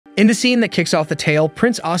In the scene that kicks off the tale,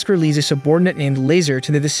 Prince Oscar leads a subordinate named Lazar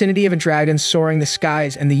to the vicinity of a dragon soaring the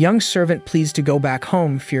skies, and the young servant pleads to go back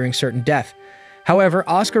home, fearing certain death. However,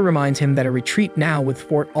 Oscar reminds him that a retreat now would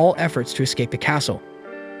thwart all efforts to escape the castle.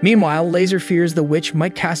 Meanwhile, Lazar fears the witch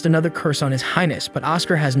might cast another curse on his highness, but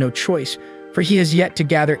Oscar has no choice, for he has yet to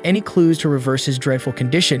gather any clues to reverse his dreadful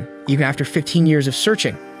condition, even after 15 years of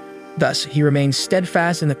searching. Thus, he remains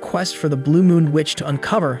steadfast in the quest for the Blue Moon Witch to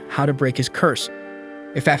uncover how to break his curse.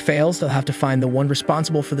 If that fails, they'll have to find the one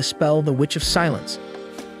responsible for the spell, the Witch of Silence.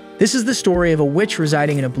 This is the story of a witch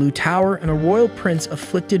residing in a blue tower and a royal prince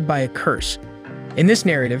afflicted by a curse. In this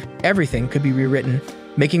narrative, everything could be rewritten,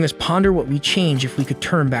 making us ponder what we'd change if we could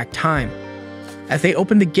turn back time. As they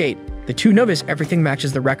open the gate, the two notice everything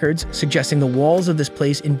matches the records, suggesting the walls of this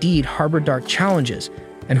place indeed harbor dark challenges,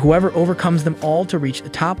 and whoever overcomes them all to reach the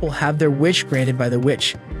top will have their wish granted by the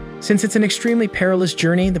witch. Since it's an extremely perilous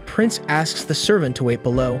journey, the prince asks the servant to wait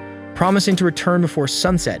below, promising to return before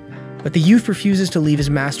sunset, but the youth refuses to leave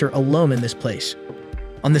his master alone in this place.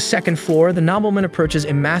 On the second floor, the nobleman approaches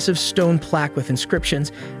a massive stone plaque with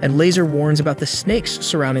inscriptions, and Lazar warns about the snakes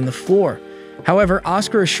surrounding the floor. However,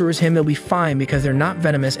 Oscar assures him they'll be fine because they're not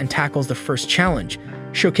venomous and tackles the first challenge,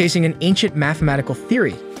 showcasing an ancient mathematical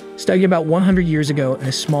theory studied about 100 years ago in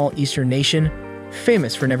a small eastern nation,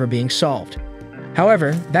 famous for never being solved.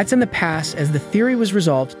 However, that's in the past as the theory was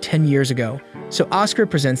resolved 10 years ago, so Oscar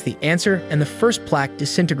presents the answer and the first plaque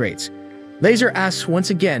disintegrates. Lazar asks once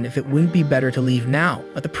again if it wouldn't be better to leave now,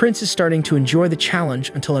 but the prince is starting to enjoy the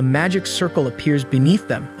challenge until a magic circle appears beneath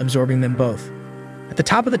them, absorbing them both. At the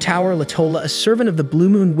top of the tower, Latola, a servant of the Blue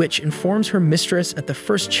Moon Witch, informs her mistress that the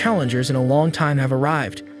first challengers in a long time have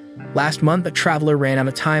arrived. Last month, a traveler ran out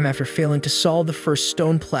of time after failing to solve the first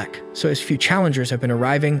stone plaque, so as few challengers have been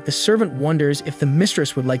arriving, the servant wonders if the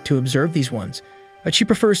mistress would like to observe these ones, but she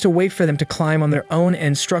prefers to wait for them to climb on their own and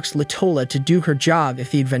instructs Latola to do her job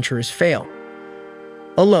if the adventurers fail.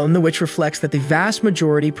 Alone, the witch reflects that the vast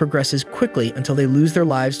majority progresses quickly until they lose their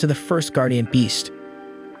lives to the first guardian beast.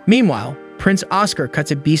 Meanwhile, Prince Oscar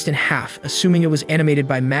cuts a beast in half, assuming it was animated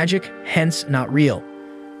by magic, hence not real.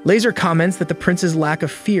 Lazar comments that the prince's lack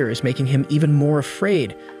of fear is making him even more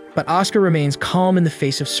afraid, but Oscar remains calm in the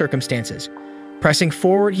face of circumstances. Pressing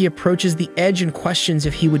forward, he approaches the edge and questions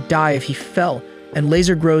if he would die if he fell, and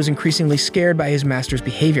Lazar grows increasingly scared by his master's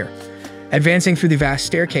behavior. Advancing through the vast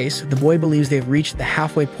staircase, the boy believes they have reached the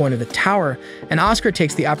halfway point of the tower, and Oscar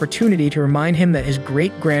takes the opportunity to remind him that his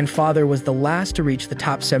great-grandfather was the last to reach the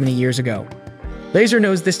top 70 years ago. Lazar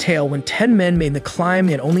knows this tale when 10 men made the climb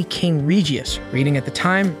and only King Regius, reigning at the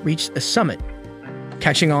time, reached the summit.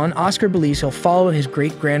 Catching on, Oscar believes he'll follow in his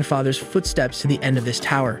great-grandfather's footsteps to the end of this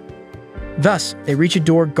tower. Thus, they reach a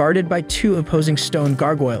door guarded by two opposing stone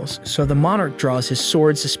gargoyles, so the monarch draws his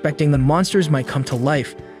sword suspecting the monsters might come to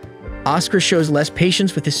life. Oscar shows less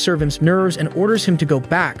patience with his servant's nerves and orders him to go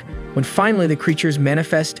back, when finally the creatures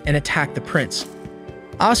manifest and attack the prince.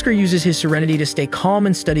 Oscar uses his serenity to stay calm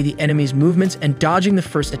and study the enemy's movements, and dodging the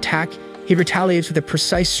first attack, he retaliates with a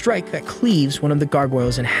precise strike that cleaves one of the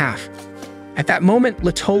gargoyles in half. At that moment,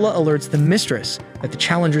 Latola alerts the mistress that the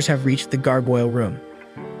challengers have reached the gargoyle room.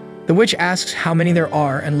 The witch asks how many there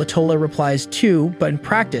are, and Latola replies 2, but in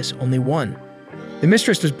practice, only 1. The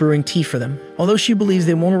mistress was brewing tea for them, although she believes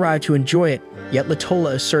they won't arrive to enjoy it, yet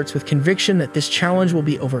Latola asserts with conviction that this challenge will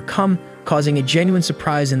be overcome, causing a genuine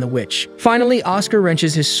surprise in the witch. Finally, Oscar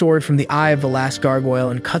wrenches his sword from the eye of the last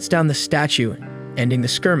gargoyle and cuts down the statue, ending the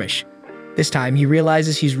skirmish. This time, he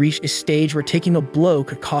realizes he's reached a stage where taking a blow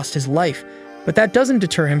could cost his life, but that doesn't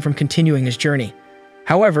deter him from continuing his journey.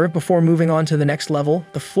 However, before moving on to the next level,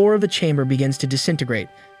 the floor of the chamber begins to disintegrate,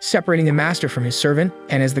 separating the master from his servant,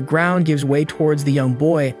 and as the ground gives way towards the young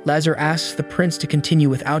boy, Lazar asks the prince to continue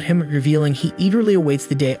without him, revealing he eagerly awaits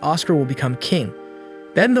the day Oscar will become king.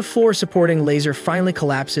 Then the floor supporting Lazar finally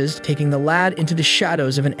collapses, taking the lad into the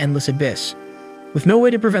shadows of an endless abyss. With no way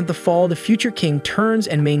to prevent the fall, the future king turns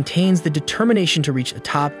and maintains the determination to reach the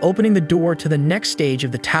top, opening the door to the next stage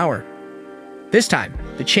of the tower. This time,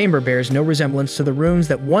 the chamber bears no resemblance to the rooms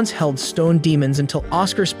that once held stone demons until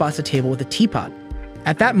Oscar spots a table with a teapot.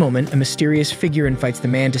 At that moment, a mysterious figure invites the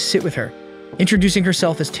man to sit with her, introducing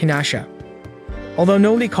herself as Tinasha, although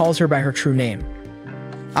nobody calls her by her true name.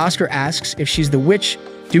 Oscar asks if she's the witch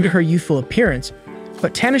due to her youthful appearance,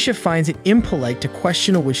 but Tinasha finds it impolite to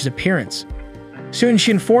question a witch's appearance. Soon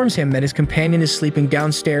she informs him that his companion is sleeping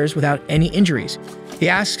downstairs without any injuries. He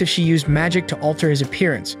asks if she used magic to alter his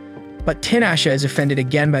appearance, but Tinasha is offended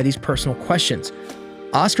again by these personal questions.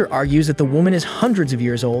 Oscar argues that the woman is hundreds of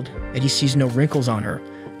years old, that he sees no wrinkles on her,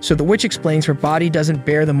 So the witch explains her body doesn't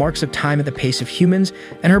bear the marks of time at the pace of humans,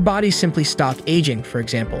 and her body simply stopped aging, for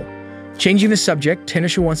example. Changing the subject,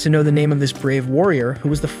 Tanisha wants to know the name of this brave warrior who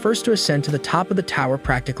was the first to ascend to the top of the tower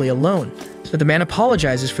practically alone. So the man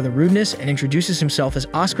apologizes for the rudeness and introduces himself as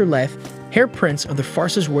Oscar Leth, heir prince of the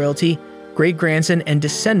Farsa's royalty, great-grandson and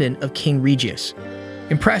descendant of King Regius.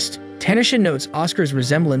 Impressed, Tanisha notes Oscar's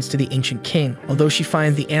resemblance to the ancient king, although she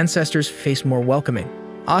finds the ancestor's face more welcoming.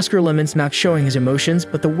 Oscar laments not showing his emotions,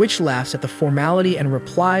 but the witch laughs at the formality and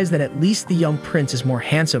replies that at least the young prince is more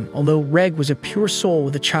handsome, although Reg was a pure soul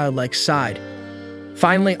with a childlike side.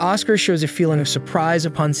 Finally, Oscar shows a feeling of surprise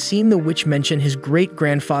upon seeing the witch mention his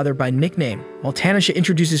great-grandfather by nickname, while Tanisha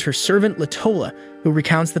introduces her servant Latola, who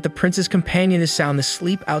recounts that the prince's companion is sound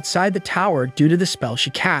asleep outside the tower due to the spell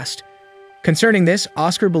she cast. Concerning this,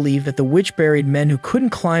 Oscar believed that the witch buried men who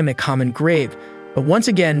couldn't climb a common grave, but once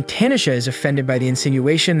again, Tanisha is offended by the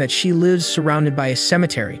insinuation that she lives surrounded by a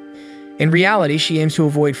cemetery. In reality, she aims to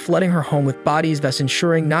avoid flooding her home with bodies, thus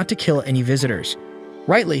ensuring not to kill any visitors.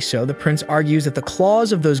 Rightly so, the prince argues that the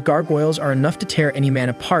claws of those gargoyles are enough to tear any man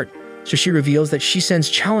apart, so she reveals that she sends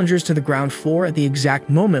challengers to the ground floor at the exact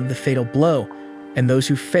moment of the fatal blow, and those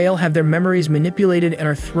who fail have their memories manipulated and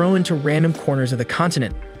are thrown into random corners of the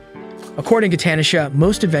continent. According to Tanisha,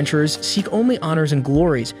 most adventurers seek only honors and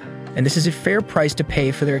glories, and this is a fair price to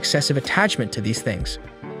pay for their excessive attachment to these things.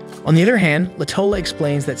 On the other hand, Latola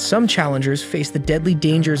explains that some challengers face the deadly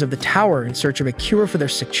dangers of the tower in search of a cure for their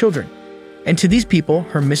sick children. And to these people,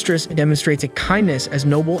 her mistress demonstrates a kindness as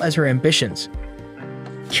noble as her ambitions.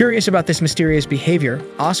 Curious about this mysterious behavior,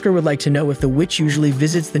 Oscar would like to know if the witch usually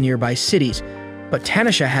visits the nearby cities, but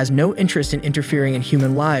Tanisha has no interest in interfering in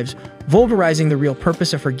human lives, vulgarizing the real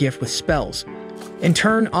purpose of her gift with spells. In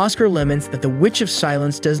turn, Oscar laments that the Witch of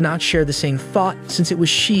Silence does not share the same thought, since it was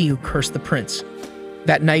she who cursed the prince.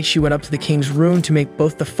 That night, she went up to the king's room to make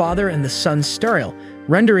both the father and the son sterile,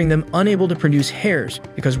 rendering them unable to produce heirs,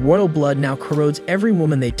 because royal blood now corrodes every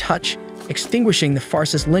woman they touch, extinguishing the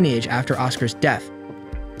Farsa's lineage after Oscar's death.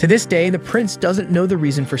 To this day, the prince doesn't know the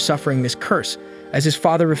reason for suffering this curse, as his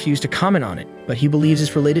father refused to comment on it, but he believes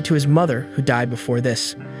it's related to his mother, who died before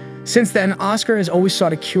this. Since then, Oscar has always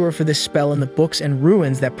sought a cure for this spell in the books and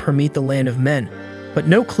ruins that permeate the land of men, but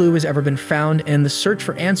no clue has ever been found, and in the search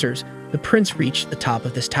for answers, the prince reached the top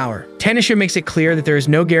of this tower. Tanisha makes it clear that there is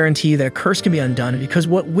no guarantee that a curse can be undone, because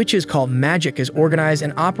what witches call magic is organized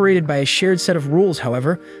and operated by a shared set of rules.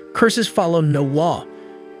 However, curses follow no law.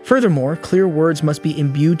 Furthermore, clear words must be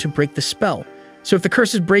imbued to break the spell, so if the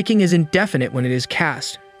curse's breaking is indefinite when it is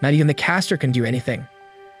cast, not even the caster can do anything.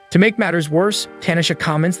 To make matters worse, Tanisha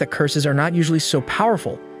comments that curses are not usually so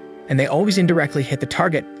powerful, and they always indirectly hit the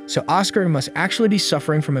target, so Oscar must actually be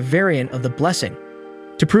suffering from a variant of the blessing.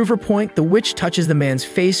 To prove her point, the witch touches the man's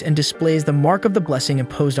face and displays the mark of the blessing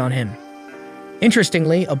imposed on him.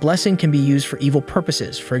 Interestingly, a blessing can be used for evil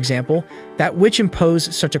purposes. For example, that witch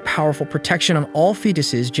imposed such a powerful protection on all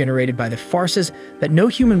fetuses generated by the Farsas that no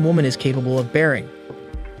human woman is capable of bearing.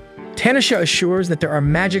 Tanisha assures that there are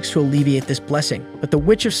magics to alleviate this blessing, but the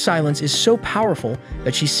Witch of Silence is so powerful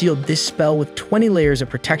that she sealed this spell with 20 layers of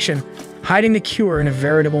protection, hiding the cure in a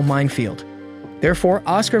veritable minefield. Therefore,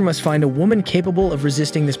 Oscar must find a woman capable of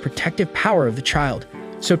resisting this protective power of the child.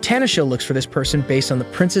 So Tanisha looks for this person based on the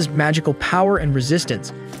prince's magical power and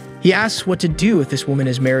resistance. He asks what to do if this woman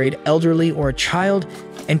is married, elderly, or a child,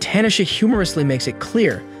 and Tanisha humorously makes it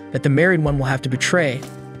clear that the married one will have to betray,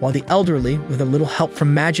 while the elderly, with a little help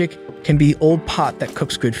from magic, can be the old pot that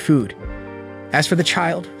cooks good food. As for the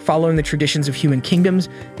child, following the traditions of human kingdoms,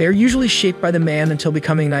 they are usually shaped by the man until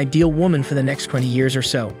becoming an ideal woman for the next 20 years or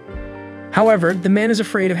so. However, the man is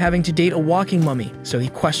afraid of having to date a walking mummy, so he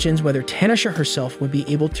questions whether Tanisha herself would be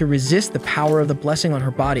able to resist the power of the blessing on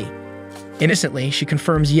her body. Innocently, she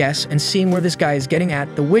confirms yes, and seeing where this guy is getting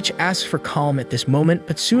at, the witch asks for calm at this moment,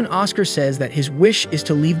 but soon Oscar says that his wish is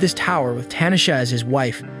to leave this tower with Tanisha as his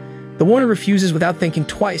wife. The woman refuses without thinking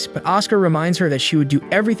twice, but Oscar reminds her that she would do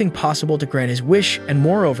everything possible to grant his wish, and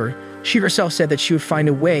moreover, she herself said that she would find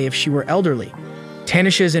a way if she were elderly.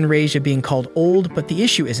 Tanisha is enraged at being called old, but the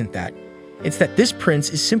issue isn't that. It's that this prince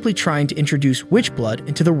is simply trying to introduce witch blood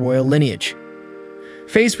into the royal lineage.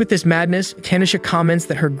 Faced with this madness, Tanisha comments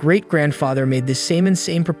that her great-grandfather made this same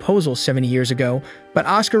insane proposal 70 years ago, but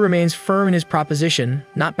Oscar remains firm in his proposition,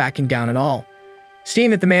 not backing down at all. Seeing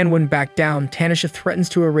that the man wouldn't back down, Tanisha threatens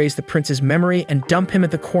to erase the prince's memory and dump him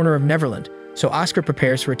at the corner of Neverland, so Oscar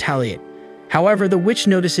prepares to retaliate. However, the witch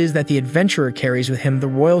notices that the adventurer carries with him the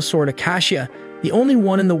royal sword Acacia, the only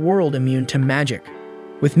one in the world immune to magic.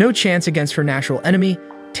 With no chance against her natural enemy,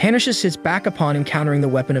 Tanisha sits back upon encountering the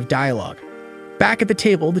weapon of dialogue. Back at the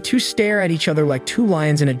table, the two stare at each other like two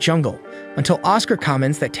lions in a jungle, until Oscar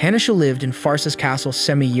comments that Tanisha lived in Farsa's castle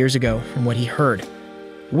 70 years ago, from what he heard.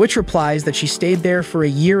 The witch replies that she stayed there for a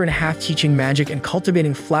year and a half teaching magic and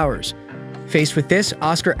cultivating flowers. Faced with this,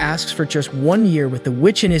 Oscar asks for just 1 year with the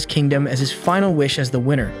witch in his kingdom as his final wish as the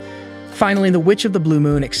winner. Finally, the Witch of the Blue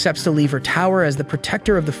Moon accepts to leave her tower as the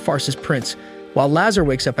protector of the Farsa's prince, while Lazar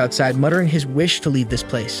wakes up outside muttering his wish to leave this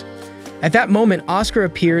place. At that moment, Oscar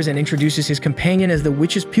appears and introduces his companion as the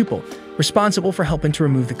witch's pupil, responsible for helping to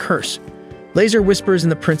remove the curse. Lazar whispers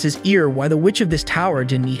in the prince's ear why the witch of this tower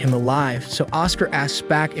didn't eat him alive, so Oscar asks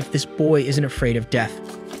back if this boy isn't afraid of death.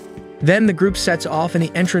 Then the group sets off and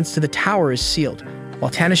the entrance to the tower is sealed,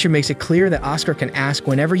 while Tanisha makes it clear that Oscar can ask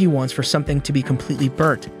whenever he wants for something to be completely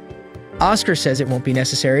burnt. Oscar says it won't be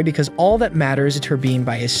necessary because all that matters is her being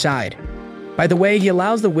by his side. By the way, he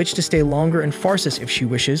allows the witch to stay longer in Farsis if she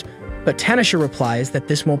wishes, but Tanisha replies that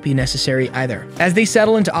this won't be necessary either. As they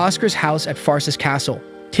settle into Oscar's house at Farsis Castle,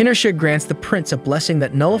 Tanisha grants the prince a blessing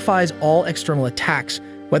that nullifies all external attacks,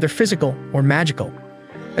 whether physical or magical.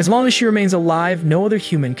 As long as she remains alive, no other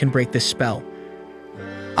human can break this spell.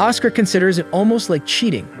 Oscar considers it almost like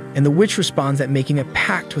cheating, and the witch responds that making a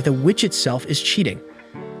pact with a witch itself is cheating.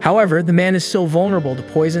 However, the man is still vulnerable to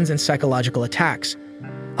poisons and psychological attacks.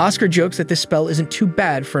 Oscar jokes that this spell isn't too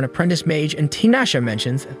bad for an apprentice mage, and Tanisha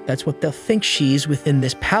mentions that's what they'll think she's within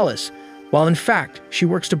this palace, while in fact, she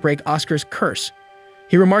works to break Oscar's curse.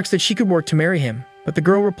 He remarks that she could work to marry him, but the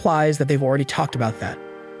girl replies that they've already talked about that.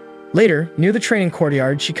 Later, near the training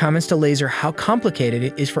courtyard, she comments to Lazar how complicated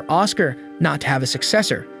it is for Oscar not to have a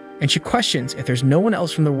successor, and she questions if there's no one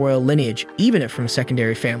else from the royal lineage, even if from a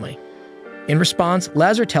secondary family. In response,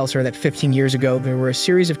 Lazar tells her that 15 years ago, there were a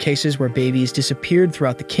series of cases where babies disappeared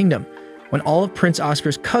throughout the kingdom, when all of Prince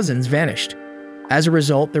Oscar's cousins vanished. As a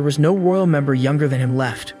result, there was no royal member younger than him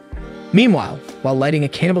left. Meanwhile, while lighting a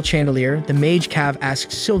candle chandelier, the mage Cav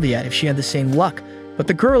asks Sylvia if she had the same luck, but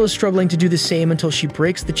the girl is struggling to do the same until she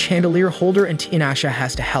breaks the chandelier holder and Tanisha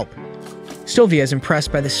has to help. Sylvia is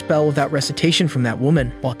impressed by the spell without recitation from that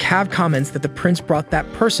woman, while Cav comments that the prince brought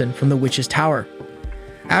that person from the witch's tower.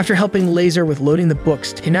 After helping Lazar with loading the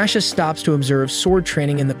books, Tanisha stops to observe sword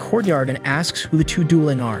training in the courtyard and asks who the two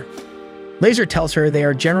dueling are. Lazar tells her they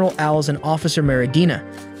are General Owls and Officer Meridina,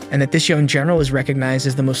 and that this young general is recognized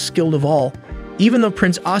as the most skilled of all, even though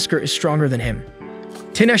Prince Oscar is stronger than him.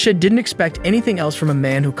 Tanisha didn't expect anything else from a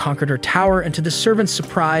man who conquered her tower, and to the servant's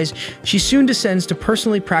surprise, she soon descends to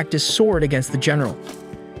personally practice sword against the general.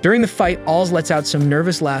 During the fight, Alls lets out some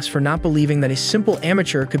nervous laughs for not believing that a simple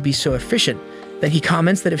amateur could be so efficient, that he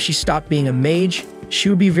comments that if she stopped being a mage, she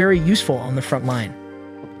would be very useful on the front line.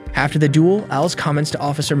 After the duel, Alls comments to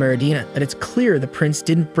Officer Meridina that it's clear the prince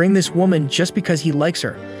didn't bring this woman just because he likes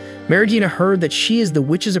her. Meridina heard that she is the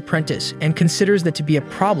witch's apprentice and considers that to be a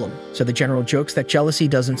problem, so the general jokes that jealousy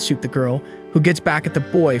doesn't suit the girl, who gets back at the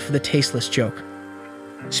boy for the tasteless joke.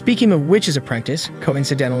 Speaking of witch's apprentice,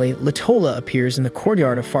 coincidentally, Latola appears in the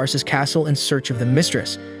courtyard of Farsa's castle in search of the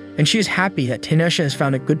mistress, and she is happy that Tanisha has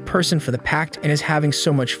found a good person for the pact and is having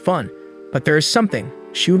so much fun, but there is something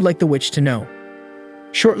she would like the witch to know.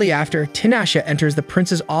 Shortly after, Tanisha enters the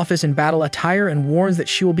prince's office in battle attire and warns that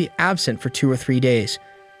she will be absent for 2 or 3 days.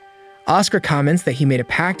 Oscar comments that he made a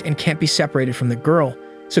pact and can't be separated from the girl,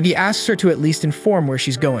 so he asks her to at least inform where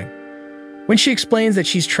she's going. When she explains that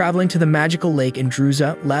she's traveling to the magical lake in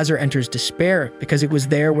Druza, Lazar enters despair because it was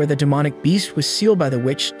there where the demonic beast was sealed by the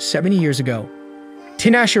witch 70 years ago.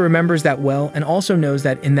 Tanisha remembers that well and also knows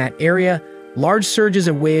that in that area, large surges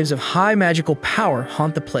and waves of high magical power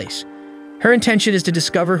haunt the place. Her intention is to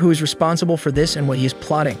discover who is responsible for this and what he is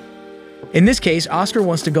plotting. In this case, Oscar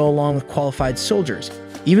wants to go along with qualified soldiers,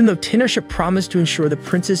 even though Tanisha promised to ensure the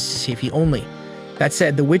prince's safety only. That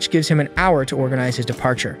said, the witch gives him an hour to organize his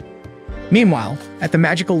departure. Meanwhile, at the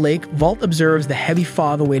magical lake, Vault observes the heavy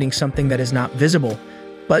fog awaiting something that is not visible,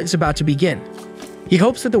 but is about to begin. He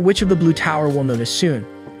hopes that the Witch of the Blue Tower will notice soon.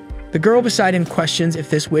 The girl beside him questions if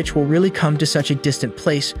this witch will really come to such a distant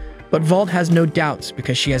place, but Vault has no doubts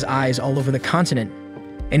because she has eyes all over the continent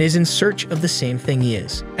and is in search of the same thing he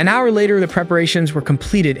is. An hour later, the preparations were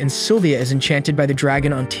completed and Sylvia is enchanted by the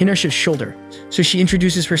dragon on Tanisha's shoulder, so she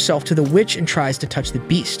introduces herself to the witch and tries to touch the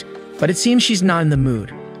beast, but it seems she's not in the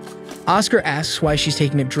mood. Oscar asks why she's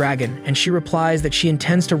taking a dragon, and she replies that she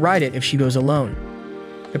intends to ride it if she goes alone.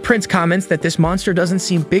 The prince comments that this monster doesn't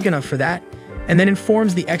seem big enough for that, and then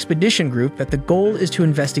informs the expedition group that the goal is to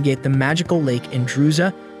investigate the magical lake in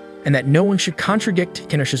Druza, and that no one should contradict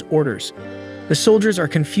Tanisha's orders. The soldiers are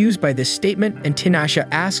confused by this statement, and Tanisha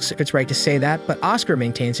asks if it's right to say that, but Oscar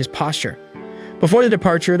maintains his posture. Before the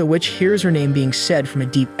departure, the witch hears her name being said from a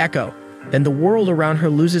deep echo, Then the world around her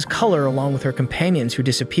loses color along with her companions who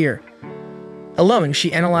disappear. Alone,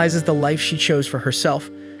 she analyzes the life she chose for herself,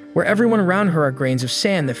 where everyone around her are grains of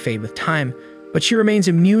sand that fade with time, but she remains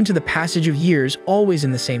immune to the passage of years, always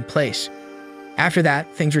in the same place. After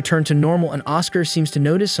that, things return to normal and Oscar seems to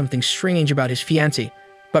notice something strange about his fiancée,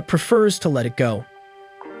 but prefers to let it go.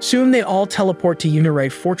 Soon they all teleport to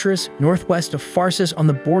Unirite Fortress, northwest of Pharsis on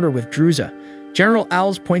the border with Druza. General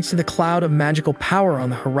Owls points to the cloud of magical power on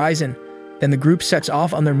the horizon. Then the group sets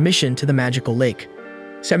off on their mission to the magical lake.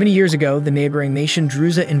 70 years ago, the neighboring nation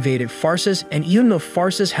Druza invaded Pharsis, and even though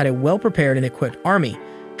Pharsis had a well-prepared and equipped army,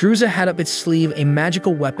 Druza had up its sleeve a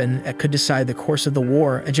magical weapon that could decide the course of the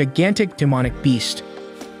war, a gigantic demonic beast.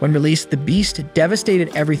 When released, the beast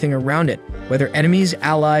devastated everything around it, whether enemies,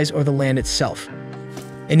 allies, or the land itself.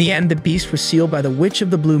 In the end, the beast was sealed by the Witch of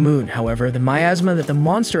the Blue Moon. However, the miasma that the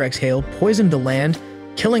monster exhaled poisoned the land,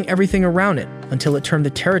 killing everything around it, until it turned the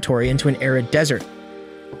territory into an arid desert.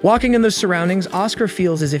 Walking in those surroundings, Oscar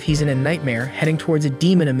feels as if he's in a nightmare, heading towards a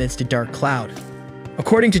demon amidst a dark cloud.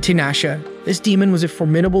 According to Tinashe, this demon was a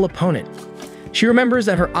formidable opponent. She remembers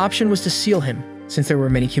that her option was to seal him, since there were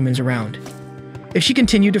many humans around. If she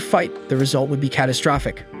continued to fight, the result would be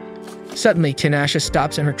catastrophic. Suddenly, Tinashe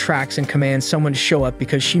stops in her tracks and commands someone to show up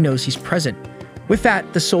because she knows he's present. With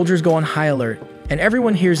that, the soldiers go on high alert, and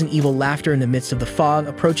everyone hears an evil laughter in the midst of the fog,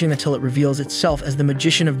 approaching until it reveals itself as the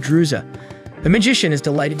magician of Druza. The magician is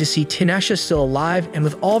delighted to see Tinashe still alive, and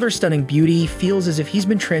with all their stunning beauty, he feels as if he's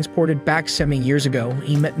been transported back 70 years ago when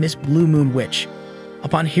he met Miss Blue Moon Witch.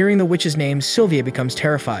 Upon hearing the witch's name, Sylvia becomes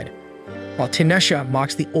terrified, while Tinashe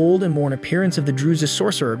mocks the old and worn appearance of the Druza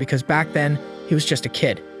sorcerer because back then, he was just a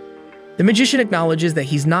kid. The magician acknowledges that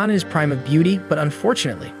he's not in his prime of beauty, but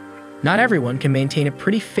unfortunately, not everyone can maintain a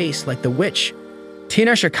pretty face like the witch.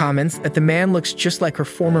 Tinashe comments that the man looks just like her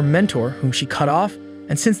former mentor, whom she cut off,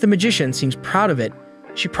 and since the magician seems proud of it,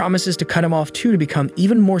 she promises to cut him off too to become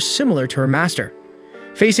even more similar to her master.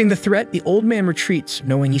 Facing the threat, the old man retreats,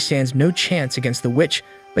 knowing he stands no chance against the witch,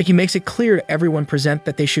 but he makes it clear to everyone present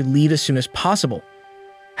that they should leave as soon as possible.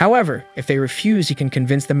 However, if they refuse, he can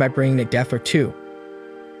convince them by bringing a death or two.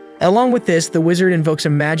 Along with this, the wizard invokes a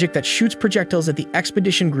magic that shoots projectiles at the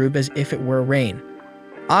expedition group as if it were rain.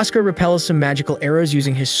 Oscar repels some magical arrows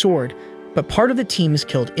using his sword, but part of the team is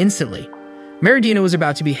killed instantly. Meridina was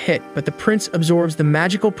about to be hit, but the prince absorbs the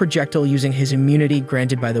magical projectile using his immunity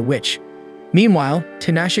granted by the witch. Meanwhile,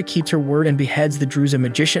 Tinashe keeps her word and beheads the Druza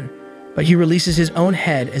magician, but he releases his own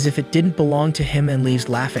head as if it didn't belong to him and leaves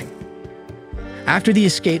laughing. After the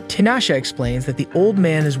escape, Tinashe explains that the old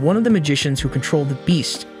man is one of the magicians who control the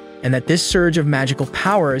beast, and that this surge of magical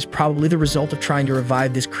power is probably the result of trying to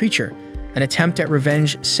revive this creature, an attempt at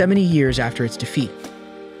revenge 70 years after its defeat.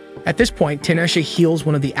 At this point, Tinashe heals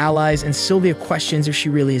one of the allies and Sylvia questions if she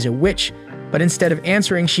really is a witch, but instead of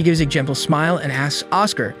answering, she gives a gentle smile and asks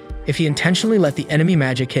Oscar if he intentionally let the enemy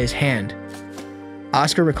magic hit his hand.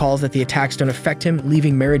 Oscar recalls that the attacks don't affect him,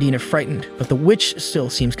 leaving Meridina frightened, but the witch still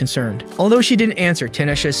seems concerned. Although she didn't answer,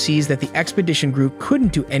 Tinashe sees that the expedition group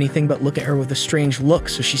couldn't do anything but look at her with a strange look,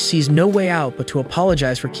 so she sees no way out but to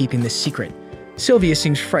apologize for keeping this secret. Sylvia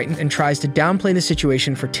seems frightened and tries to downplay the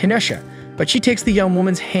situation for Tinashe, but she takes the young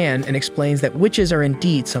woman's hand and explains that witches are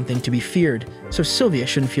indeed something to be feared, so Sylvia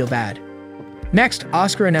shouldn't feel bad. Next,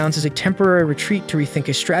 Oscar announces a temporary retreat to rethink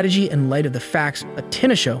his strategy in light of the facts that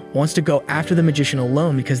Tinashe wants to go after the magician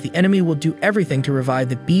alone because the enemy will do everything to revive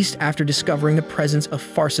the beast after discovering the presence of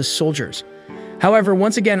Pharsis soldiers. However,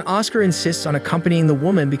 once again, Oscar insists on accompanying the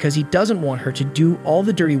woman because he doesn't want her to do all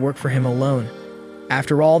the dirty work for him alone.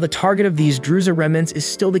 After all, the target of these Druza remnants is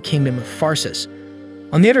still the kingdom of Pharsis.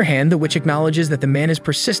 On the other hand, the witch acknowledges that the man is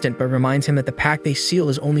persistent but reminds him that the pact they seal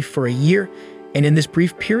is only for a year, and in this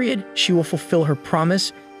brief period, she will fulfill her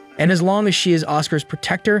promise, and as long as she is Oscar's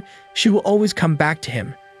protector, she will always come back to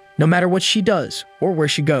him, no matter what she does or where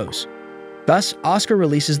she goes. Thus, Oscar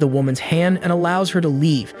releases the woman's hand and allows her to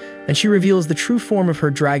leave, and she reveals the true form of her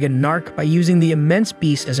dragon Nark by using the immense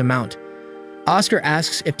beast as a mount. Oscar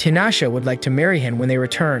asks if Tinashe would like to marry him when they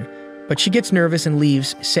return, but she gets nervous and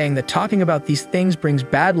leaves, saying that talking about these things brings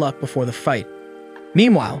bad luck before the fight.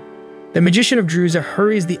 Meanwhile, the magician of Druza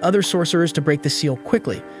hurries the other sorcerers to break the seal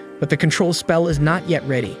quickly, but the control spell is not yet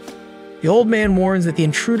ready. The old man warns that the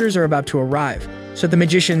intruders are about to arrive, so the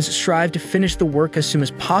magicians strive to finish the work as soon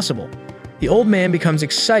as possible. The old man becomes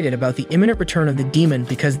excited about the imminent return of the demon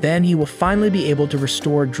because then he will finally be able to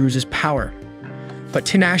restore Druza's power. But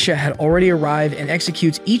Tinashe had already arrived and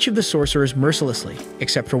executes each of the sorcerers mercilessly,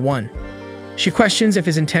 except for one. She questions if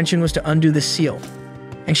his intention was to undo the seal,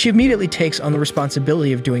 and she immediately takes on the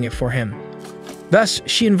responsibility of doing it for him. Thus,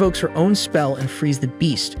 she invokes her own spell and frees the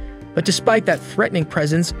beast, But despite that threatening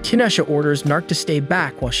presence, Tinashe orders Nark to stay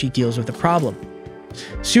back while she deals with the problem.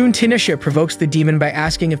 Soon, Tinashe provokes the demon by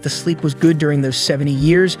asking if the sleep was good during those 70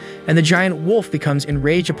 years, and the giant wolf becomes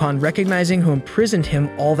enraged upon recognizing who imprisoned him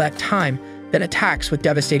all that time, then attacks with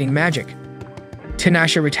devastating magic.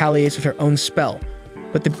 Tinashe retaliates with her own spell,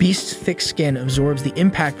 but the beast's thick skin absorbs the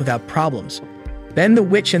impact without problems. Then the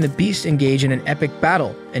witch and the beast engage in an epic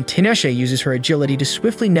battle, and Tinashe uses her agility to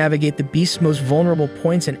swiftly navigate the beast's most vulnerable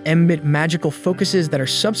points and emit magical focuses that are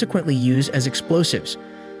subsequently used as explosives.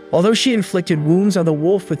 Although she inflicted wounds on the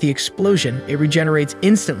wolf with the explosion, it regenerates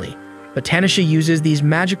instantly, but Tinashe uses these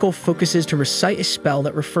magical focuses to recite a spell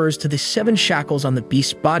that refers to the 7 shackles on the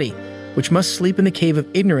beast's body, which must sleep in the cave of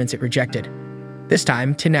ignorance it rejected. This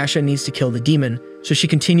time, Tinashe needs to kill the demon, so she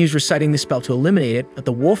continues reciting the spell to eliminate it, but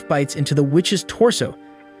the wolf bites into the witch's torso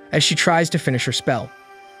as she tries to finish her spell.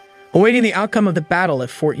 Awaiting the outcome of the battle at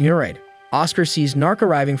Fort Nureid, Oscar sees Nark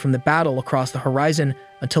arriving from the battle across the horizon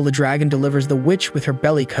until the dragon delivers the witch with her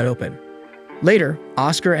belly cut open. Later,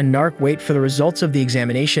 Oscar and Nark wait for the results of the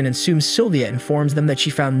examination, and soon Sylvia informs them that she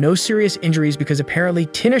found no serious injuries because apparently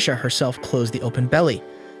Tinashe herself closed the open belly.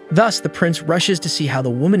 Thus, the prince rushes to see how the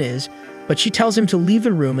woman is, but she tells him to leave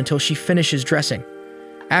the room until she finishes dressing.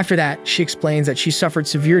 After that, she explains that she suffered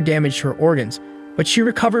severe damage to her organs, but she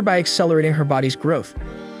recovered by accelerating her body's growth.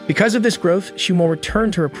 Because of this growth, she will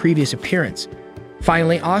return to her previous appearance.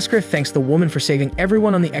 Finally, Oscar thanks the woman for saving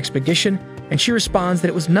everyone on the expedition, and she responds that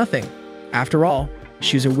it was nothing. After all,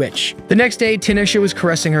 she was a witch. The next day, Tinashe was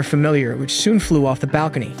caressing her familiar, which soon flew off the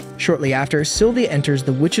balcony. Shortly after, Sylvia enters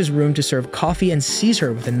the witch's room to serve coffee and sees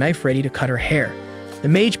her with a knife ready to cut her hair. The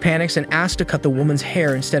mage panics and asks to cut the woman's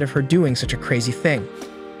hair instead of her doing such a crazy thing.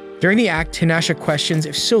 During the act, Tinashe questions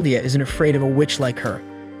if Sylvia isn't afraid of a witch like her.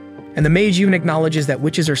 And the mage even acknowledges that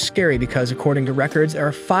witches are scary because, according to records, there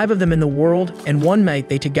are 5 of them in the world, and one night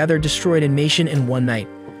they together destroyed a nation in one night.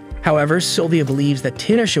 However, Sylvia believes that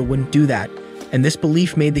Tinashe wouldn't do that, and this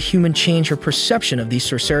belief made the human change her perception of these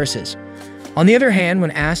sorceresses. On the other hand,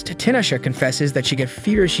 when asked, Tinashe confesses that she got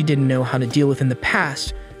fears she didn't know how to deal with in the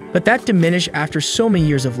past, but that diminished after so many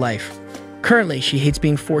years of life. Currently, she hates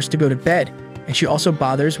being forced to go to bed, and she also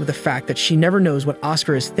bothers with the fact that she never knows what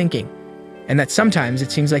Oscar is thinking, and that sometimes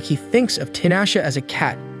it seems like he thinks of Tinashe as a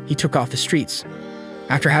cat he took off the streets.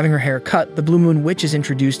 After having her hair cut, the Blue Moon Witch is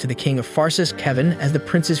introduced to the King of Pharsis, Kevin, as the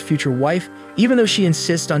prince's future wife, even though she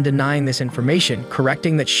insists on denying this information,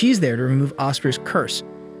 correcting that she's there to remove Oscar's curse.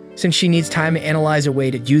 Since she needs time to analyze a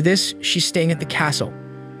way to do this, she's staying at the castle.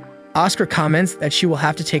 Oscar comments that she will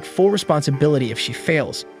have to take full responsibility if she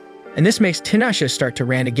fails, and this makes Tinashe start to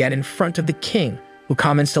rant again in front of the king, who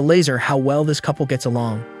comments to Lazar how well this couple gets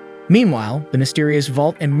along. Meanwhile, the mysterious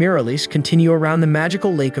Vault and Marries continue around the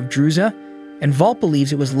magical lake of Druza, and Vault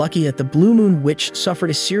believes it was lucky that the Blue Moon Witch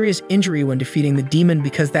suffered a serious injury when defeating the demon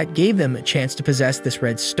because that gave them a chance to possess this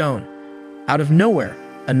red stone. Out of nowhere,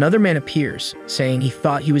 another man appears, saying he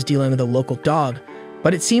thought he was dealing with a local dog,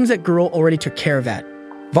 but it seems that girl already took care of that.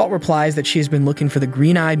 Vault replies that she has been looking for the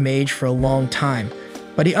green-eyed mage for a long time,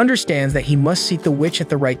 but he understands that he must seek the witch at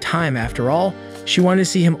the right time. After all, she wanted to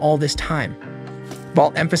see him all this time.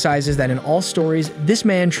 Vault emphasizes that in all stories, this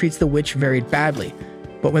man treats the witch very badly,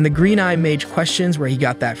 but when the green-eyed mage questions where he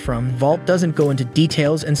got that from, Vault doesn't go into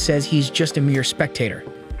details and says he's just a mere spectator.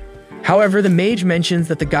 However, the mage mentions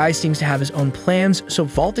that the guy seems to have his own plans, so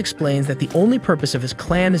Vault explains that the only purpose of his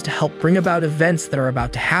clan is to help bring about events that are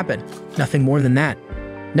about to happen, nothing more than that.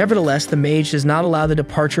 Nevertheless, the mage does not allow the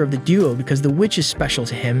departure of the duo because the witch is special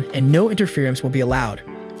to him and no interference will be allowed.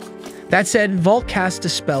 That said, Vault casts a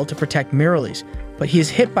spell to protect Marries, but he is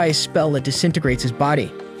hit by a spell that disintegrates his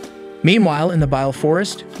body. Meanwhile, in the Bile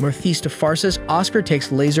Forest, northeast of Pharsis, Oscar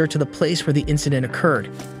takes Lazar to the place where the incident occurred.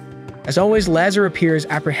 As always, Lazar appears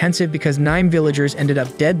apprehensive because 9 villagers ended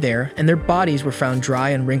up dead there and their bodies were found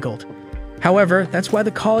dry and wrinkled. However, that's why the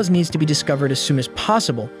cause needs to be discovered as soon as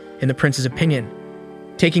possible, in the prince's opinion.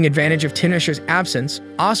 Taking advantage of Tinashe's absence,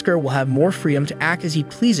 Oscar will have more freedom to act as he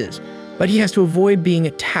pleases, but he has to avoid being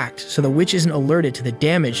attacked so the witch isn't alerted to the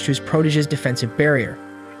damage to his protege's defensive barrier.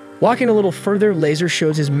 Walking a little further, Lazar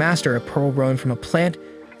shows his master a pearl growing from a plant,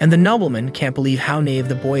 and the nobleman can't believe how naive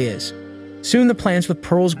the boy is. Soon the plants with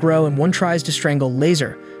pearls grow and one tries to strangle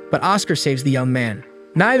Lazar, but Oscar saves the young man.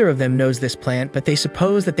 Neither of them knows this plant, but they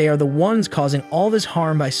suppose that they are the ones causing all this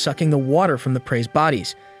harm by sucking the water from the prey's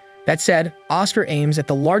bodies. That said, Oscar aims at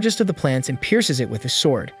the largest of the plants and pierces it with his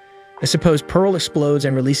sword. The supposed pearl explodes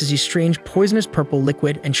and releases a strange poisonous purple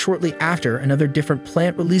liquid, and shortly after, another different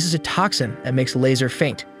plant releases a toxin that makes Lazar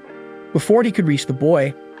faint. Before he could reach the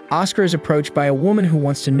boy, Oscar is approached by a woman who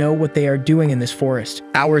wants to know what they are doing in this forest.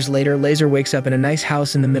 Hours later, Lazar wakes up in a nice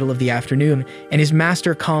house in the middle of the afternoon, and his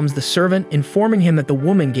master calms the servant, informing him that the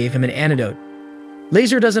woman gave him an antidote.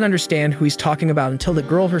 Lazar doesn't understand who he's talking about until the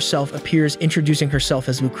girl herself appears, introducing herself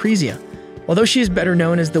as Lucrezia, although she is better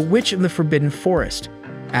known as the Witch of the Forbidden Forest.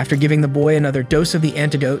 After giving the boy another dose of the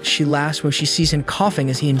antidote, she laughs when she sees him coughing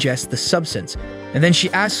as he ingests the substance, and then she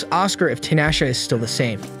asks Oscar if Tinashe is still the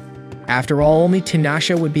same. After all, only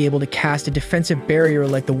Tinashe would be able to cast a defensive barrier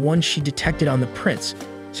like the one she detected on the prince,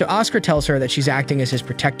 so Oscar tells her that she's acting as his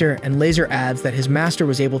protector, and Lazar adds that his master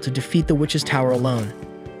was able to defeat the witch's tower alone.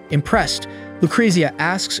 Impressed, Lucrezia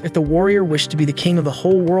asks if the warrior wished to be the king of the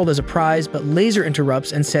whole world as a prize, but Lazar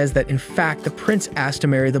interrupts and says that in fact the prince asked to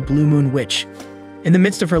marry the Blue Moon Witch. In the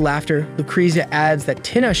midst of her laughter, Lucrezia adds that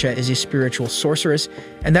Tinashe is a spiritual sorceress,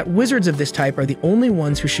 and that wizards of this type are the only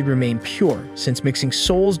ones who should remain pure, since mixing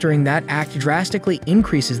souls during that act drastically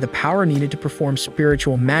increases the power needed to perform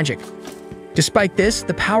spiritual magic. Despite this,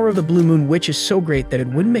 the power of the Blue Moon Witch is so great that it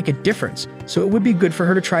wouldn't make a difference, so it would be good for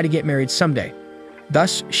her to try to get married someday.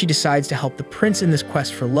 Thus, she decides to help the prince in this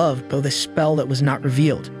quest for love, though the spell that was not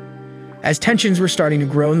revealed. As tensions were starting to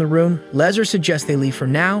grow in the room, Lazar suggests they leave for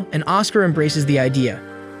now, and Oscar embraces the idea.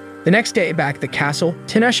 The next day, back at the castle,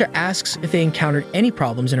 Tinashe asks if they encountered any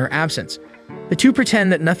problems in her absence. The two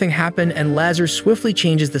pretend that nothing happened, and Lazar swiftly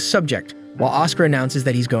changes the subject, while Oscar announces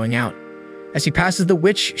that he's going out. As he passes the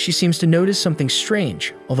witch, she seems to notice something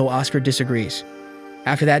strange, although Oscar disagrees.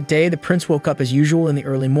 After that day, the prince woke up as usual in the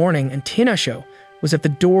early morning, and Tinashe was at the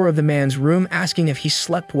door of the man's room asking if he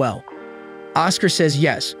slept well. Oscar says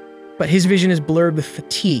yes, but his vision is blurred with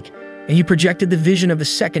fatigue, and he projected the vision of the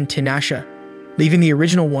second Tinashe, leaving the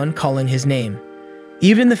original one calling his name.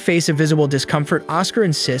 Even in the face of visible discomfort, Oscar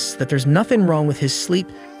insists that there's nothing wrong with his sleep,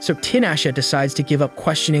 so Tinashe decides to give up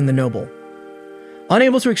questioning the noble.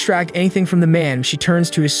 Unable to extract anything from the man, she turns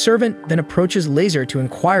to his servant, then approaches Lazar to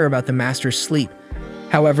inquire about the master's sleep.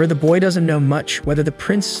 However, the boy doesn't know much whether the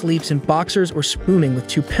prince sleeps in boxers or spooning with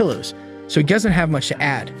 2 pillows, so he doesn't have much to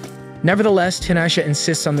add. Nevertheless, Tinashe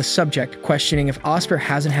insists on the subject, questioning if Oscar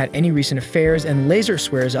hasn't had any recent affairs, and Lazar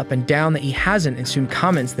swears up and down that he hasn't and soon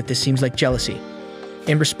comments that this seems like jealousy.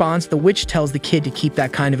 In response, the witch tells the kid to keep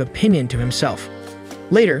that kind of opinion to himself.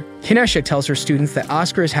 Later, Tinashe tells her students that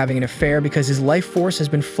Oscar is having an affair because his life force has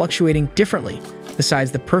been fluctuating differently,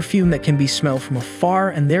 besides the perfume that can be smelled from afar,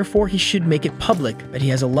 and therefore he should make it public that he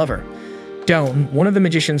has a lover. Doan, one of the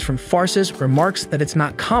magicians from Farsis, remarks that it's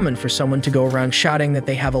not common for someone to go around shouting that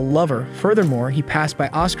they have a lover. Furthermore, he passed by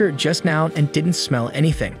Oscar just now and didn't smell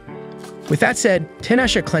anything. With that said,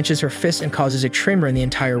 Tinashe clenches her fist and causes a tremor in the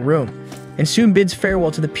entire room, and soon bids farewell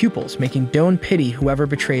to the pupils, making Doan pity whoever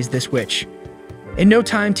betrays this witch. In no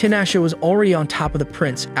time, Tinashe was already on top of the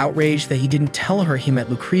prince, outraged that he didn't tell her he met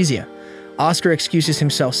Lucrezia. Oscar excuses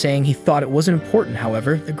himself, saying he thought it wasn't important.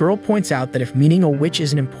 However, the girl points out that if meeting a witch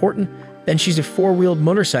isn't important, then she's a 4-wheeled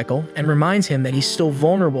motorcycle, and reminds him that he's still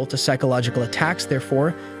vulnerable to psychological attacks.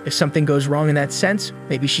 Therefore, if something goes wrong in that sense,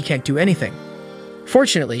 maybe she can't do anything.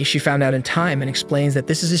 Fortunately, she found out in time and explains that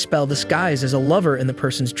this is a spell disguised as a lover in the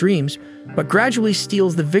person's dreams, but gradually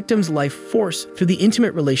steals the victim's life force through the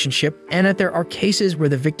intimate relationship, and that there are cases where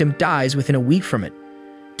the victim dies within a week from it.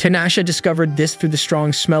 Tinashe discovered this through the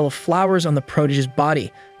strong smell of flowers on the protege's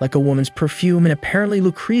body, like a woman's perfume, and apparently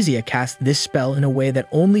Lucrezia cast this spell in a way that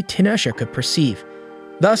only Tinashe could perceive.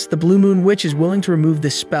 Thus, the Blue Moon Witch is willing to remove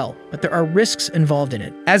this spell, but there are risks involved in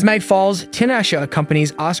it. As night falls, Tinashe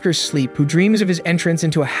accompanies Oscar's sleep, who dreams of his entrance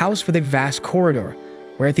into a house with a vast corridor,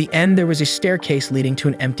 where at the end there was a staircase leading to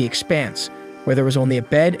an empty expanse, where there was only a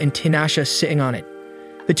bed and Tinashe sitting on it.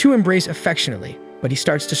 The two embrace affectionately, but he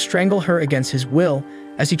starts to strangle her against his will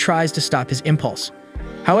as he tries to stop his impulse.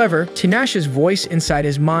 However, Tinashe's voice inside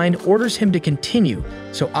his mind orders him to continue,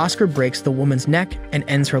 so Oscar breaks the woman's neck and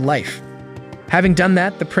ends her life. Having done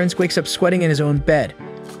that, the prince wakes up sweating in his own bed,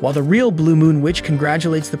 while the real Blue Moon Witch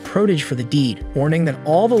congratulates the protege for the deed, warning that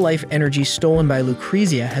all the life energy stolen by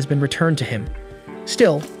Lucrezia has been returned to him.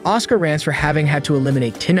 Still, Oscar rants for having had to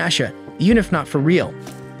eliminate Tinashe, even if not for real.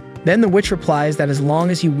 Then the witch replies that as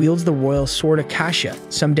long as he wields the royal sword Acacia,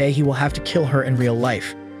 someday he will have to kill her in real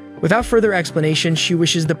life. Without further explanation, she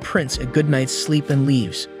wishes the prince a good night's sleep and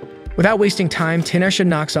leaves. Without wasting time, Tinashe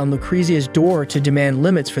knocks on Lucrezia's door to demand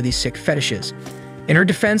limits for these sick fetishes. In her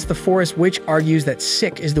defense, the forest witch argues that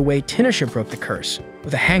sick is the way Tinashe broke the curse,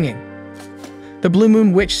 with a hanging. The Blue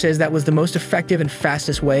Moon Witch says that was the most effective and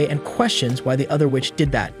fastest way, and questions why the other witch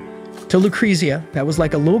did that. To Lucrezia, that was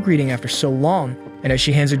like a little greeting after so long, and as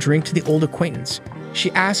she hands a drink to the old acquaintance,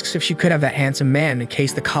 she asks if she could have that handsome man in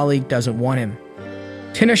case the colleague doesn't want him.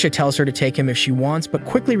 Tanisha tells her to take him if she wants, but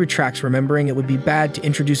quickly retracts, remembering it would be bad to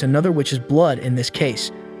introduce another witch's blood in this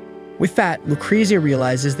case. With that, Lucrezia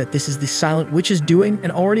realizes that this is the Silent Witch's doing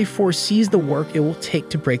and already foresees the work it will take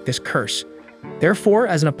to break this curse. Therefore,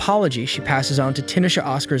 as an apology, she passes on to Tanisha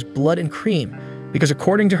Oscar's blood and cream, because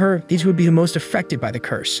according to her, these would be the most affected by the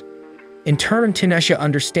curse. In turn, Tanisha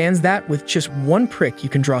understands that with just one prick you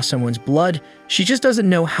can draw someone's blood. She just doesn't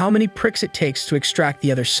know how many pricks it takes to extract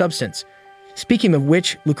the other substance. Speaking of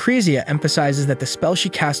which, Lucrezia emphasizes that the spell she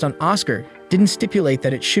cast on Oscar didn't stipulate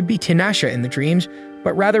that it should be Tanisha in the dreams,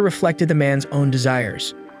 but rather reflected the man's own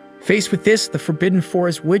desires. Faced with this, the Forbidden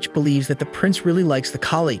Forest Witch believes that the prince really likes the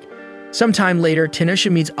colleague. Sometime later,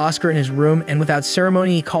 Tanisha meets Oscar in his room, and without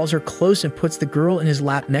ceremony, he calls her close and puts the girl in his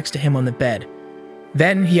lap next to him on the bed.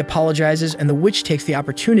 Then, he apologizes, and the witch takes the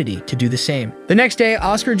opportunity to do the same. The next day,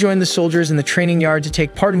 Oscar joined the soldiers in the training yard to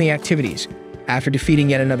take part in the activities. After defeating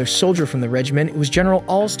yet another soldier from the regiment, it was General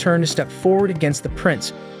All's turn to step forward against the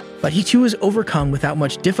prince, but he too was overcome without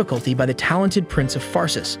much difficulty by the talented Prince of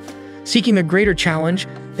Pharsis. Seeking a greater challenge,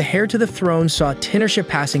 the heir to the throne saw Tanisha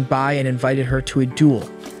passing by and invited her to a duel.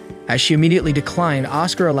 As she immediately declined,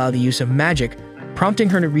 Oscar allowed the use of magic, prompting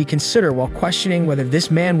her to reconsider while questioning whether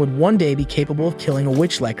this man would one day be capable of killing a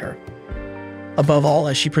witch like her. Above all,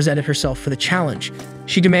 as she presented herself for the challenge,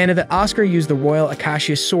 she demanded that Oscar use the royal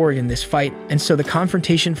acacia sword in this fight, and so the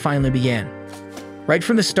confrontation finally began. Right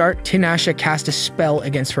from the start, Tanisha cast a spell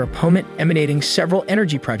against her opponent, emanating several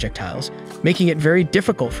energy projectiles, making it very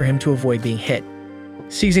difficult for him to avoid being hit.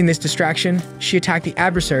 Seizing this distraction, she attacked the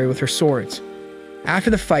adversary with her swords. After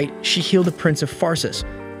the fight, she healed the Prince of Pharsis,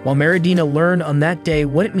 while Meridina learned on that day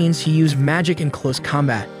what it means to use magic in close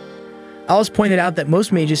combat. Alice pointed out that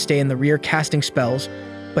most mages stay in the rear casting spells,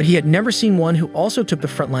 but he had never seen one who also took the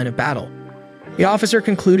front line of battle. The officer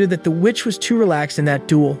concluded that the witch was too relaxed in that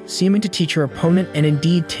duel, seeming to teach her opponent, and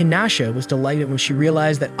indeed Tanisha was delighted when she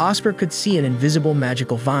realized that Oscar could see an invisible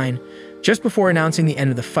magical vine, just before announcing the end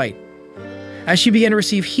of the fight. As she began to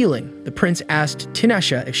receive healing, the prince asked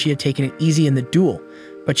Tanisha if she had taken it easy in the duel,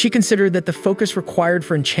 but she considered that the focus required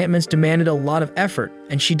for enchantments demanded a lot of effort,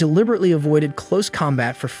 and she deliberately avoided close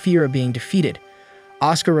combat for fear of being defeated.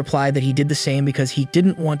 Oscar replied that he did the same because he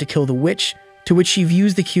didn't want to kill the witch, to which she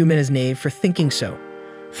views the human as knave for thinking so.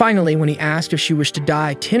 Finally, when he asked if she wished to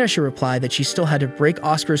die, Tanisha replied that she still had to break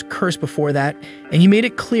Oscar's curse before that, and he made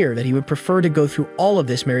it clear that he would prefer to go through all of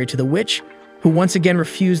this married to the witch, who once again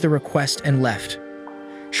refused the request and left.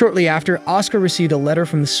 Shortly after, Oscar received a letter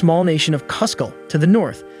from the small nation of Cuscal to the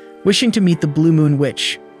north, wishing to meet the Blue Moon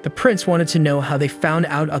Witch. The prince wanted to know how they found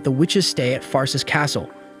out about the witch's stay at Pharsis Castle,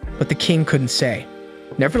 but the king couldn't say.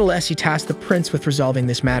 Nevertheless, he tasked the prince with resolving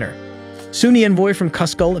this matter. Soon the envoy from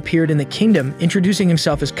Cuscal appeared in the kingdom, introducing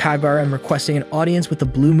himself as Khadgar and requesting an audience with the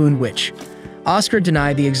Blue Moon Witch. Oscar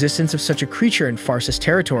denied the existence of such a creature in Pharsis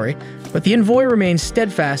territory, but the envoy remained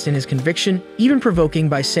steadfast in his conviction, even provoking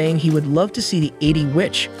by saying he would love to see the 80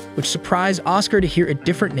 Witch, which surprised Oscar to hear a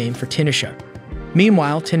different name for Tanisha.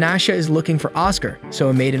 Meanwhile, Tanisha is looking for Oscar, so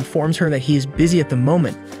a maid informs her that he is busy at the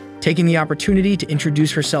moment, taking the opportunity to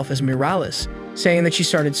introduce herself as Miralis, saying that she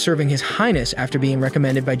started serving His Highness after being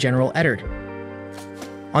recommended by General Eddard.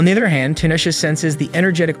 On the other hand, Tanisha senses the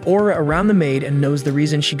energetic aura around the maid and knows the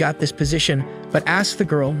reason she got this position, but asks the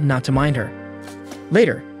girl not to mind her.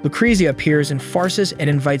 Later, Lucrezia appears in Pharsis and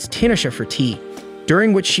invites Tanisha for tea,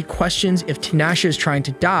 during which she questions if Tanisha is trying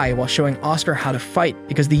to die while showing Oscar how to fight,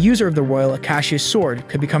 because the user of the royal acacia sword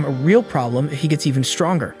could become a real problem if he gets even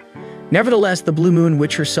stronger. Nevertheless, the Blue Moon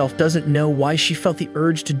Witch herself doesn't know why she felt the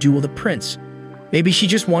urge to duel the prince. Maybe she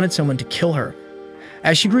just wanted someone to kill her.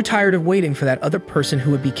 As she grew tired of waiting for that other person who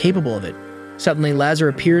would be capable of it, suddenly Lazar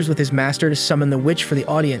appears with his master to summon the witch for the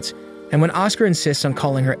audience, and when Oscar insists on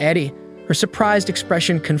calling her Eddie, her surprised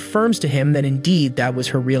expression confirms to him that indeed that was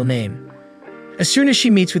her real name. As soon as she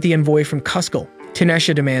meets with the envoy from Cuscal,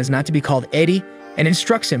 Tanisha demands not to be called Eddie and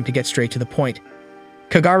instructs him to get straight to the point.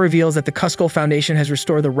 Khadgar reveals that the Cuscal Foundation has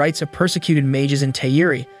restored the rights of persecuted mages in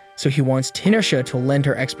Tayiri, so he wants Tanisha to lend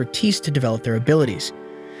her expertise to develop their abilities.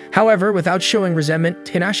 However, without showing resentment,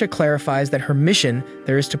 Tanisha clarifies that her mission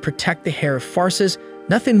there is to protect the heir of Pharsis,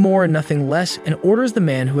 nothing more and nothing less, and orders the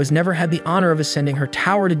man who has never had the honor of ascending her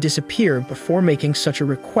tower to disappear before making such a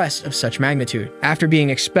request of such magnitude. After being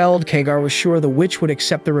expelled, Khadgar was sure the witch would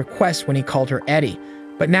accept the request when he called her Eddie,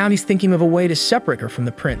 but now he's thinking of a way to separate her from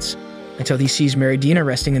the prince, until he sees Meridina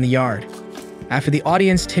resting in the yard. After the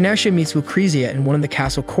audience, Tanisha meets Lucrezia in one of the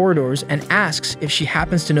castle corridors and asks if she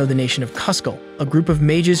happens to know the nation of Cuscal, a group of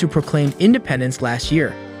mages who proclaimed independence last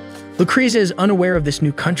year. Lucrezia is unaware of this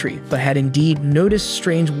new country, but had indeed noticed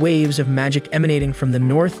strange waves of magic emanating from the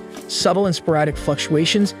north, subtle and sporadic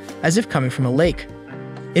fluctuations as if coming from a lake.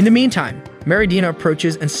 In the meantime, Marries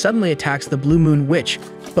approaches and suddenly attacks the Blue Moon Witch,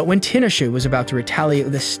 but when Tinashe was about to retaliate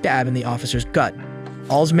with a stab in the officer's gut,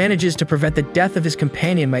 Alls manages to prevent the death of his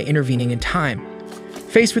companion by intervening in time.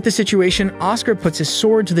 Faced with the situation, Oscar puts his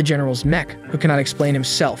sword to the general's neck, who cannot explain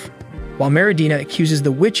himself, while Marries accuses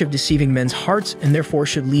the witch of deceiving men's hearts and therefore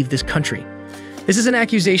should leave this country. This is an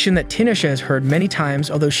accusation that Tinashe has heard many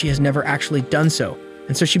times, although she has never actually done so,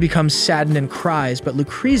 and so she becomes saddened and cries, but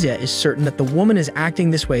Lucrezia is certain that the woman is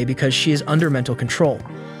acting this way because she is under mental control.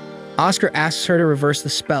 Oscar asks her to reverse the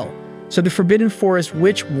spell, so the Forbidden Forest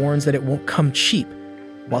witch warns that it won't come cheap,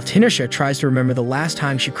 while Tinashe tries to remember the last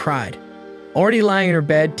time she cried. Already lying in her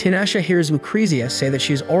bed, Tinashe hears Lucrezia say that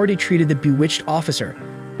she has already treated the bewitched officer,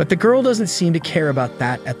 but the girl doesn't seem to care about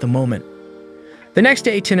that at the moment. The next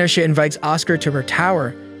day, Tinashe invites Oscar to her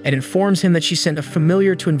tower and informs him that she sent a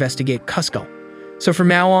familiar to investigate Cusco. So from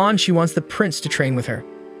now on, she wants the prince to train with her.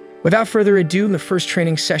 Without further ado, the first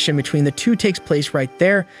training session between the two takes place right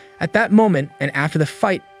there. At that moment, and after the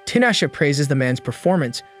fight, Tinashe praises the man's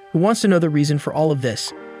performance, who wants to know the reason for all of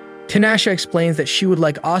this. Tinashe explains that she would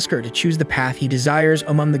like Oscar to choose the path he desires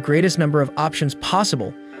among the greatest number of options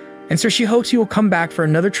possible, and so she hopes he will come back for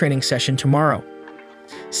another training session tomorrow.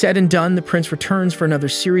 Said and done, the prince returns for another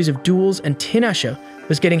series of duels, and Tinashe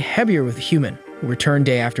was getting heavier with the human, who returned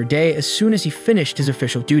day after day as soon as he finished his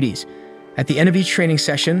official duties. At the end of each training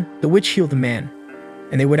session, the witch healed the man,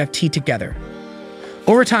 and they would have tea together.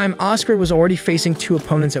 Over time, Oscar was already facing two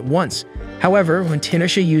opponents at once. However, when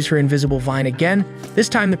Tinashe used her invisible vine again, this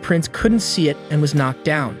time the prince couldn't see it and was knocked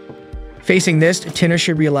down. Facing this,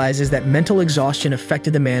 Tinashe realizes that mental exhaustion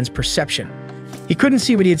affected the man's perception. He couldn't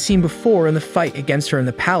see what he had seen before in the fight against her in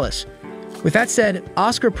the palace. With that said,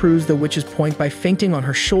 Oscar proves the witch's point by fainting on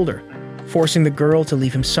her shoulder, forcing the girl to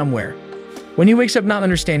leave him somewhere. When he wakes up not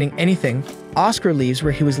understanding anything, Oscar leaves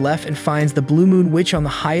where he was left and finds the Blue Moon Witch on the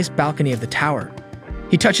highest balcony of the tower.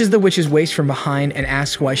 He touches the witch's waist from behind and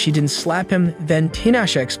asks why she didn't slap him. Then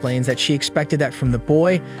Tinashe explains that she expected that from the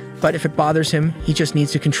boy, but if it bothers him, he just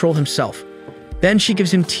needs to control himself. Then she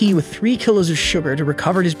gives him tea with 3 kilos of sugar to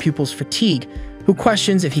recover his pupil's fatigue, who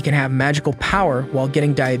questions if he can have magical power while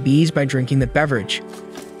getting diabetes by drinking the beverage.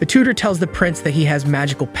 The tutor tells the prince that he has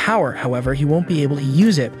magical power, however, he won't be able to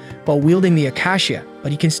use it while wielding the acacia,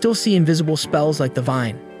 but he can still see invisible spells like the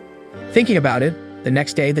vine. Thinking about it, the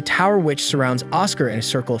next day, the Tower Witch surrounds Oscar in a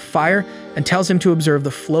circle of fire and tells him to observe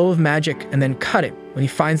the flow of magic and then cut it when he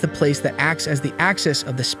finds the place that acts as the axis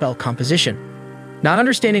of the spell composition. Not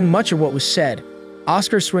understanding much of what was said,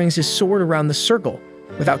 Oscar swings his sword around the circle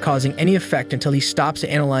without causing any effect until he stops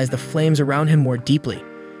to analyze the flames around him more deeply.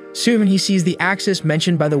 Soon, he sees the axis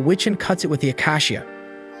mentioned by the witch and cuts it with the acacia.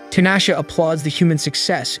 Tinashe applauds the human's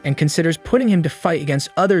success and considers putting him to fight against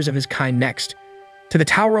others of his kind next. To the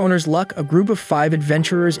tower owner's luck, a group of 5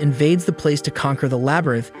 adventurers invades the place to conquer the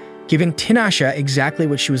labyrinth, giving Tinashe exactly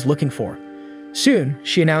what she was looking for. Soon,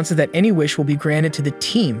 she announces that any wish will be granted to the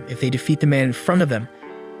team if they defeat the man in front of them.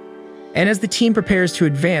 And as the team prepares to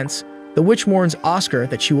advance, the witch warns Oscar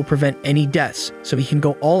that she will prevent any deaths, so he can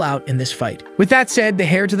go all out in this fight. With that said, the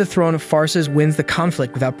heir to the throne of Farces wins the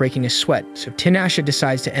conflict without breaking a sweat, so Tinashe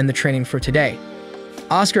decides to end the training for today.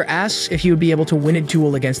 Oscar asks if he would be able to win a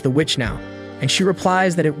duel against the witch now, and she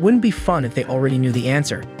replies that it wouldn't be fun if they already knew the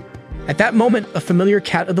answer. At that moment, a familiar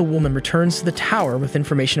cat of the woman returns to the tower with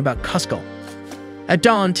information about Cusco. At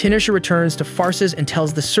dawn, Tinashe returns to Farces and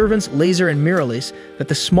tells the servants Lazar and Marries that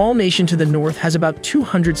the small nation to the north has about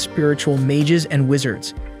 200 spiritual mages and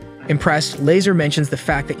wizards. Impressed, Lazar mentions the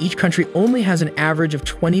fact that each country only has an average of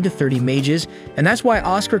 20 to 30 mages, and that's why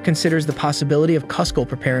Oscar considers the possibility of Cusco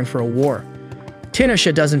preparing for a war.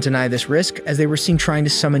 Tinashe doesn't deny this risk, as they were seen trying to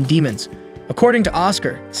summon demons. According to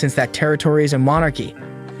Oscar, since that territory is a monarchy,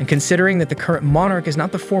 and considering that the current monarch is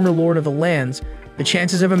not the former lord of the lands, the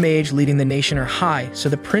chances of a mage leading the nation are high, so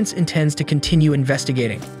the prince intends to continue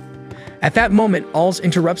investigating. At that moment, Alls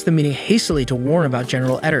interrupts the meeting hastily to warn about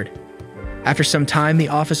General Eddard. After some time, the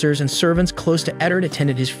officers and servants close to Eddard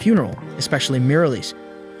attended his funeral, especially Marries,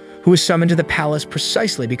 who was summoned to the palace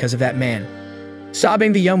precisely because of that man.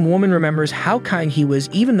 Sobbing, the young woman remembers how kind he was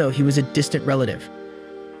even though he was a distant relative.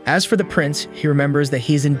 As for the prince, he remembers that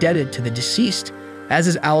he is indebted to the deceased, as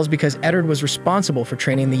is Alls because Eddard was responsible for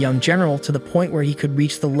training the young general to the point where he could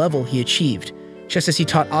reach the level he achieved, just as he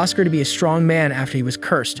taught Oscar to be a strong man after he was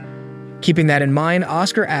cursed. Keeping that in mind,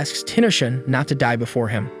 Oscar asks Tinashe not to die before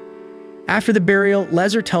him. After the burial,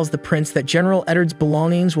 Lazar tells the prince that General Eddard's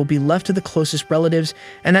belongings will be left to the closest relatives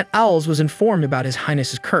and that Owls was informed about His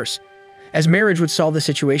Highness's curse. As marriage would solve the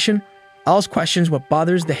situation, Owls questions what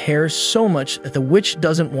bothers the heir so much that the witch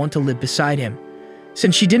doesn't want to live beside him.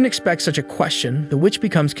 Since she didn't expect such a question, the witch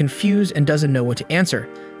becomes confused and doesn't know what to answer,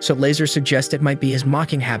 so Lazar suggests it might be his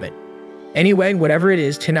mocking habit. Anyway, whatever it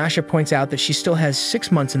is, Tinashe points out that she still has 6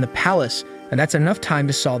 months in the palace, and that's enough time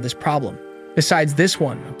to solve this problem. Besides this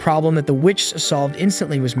one, a problem that the witch solved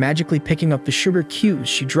instantly was magically picking up the sugar cubes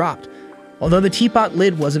she dropped, although the teapot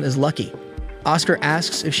lid wasn't as lucky. Oscar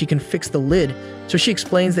asks if she can fix the lid, so she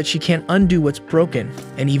explains that she can't undo what's broken,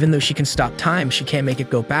 and even though she can stop time, she can't make it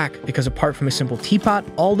go back, because apart from a simple teapot,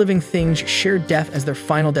 all living things share death as their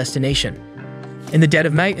final destination. In the dead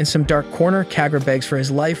of night, in some dark corner, Kagra begs for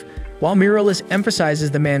his life, while Marries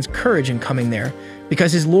emphasizes the man's courage in coming there,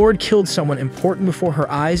 because his lord killed someone important before her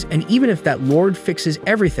eyes, and even if that lord fixes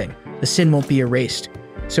everything, the sin won't be erased.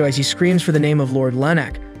 So as he screams for the name of Lord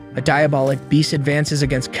Lanak, a diabolic beast advances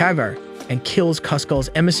against Kagar and kills Kuskal's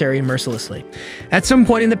emissary mercilessly. At some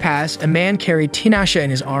point in the past, a man carried Tinashe in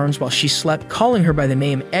his arms while she slept, calling her by the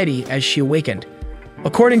name Eddie as she awakened.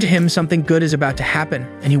 According to him, something good is about to happen,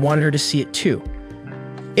 and he wanted her to see it too.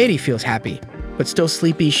 Eddie feels happy, but still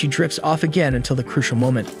sleepy, she drifts off again until the crucial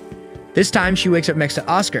moment. This time, she wakes up next to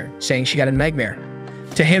Oscar, saying she got a nightmare.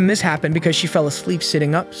 To him, this happened because she fell asleep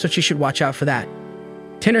sitting up, so she should watch out for that.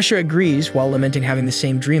 Tinashe agrees while lamenting having the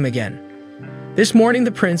same dream again. This morning,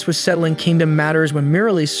 the prince was settling kingdom matters when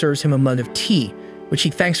Marries serves him a mug of tea, which he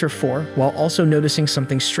thanks her for, while also noticing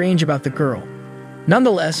something strange about the girl.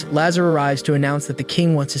 Nonetheless, Lazar arrives to announce that the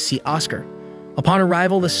king wants to see Oscar. Upon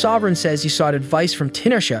arrival, the sovereign says he sought advice from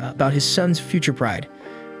Tinashe about his son's future bride.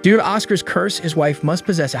 Due to Oscar's curse, his wife must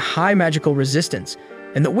possess a high magical resistance,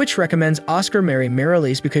 and the witch recommends Oscar marry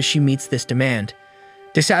Marries because she meets this demand.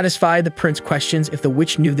 Dissatisfied, the prince questions if the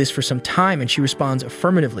witch knew this for some time, and she responds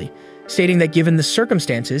affirmatively, stating that given the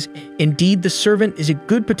circumstances, indeed the servant is a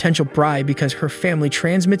good potential bride because her family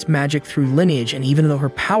transmits magic through lineage, and even though her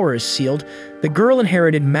power is sealed, the girl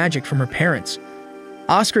inherited magic from her parents.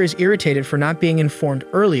 Oscar is irritated for not being informed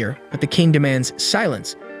earlier, but the king demands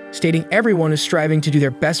silence, stating everyone is striving to do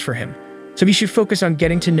their best for him, so he should focus on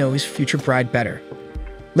getting to know his future bride better.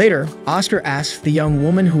 Later, Oscar asks the young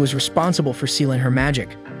woman who was responsible for sealing her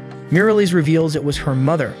magic. Marries reveals it was her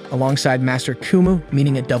mother, alongside Master Kumu,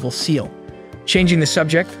 meaning a double seal. Changing the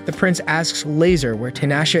subject, the prince asks Lazar where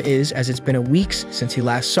Tinashe is, as it's been a week since he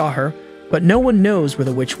last saw her, but no one knows where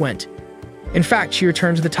the witch went. In fact, she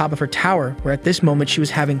returned to the top of her tower, where at this moment she was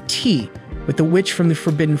having tea with the witch from the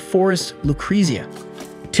Forbidden Forest, Lucrezia.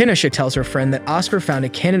 Tinashe tells her friend that Oscar found a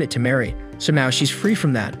candidate to marry, so now she's free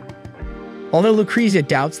from that. Although Lucrezia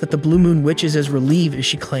doubts that the Blue Moon Witch is as relieved as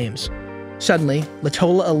she claims. Suddenly,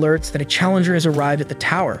 Latola alerts that a challenger has arrived at the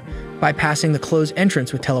tower, bypassing the closed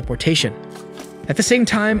entrance with teleportation. At the same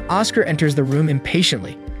time, Oscar enters the room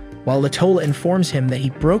impatiently, while Latola informs him that he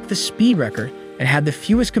broke the speed record and had the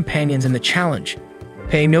fewest companions in the challenge.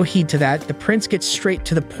 Paying no heed to that, the prince gets straight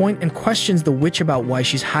to the point and questions the witch about why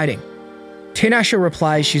she's hiding. Tinashe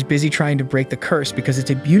replies she's busy trying to break the curse because it's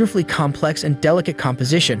a beautifully complex and delicate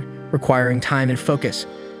composition, requiring time and focus.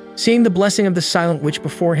 Seeing the blessing of the silent witch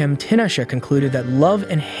before him, Tinashe concluded that love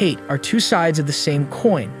and hate are two sides of the same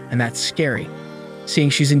coin, and that's scary. Seeing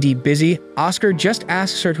she's indeed busy, Oscar just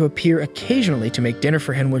asks her to appear occasionally to make dinner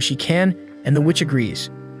for him when she can, and the witch agrees.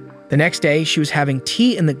 The next day, she was having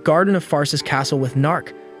tea in the garden of Farsa's castle with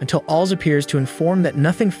Nark, until Alls appears to inform that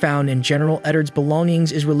nothing found in General Eddard's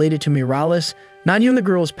belongings is related to Marries, not even the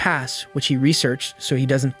girl's past, which he researched, so he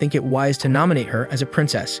doesn't think it wise to nominate her as a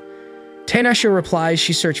princess. Tinashe replies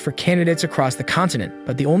she searched for candidates across the continent,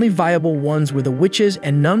 but the only viable ones were the witches,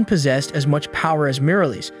 and none possessed as much power as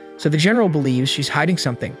Marries, so the general believes she's hiding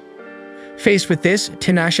something. Faced with this,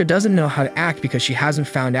 Tinashe doesn't know how to act because she hasn't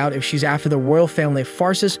found out if she's after the royal family of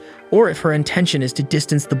Farsis or if her intention is to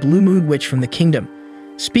distance the Blue Moon Witch from the kingdom.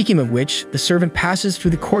 Speaking of which, the servant passes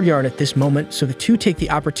through the courtyard at this moment, so the two take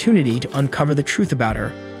the opportunity to uncover the truth about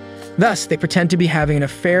her. Thus, they pretend to be having an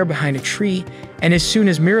affair behind a tree, and as soon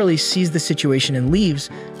as Marries sees the situation and leaves,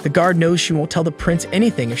 the guard knows she won't tell the prince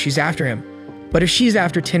anything if she's after him. But if she's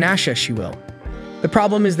after Tinashe, she will. The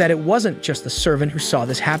problem is that it wasn't just the servant who saw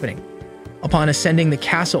this happening. Upon ascending the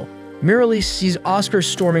castle, Marries sees Oscar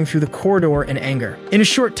storming through the corridor in anger. In a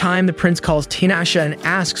short time, the prince calls Tinashe and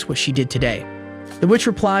asks what she did today. The witch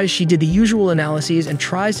replies she did the usual analyses and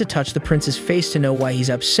tries to touch the prince's face to know why he's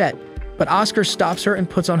upset, but Oscar stops her and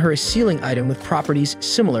puts on her a sealing item with properties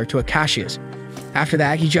similar to Acacia's. After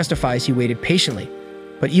that, he justifies he waited patiently,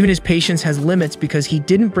 but even his patience has limits because he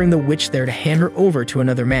didn't bring the witch there to hand her over to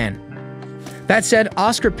another man. That said,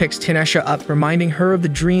 Oscar picks Tinashe up, reminding her of the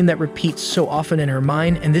dream that repeats so often in her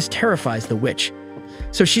mind, and this terrifies the witch.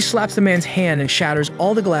 So she slaps the man's hand and shatters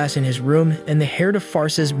all the glass in his room, and the Herd of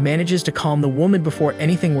Farces manages to calm the woman before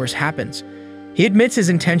anything worse happens. He admits his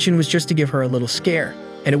intention was just to give her a little scare,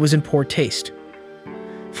 and it was in poor taste.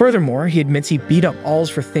 Furthermore, he admits he beat up Alls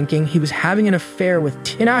for thinking he was having an affair with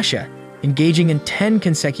Tinashe, engaging in 10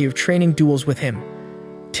 consecutive training duels with him.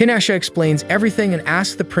 Tinashe explains everything and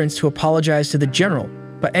asks the prince to apologize to the general,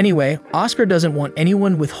 but anyway, Oscar doesn't want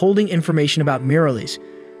anyone withholding information about Marries.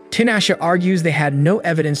 Tinashe argues they had no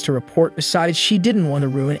evidence to report, besides she didn't want to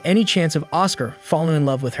ruin any chance of Oscar falling in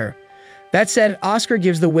love with her. That said, Oscar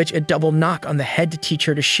gives the witch a double knock on the head to teach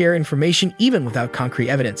her to share information even without concrete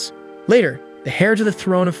evidence. Later, the heir to the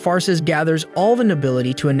throne of Farces gathers all the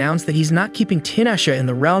nobility to announce that he's not keeping Tinashe in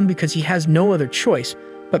the realm because he has no other choice,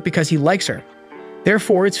 but because he likes her.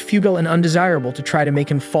 Therefore, it's futile and undesirable to try to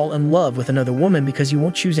make him fall in love with another woman because he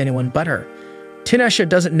won't choose anyone but her. Tinashe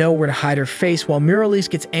doesn't know where to hide her face while Marries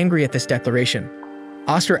gets angry at this declaration.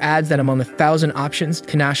 Oscar adds that among 1,000 options,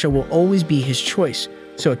 Tinashe will always be his choice,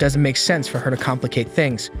 so it doesn't make sense for her to complicate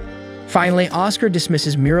things. Finally, Oscar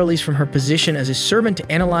dismisses Marries from her position as a servant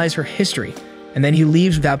to analyze her history, and then he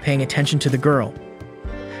leaves without paying attention to the girl.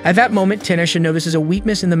 At that moment, Tinashe notices a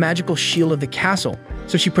weakness in the magical shield of the castle,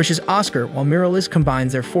 so she pushes Oscar while Marries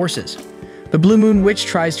combines their forces. The Blue Moon Witch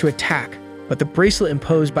tries to attack, but the bracelet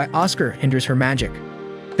imposed by Oscar hinders her magic.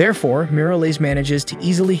 Therefore, Marries manages to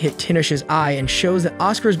easily hit Tinashe's eye and shows that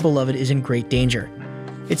Oscar's beloved is in great danger.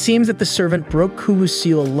 It seems that the servant broke Kubu's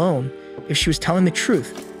seal alone if she was telling the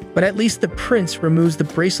truth, but at least the prince removes the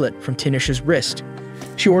bracelet from Tinashe's wrist.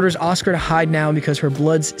 She orders Oscar to hide now because her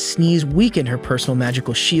blood's sneeze weakened her personal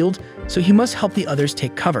magical shield, so he must help the others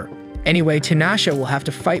take cover. Anyway, Tinashe will have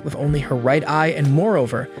to fight with only her right eye and,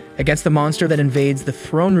 moreover, against the monster that invades the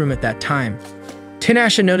throne room at that time.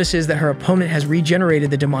 Tinashe notices that her opponent has regenerated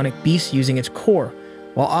the demonic beast using its core,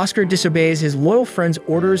 while Oscar disobeys his loyal friend's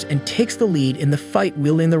orders and takes the lead in the fight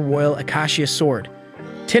wielding the royal acacia sword.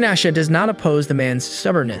 Tinashe does not oppose the man's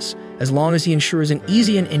stubbornness, as long as he ensures an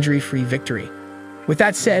easy and injury-free victory. With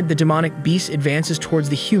that said, the demonic beast advances towards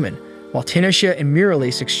the human, while Tinashe and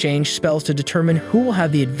Marries exchange spells to determine who will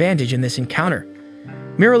have the advantage in this encounter.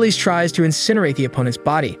 Marries tries to incinerate the opponent's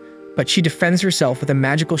body, but she defends herself with a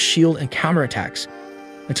magical shield and counterattacks,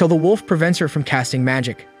 until the wolf prevents her from casting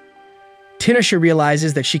magic. Tinashe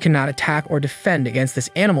realizes that she cannot attack or defend against this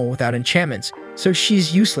animal without enchantments, so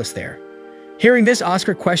she's useless there. Hearing this,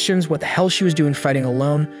 Oscar questions what the hell she was doing fighting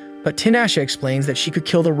alone, but Tinashe explains that she could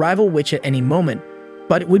kill the rival witch at any moment,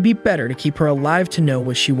 but it would be better to keep her alive to know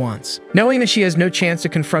what she wants. Knowing that she has no chance to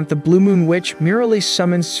confront the Blue Moon Witch, Marries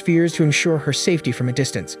summons spheres to ensure her safety from a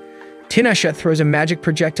distance. Tinashe throws a magic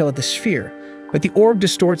projectile at the sphere, but the orb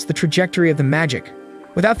distorts the trajectory of the magic.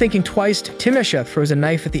 Without thinking twice, Tinashe throws a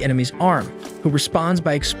knife at the enemy's arm, who responds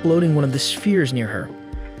by exploding one of the spheres near her.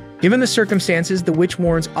 Given the circumstances, the witch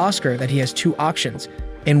warns Oscar that he has two options.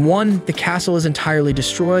 In one, the castle is entirely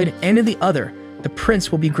destroyed, and in the other, the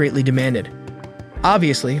prince will be greatly demanded.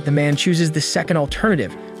 Obviously, the man chooses the second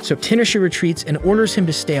alternative, so Tinashe retreats and orders him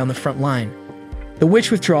to stay on the front line. The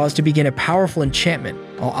witch withdraws to begin a powerful enchantment,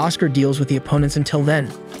 while Oscar deals with the opponents until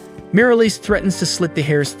then. Marries threatens to slit the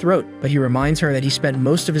hare's throat, but he reminds her that he spent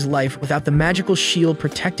most of his life without the magical shield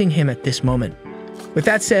protecting him at this moment. With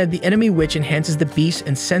that said, the enemy witch enhances the beast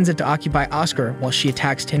and sends it to occupy Oscar while she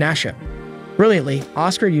attacks Tinashe. Brilliantly,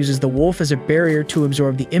 Oscar uses the wolf as a barrier to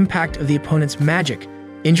absorb the impact of the opponent's magic,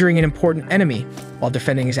 injuring an important enemy while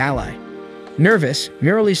defending his ally. Nervous,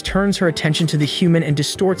 Marries turns her attention to the human and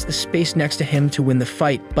distorts the space next to him to win the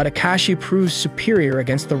fight, but Akashi proves superior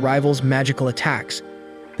against the rival's magical attacks.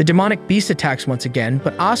 The demonic beast attacks once again,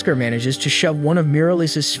 but Oscar manages to shove one of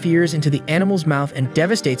Marries' spheres into the animal's mouth and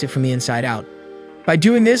devastates it from the inside out. By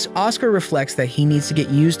doing this, Oscar reflects that he needs to get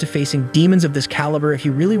used to facing demons of this caliber if he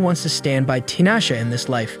really wants to stand by Tinashe in this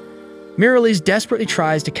life. Marries desperately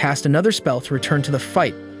tries to cast another spell to return to the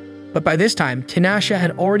fight, but by this time, Tinashe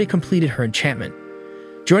had already completed her enchantment.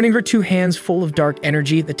 Joining her two hands full of dark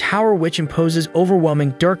energy, the Tower Witch imposes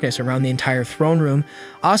overwhelming darkness around the entire throne room.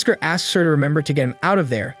 Oscar asks her to remember to get him out of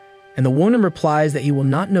there, and the woman replies that he will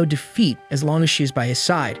not know defeat as long as she is by his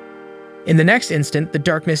side. In the next instant, the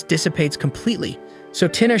darkness dissipates completely, so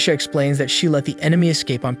Tinashe explains that she let the enemy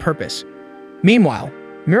escape on purpose. Meanwhile,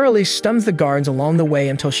 Marries stuns the guards along the way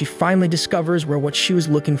until she finally discovers where what she was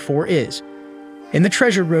looking for is. In the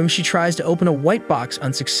treasure room, she tries to open a white box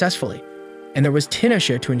unsuccessfully, and there was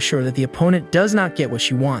Tinashe to ensure that the opponent does not get what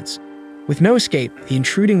she wants. With no escape, the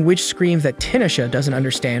intruding witch screams that Tinashe doesn't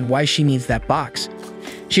understand why she needs that box.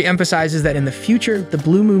 She emphasizes that in the future, the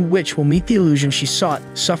Blue Moon Witch will meet the illusion she sought,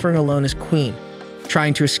 suffering alone as queen.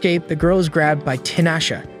 Trying to escape, the girl is grabbed by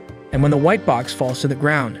Tinashe, and when the white box falls to the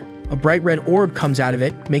ground, a bright red orb comes out of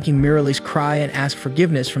it, making Marries cry and ask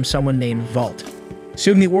forgiveness from someone named Thwart.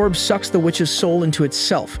 Soon the orb sucks the witch's soul into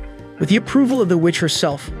itself, with the approval of the witch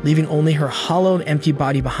herself, leaving only her hollow and empty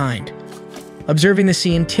body behind. Observing the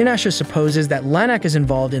scene, Tinashe supposes that Lanak is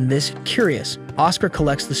involved in this. Curious, Oscar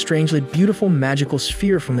collects the strangely beautiful magical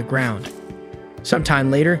sphere from the ground.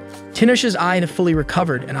 Sometime later, Tinashe's eye fully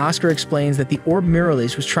recovered, and Oscar explains that the orb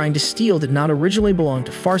Marries was trying to steal did not originally belong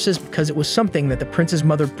to Farsis because it was something that the prince's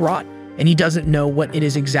mother brought, and he doesn't know what it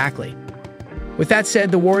is exactly. With that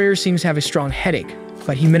said, the warrior seems to have a strong headache,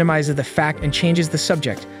 but he minimizes the fact and changes the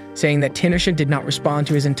subject, saying that Tinashe did not respond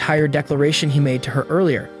to his entire declaration he made to her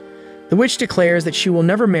earlier. The witch declares that she will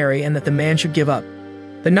never marry and that the man should give up.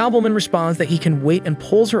 The nobleman responds that he can wait and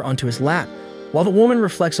pulls her onto his lap, while the woman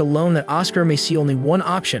reflects alone that Oscar may see only one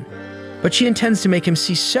option, but she intends to make him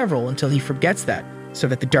see several until he forgets that, so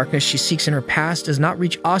that the darkness she seeks in her past does not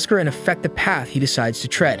reach Oscar and affect the path he decides to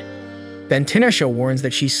tread. Then Tinashe warns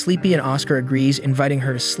that she's sleepy and Oscar agrees, inviting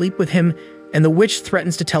her to sleep with him, and the witch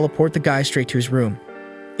threatens to teleport the guy straight to his room.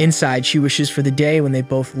 Inside, she wishes for the day when they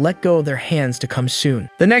both let go of their hands to come soon.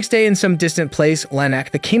 The next day, in some distant place,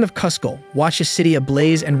 Lanak, the king of Kuzco, watched his city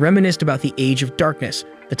ablaze and reminisced about the Age of Darkness,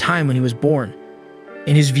 the time when he was born.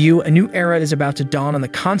 In his view, a new era is about to dawn on the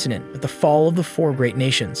continent with the fall of the four great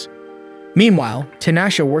nations. Meanwhile,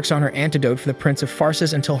 Tinashe works on her antidote for the Prince of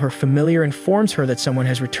Farsis until her familiar informs her that someone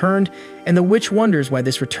has returned, and the witch wonders why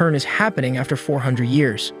this return is happening after 400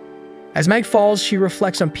 years. As night falls, she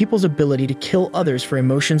reflects on people's ability to kill others for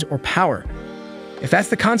emotions or power. If that's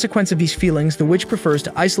the consequence of these feelings, the witch prefers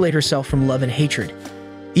to isolate herself from love and hatred.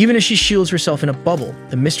 Even as she shields herself in a bubble,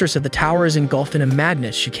 the mistress of the tower is engulfed in a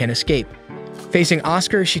madness she can't escape. Facing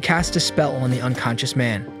Oscar, she casts a spell on the unconscious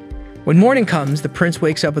man. When morning comes, the prince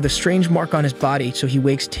wakes up with a strange mark on his body, so he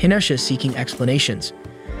wakes Tinashe seeking explanations.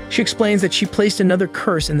 She explains that she placed another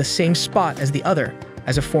curse in the same spot as the other,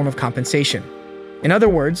 as a form of compensation. In other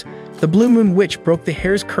words, the Blue Moon Witch broke the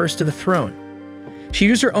hair's curse to the throne. She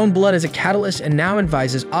used her own blood as a catalyst and now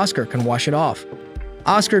advises Oscar can wash it off.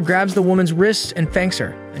 Oscar grabs the woman's wrists and thanks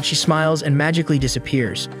her, and she smiles and magically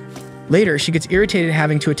disappears. Later, she gets irritated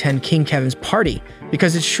having to attend King Kevin's party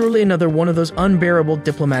because it's surely another one of those unbearable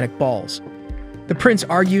diplomatic balls. The prince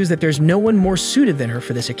argues that there's no one more suited than her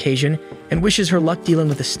for this occasion and wishes her luck dealing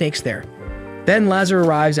with the snakes there. Then Lazar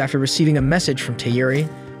arrives after receiving a message from Tayuri,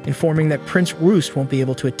 informing that Prince Roos won't be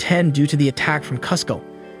able to attend due to the attack from Kuzco.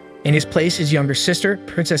 In his place, his younger sister,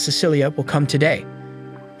 Princess Cecilia, will come today.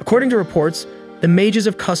 According to reports, the mages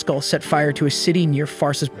of Kuzco set fire to a city near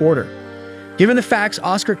Farsis' border. Given the facts,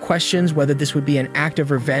 Oscar questions whether this would be an act of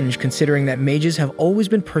revenge, considering that mages have always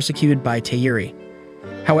been persecuted by Tayuri.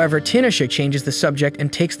 However, Tinashe changes the subject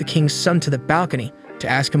and takes the king's son to the balcony to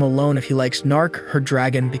ask him alone if he likes Nark, her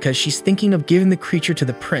dragon, because she's thinking of giving the creature to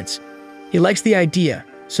the prince. He likes the idea,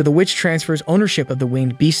 so the witch transfers ownership of the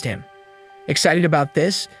winged beast to him. Excited about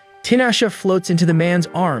this, Tinashe floats into the man's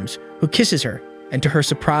arms, who kisses her, and to her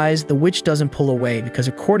surprise, the witch doesn't pull away because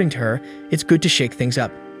according to her, it's good to shake things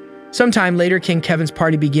up. Sometime later, King Kevin's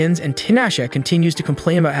party begins and Tinashe continues to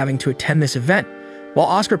complain about having to attend this event, while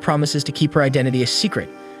Oscar promises to keep her identity a secret.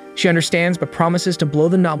 She understands but promises to blow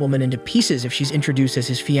the nobleman into pieces if she's introduced as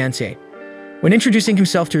his fiancée. When introducing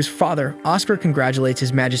himself to his father, Oscar congratulates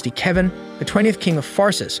His Majesty Kevin, the 20th King of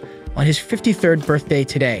Farsis, on his 53rd birthday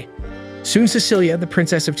today. Soon Cecilia, the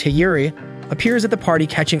Princess of Tayuri, appears at the party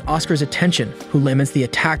catching Oscar's attention, who laments the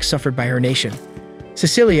attack suffered by her nation.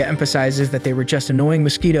 Cecilia emphasizes that they were just annoying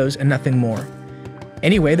mosquitoes and nothing more.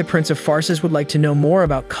 Anyway, the Prince of Farsis would like to know more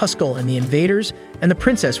about Kuzco and the invaders, and the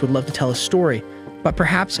princess would love to tell a story, but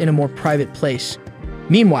perhaps in a more private place.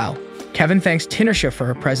 Meanwhile, Kevin thanks Tinashe for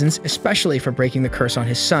her presence, especially for breaking the curse on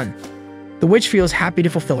his son. The witch feels happy to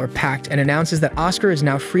fulfill her pact and announces that Oscar is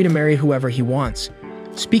now free to marry whoever he wants.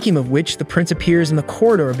 Speaking of which, the prince appears in the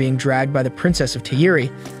corridor being dragged by the Princess of Tayuri,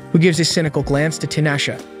 who gives a cynical glance to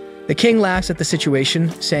Tinashe. The king laughs at the situation,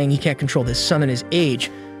 saying he can't control his son and his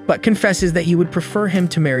age, but confesses that he would prefer him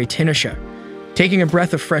to marry Tinashe. Taking a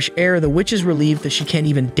breath of fresh air, the witch is relieved that she can't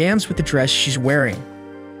even dance with the dress she's wearing.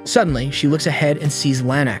 Suddenly, she looks ahead and sees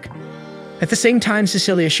Lanak. At the same time,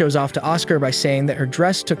 Cecilia shows off to Oscar by saying that her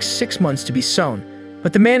dress took 6 months to be sewn,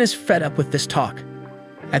 but the man is fed up with this talk.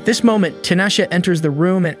 At this moment, Tinashe enters the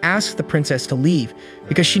room and asks the princess to leave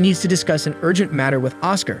because she needs to discuss an urgent matter with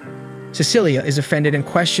Oscar. Cecilia is offended and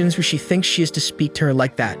questions who she thinks she is to speak to her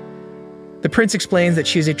like that. The prince explains that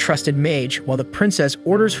she is a trusted mage, while the princess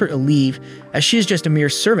orders her to leave as she is just a mere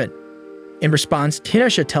servant. In response,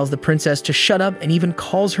 Tinashe tells the princess to shut up and even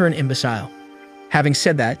calls her an imbecile. Having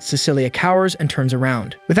said that, Cecilia cowers and turns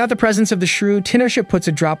around. Without the presence of the shrew, Tinashe puts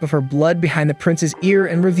a drop of her blood behind the prince's ear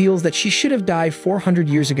and reveals that she should have died 400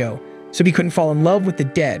 years ago, so he couldn't fall in love with the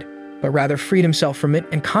dead, but rather freed himself from it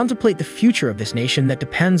and contemplate the future of this nation that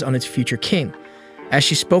depends on its future king. As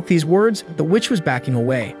she spoke these words, the witch was backing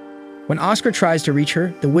away. When Oscar tries to reach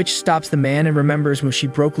her, the witch stops the man and remembers when she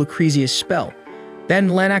broke Lucrezia's spell. Then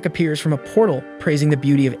Lanak appears from a portal, praising the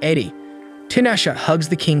beauty of Eddie. Tinashe hugs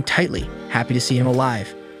the king tightly, happy to see him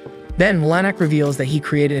alive. Then Lanak reveals that he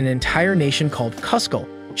created an entire nation called Kuskal,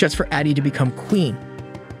 just for Addie to become queen.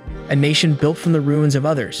 A nation built from the ruins of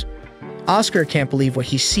others. Oscar can't believe what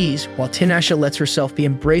he sees, while Tinashe lets herself be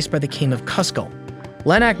embraced by the king of Kuskal.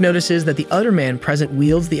 Lanak notices that the other man present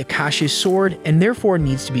wields the Akashi's sword and therefore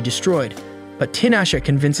needs to be destroyed. But Tinashe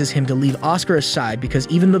convinces him to leave Oscar aside because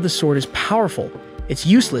even though the sword is powerful, it's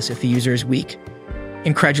useless if the user is weak.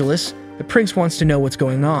 Incredulous, the prince wants to know what's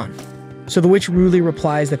going on. So the witch rudely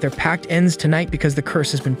replies that their pact ends tonight because the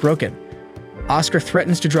curse has been broken. Oscar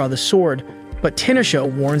threatens to draw the sword, but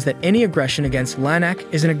Tinashe warns that any aggression against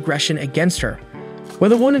Lanak is an aggression against her. When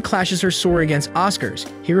the woman clashes her sword against Oscar's,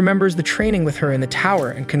 he remembers the training with her in the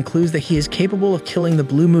tower and concludes that he is capable of killing the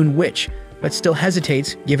Blue Moon Witch, but still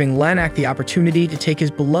hesitates, giving Lanak the opportunity to take his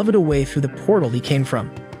beloved away through the portal he came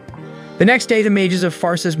from. The next day, the mages of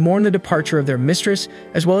Pharsis mourn the departure of their mistress,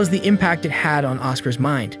 as well as the impact it had on Oscar's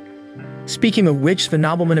mind. Speaking of which, the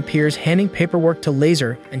nobleman appears handing paperwork to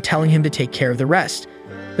Lazar and telling him to take care of the rest.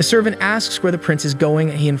 The servant asks where the prince is going,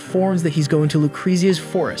 and he informs that he's going to Lucrezia's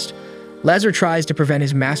forest. Lazar tries to prevent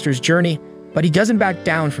his master's journey, but he doesn't back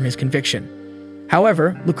down from his conviction.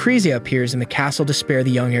 However, Lucrezia appears in the castle to spare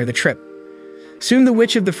the young heir the trip. Soon the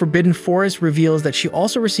witch of the Forbidden Forest reveals that she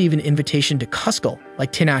also received an invitation to Kuskal,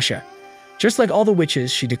 like Tinashe. Just like all the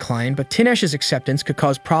witches, she declined, but Tinashe's acceptance could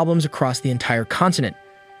cause problems across the entire continent.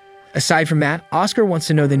 Aside from that, Oscar wants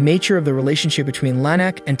to know the nature of the relationship between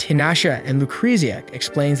Lanak and Tinashe, and Lucrezia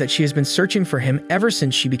explains that she has been searching for him ever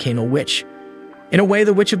since she became a witch. In a way,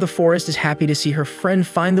 the witch of the forest is happy to see her friend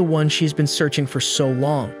find the one she's been searching for so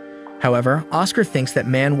long. However, Oscar thinks that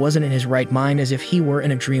man wasn't in his right mind, as if he were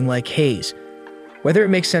in a dreamlike haze. Whether it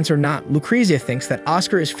makes sense or not, Lucrezia thinks that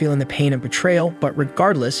Oscar is feeling the pain of betrayal, but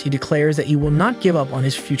regardless, he declares that he will not give up on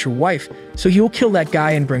his future wife, so he will kill that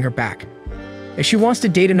guy and bring her back. If she wants to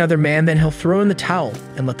date another man, then he'll throw in the towel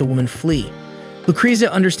and let the woman flee. Lucrezia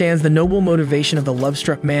understands the noble motivation of the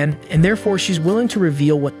love-struck man, and therefore she's willing to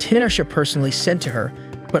reveal what Tinashe personally said to her,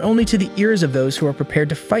 but only to the ears of those who are prepared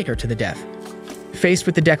to fight her to the death. Faced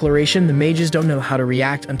with the declaration, the mages don't know how to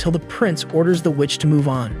react until the prince orders the witch to move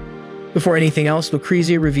on. Before anything else,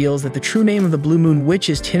 Lucrezia reveals that the true name of the Blue Moon Witch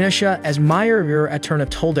is Tinashe as Meyer Eterna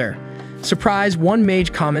Tolder. Surprised, one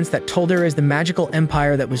mage comments that Tolder is the magical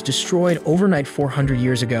empire that was destroyed overnight 400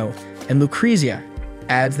 years ago, and Lucrezia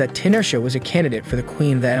adds that Tinashe was a candidate for the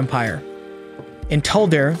queen of that empire. In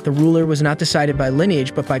Tolder, the ruler was not decided by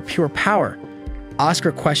lineage but by pure power.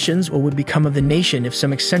 Oscar questions what would become of the nation if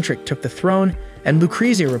some eccentric took the throne, and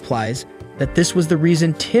Lucrezia replies that this was the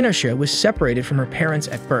reason Tinashe was separated from her parents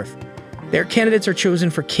at birth. Their candidates are chosen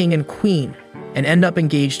for king and queen, and end up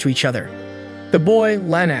engaged to each other. The boy,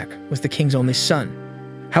 Lanak, was the king's only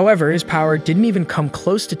son. However, his power didn't even come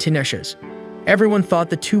close to Tinashe's. Everyone thought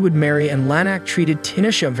the two would marry, and Lanak treated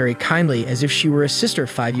Tinashe very kindly, as if she were a sister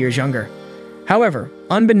 5 years younger. However,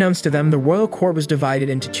 unbeknownst to them, the royal court was divided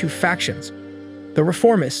into two factions: the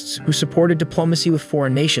reformists, who supported diplomacy with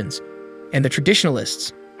foreign nations, and the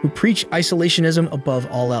traditionalists, who preach isolationism above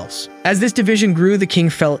all else. As this division grew, the king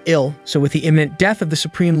fell ill, so with the imminent death of the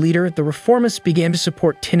supreme leader, the reformists began to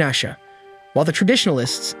support Tinashe, while the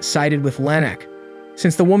traditionalists sided with Lanak.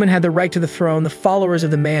 Since the woman had the right to the throne, the followers of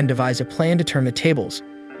the man devised a plan to turn the tables.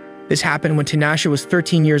 This happened when Tinashe was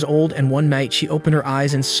 13 years old, and one night she opened her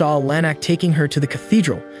eyes and saw Lanak taking her to the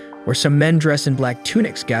cathedral, where some men dressed in black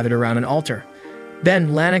tunics gathered around an altar. Then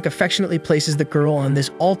Lanak affectionately places the girl on this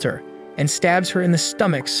altar and stabs her in the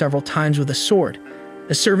stomach several times with a sword.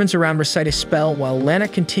 The servants around recite a spell while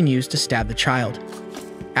Lanak continues to stab the child.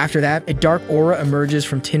 After that, a dark aura emerges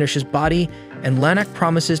from Tinashe's body, and Lanak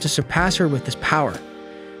promises to surpass her with this power.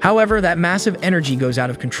 However, that massive energy goes out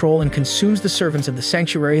of control and consumes the servants of the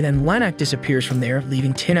sanctuary, then Lanak disappears from there,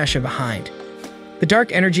 leaving Tinashe behind. The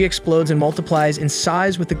dark energy explodes and multiplies in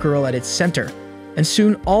size with the girl at its center, and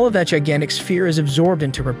soon all of that gigantic sphere is absorbed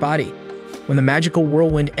into her body. When the magical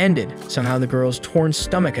whirlwind ended, somehow the girl's torn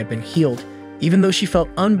stomach had been healed, even though she felt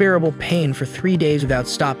unbearable pain for 3 days without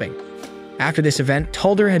stopping. After this event,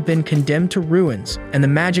 Taldir had been condemned to ruins, and the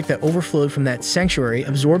magic that overflowed from that sanctuary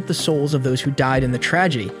absorbed the souls of those who died in the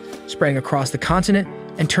tragedy, spreading across the continent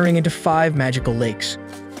and turning into 5 magical lakes.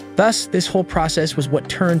 Thus, this whole process was what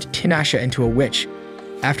turned Tinashe into a witch.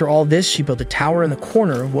 After all this, she built a tower in the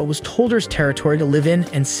corner of what was Taldir's territory to live in,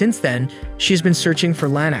 and since then, she has been searching for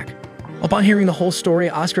Lanak. Upon hearing the whole story,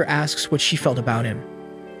 Oscar asks what she felt about him.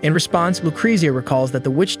 In response, Lucrezia recalls that the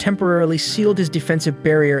witch temporarily sealed his defensive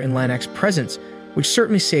barrier in Lanak's presence, which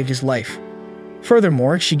certainly saved his life.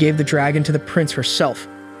 Furthermore, she gave the dragon to the prince herself,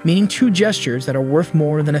 meaning 2 gestures that are worth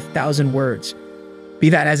more than 1,000 words. Be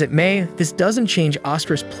that as it may, this doesn't change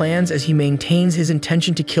Oscar's plans as he maintains his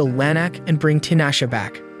intention to kill Lanak and bring Tinashe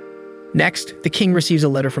back. Next, the king receives a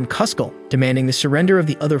letter from Cuscal, demanding the surrender of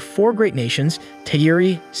the other 4 great nations,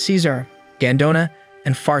 Tayuri, Caesar, Gandona,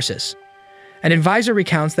 and Pharsis. An advisor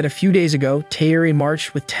recounts that a few days ago, Tayuri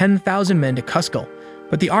marched with 10,000 men to Cuscal,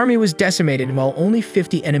 but the army was decimated while only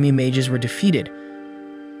 50 enemy mages were defeated.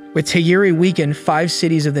 With Tayuri weakened, 5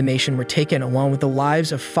 cities of the nation were taken along with the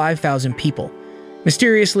lives of 5,000 people.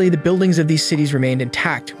 Mysteriously, the buildings of these cities remained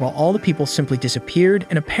intact, while all the people simply disappeared,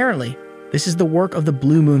 and apparently, this is the work of the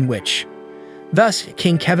Blue Moon Witch. Thus,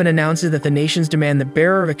 King Kevin announces that the nations demand the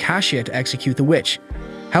bearer of Acacia to execute the witch.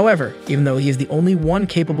 However, even though he is the only one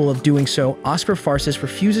capable of doing so, Oscar Pharsis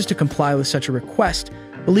refuses to comply with such a request,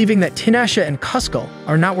 believing that Tinashe and Cuscal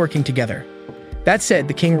are not working together. That said,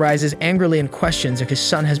 the king rises angrily and questions if his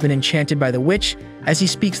son has been enchanted by the witch, as he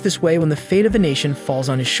speaks this way when the fate of the nation falls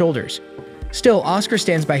on his shoulders. Still, Oscar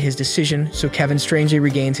stands by his decision, so Kevin strangely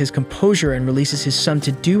regains his composure and releases his son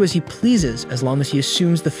to do as he pleases as long as he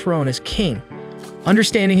assumes the throne as king.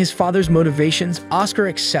 Understanding his father's motivations, Oscar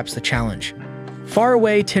accepts the challenge. Far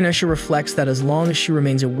away, Tinashe reflects that as long as she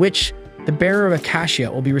remains a witch, the bearer of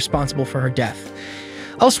Acacia will be responsible for her death.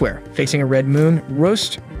 Elsewhere, facing a red moon,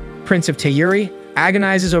 Rost, Prince of Tayuri,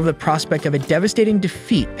 agonizes over the prospect of a devastating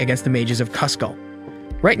defeat against the mages of Cuscal.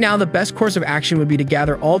 Right now, the best course of action would be to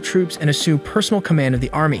gather all troops and assume personal command of the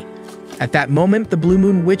army. At that moment, the Blue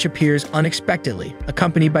Moon Witch appears unexpectedly,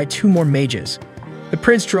 accompanied by 2 more mages. The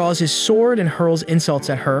prince draws his sword and hurls insults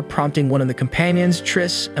at her, prompting one of the companions,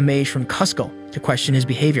 Tris, a mage from Cuscal, to question his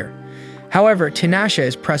behavior. However, Tinashe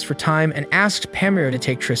is pressed for time and asks Pamir to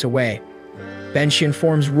take Tris away. Then she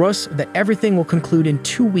informs Rus that everything will conclude in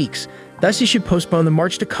 2 weeks, thus he should postpone the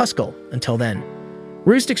march to Cuscal until then.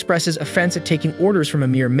 Roost expresses offense at taking orders from a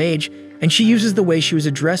mere mage, and she uses the way she was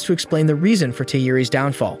addressed to explain the reason for Tayuri's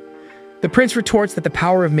downfall. The prince retorts that the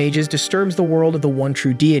power of mages disturbs the world of the one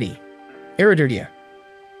true deity, Iridirdia.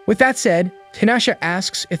 With that said, Tinashe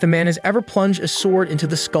asks if the man has ever plunged a sword into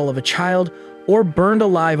the skull of a child or burned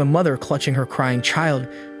alive a mother clutching her crying child,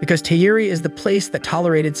 because Tayuri is the place that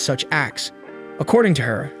tolerated such acts. According to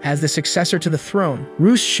her, as the successor to the throne,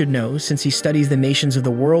 Roos should know since he studies the nations of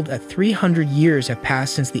the world that 300 years have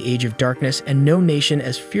passed since the Age of Darkness and no nation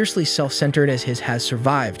as fiercely self-centered as his has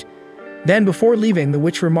survived. Then, before leaving, the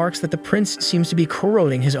witch remarks that the prince seems to be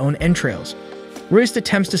corroding his own entrails. Roost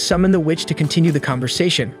attempts to summon the witch to continue the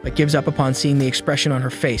conversation, but gives up upon seeing the expression on her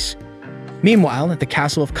face. Meanwhile, at the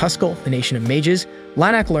castle of Cuscal, the nation of mages,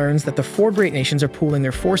 Lanak learns that the 4 great nations are pooling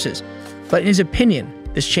their forces, but in his opinion,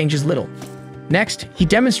 this changes little. Next, he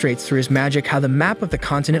demonstrates through his magic how the map of the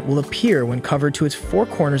continent will appear when covered to its 4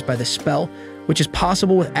 corners by the spell, which is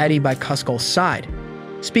possible with Adi by Cuscal's side.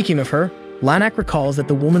 Speaking of her, Lanak recalls that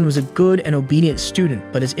the woman was a good and obedient student,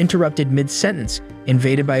 but is interrupted mid-sentence,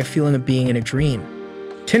 invaded by a feeling of being in a dream.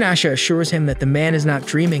 Tinashe assures him that the man is not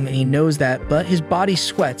dreaming and he knows that, but his body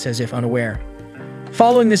sweats as if unaware.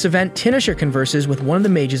 Following this event, Tinashe converses with one of the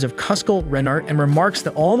mages of Cuscal, Renart, and remarks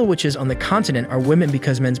that all the witches on the continent are women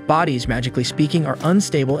because men's bodies, magically speaking, are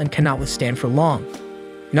unstable and cannot withstand for long.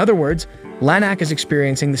 In other words, Lanak is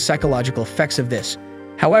experiencing the psychological effects of this.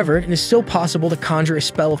 However, it is still possible to conjure a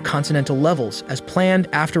spell of continental levels. As planned,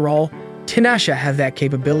 after all, Tinashe has that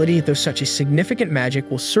capability, though such a significant magic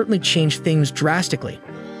will certainly change things drastically.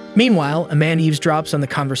 Meanwhile, Amanda eavesdrops on the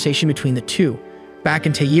conversation between the two. Back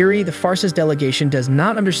in Tayuri, the Pharsis delegation does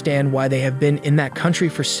not understand why they have been in that country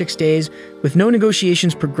for 6 days, with no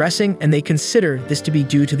negotiations progressing, and they consider this to be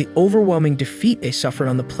due to the overwhelming defeat they suffered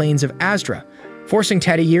on the plains of Asdra, forcing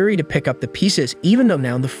Tayuri to pick up the pieces, even though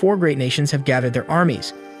now the 4 great nations have gathered their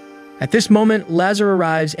armies. At this moment, Lazar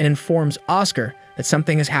arrives and informs Oscar that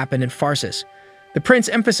something has happened in Pharsis. The prince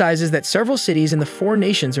emphasizes that several cities in the 4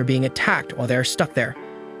 nations are being attacked while they are stuck there.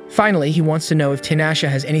 Finally, he wants to know if Tinashe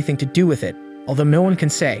has anything to do with it, although no one can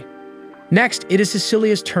say. Next, it is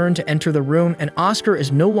Cecilia's turn to enter the room, and Oscar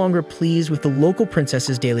is no longer pleased with the local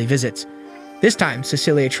princess's daily visits. This time,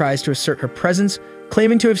 Cecilia tries to assert her presence,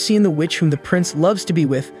 claiming to have seen the witch whom the prince loves to be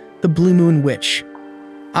with, the Blue Moon Witch.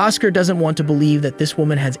 Oscar doesn't want to believe that this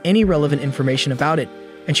woman has any relevant information about it,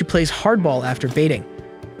 and she plays hardball after baiting,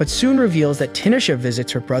 but soon reveals that Tinashe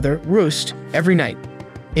visits her brother, Roost, every night.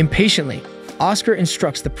 Impatiently, Oscar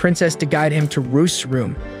instructs the princess to guide him to Roost's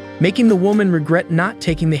room, making the woman regret not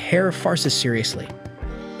taking the hair of farces seriously.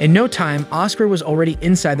 In no time, Oscar was already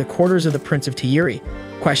inside the quarters of the Prince of Tayuri,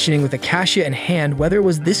 questioning with acacia in hand whether it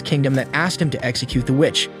was this kingdom that asked him to execute the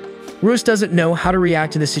witch. Roost doesn't know how to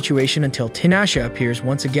react to the situation until Tinashe appears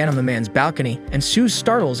once again on the man's balcony, and Sue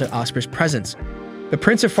startles at Oscar's presence. The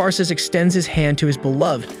Prince of Farces extends his hand to his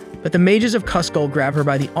beloved, but the mages of Cuskull grab her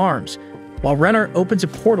by the arms, while Renner opens a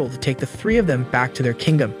portal to take the three of them back to their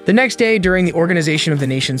kingdom. The next day, during the organization of the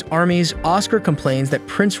nation's armies, Oscar complains that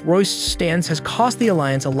Prince Royst's stance has cost the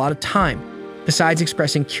Alliance a lot of time, besides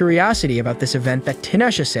expressing curiosity about this event that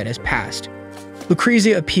Tinashe said has passed.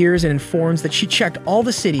 Lucrezia appears and informs that she checked all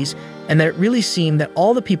the cities and that it really seemed that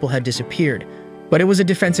all the people had disappeared, but it was a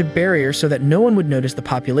defensive barrier so that no one would notice the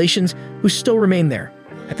populations who still remain there.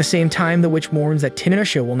 At the same time, the witch mourns that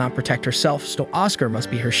Tinashe will not protect herself, so Oscar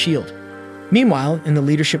must be her shield. Meanwhile, in the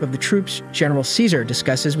leadership of the troops, General Caesar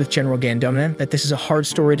discusses with General Gandona that this is a hard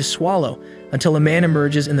story to swallow until a man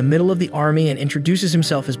emerges in the middle of the army and introduces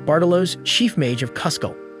himself as Bartolo's chief mage of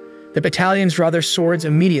Cuskull. The battalions draw their swords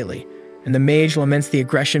immediately, and the mage laments the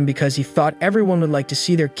aggression because he thought everyone would like to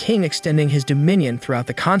see their king extending his dominion throughout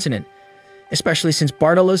the continent, especially since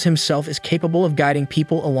Bartolo's himself is capable of guiding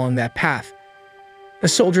people along that path. The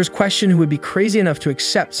soldiers question who would be crazy enough to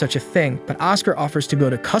accept such a thing, but Oscar offers to go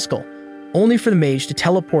to Cuskull, only for the mage to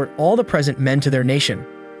teleport all the present men to their nation.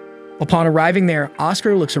 Upon arriving there,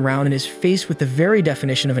 Oscar looks around and is faced with the very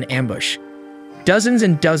definition of an ambush. Dozens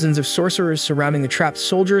and dozens of sorcerers surrounding the trapped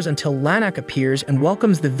soldiers until Lanak appears and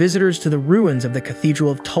welcomes the visitors to the ruins of the Cathedral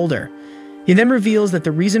of Tuldar. He then reveals that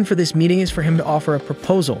the reason for this meeting is for him to offer a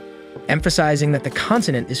proposal, emphasizing that the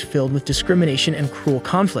continent is filled with discrimination and cruel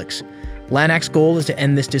conflicts. Lanak's goal is to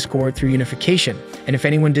end this discord through unification, and if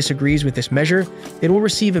anyone disagrees with this measure, it will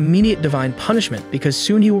receive immediate divine punishment because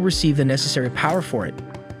soon he will receive the necessary power for it.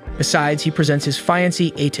 Besides, he presents his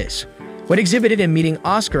fiancée Atis. When exhibited in meeting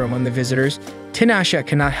Oscar among the visitors, Tinashe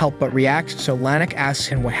cannot help but react, so Lanak asks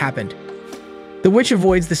him what happened. The witch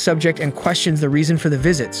avoids the subject and questions the reason for the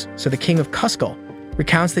visits, so the king of Cuskull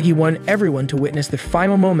recounts that he wanted everyone to witness the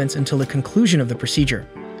final moments until the conclusion of the procedure.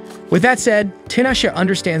 With that said, Tinashe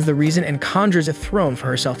understands the reason and conjures a throne for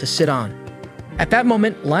herself to sit on. At that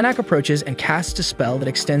moment, Lanak approaches and casts a spell that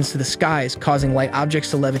extends to the skies, causing light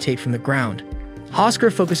objects to levitate from the ground. Oscar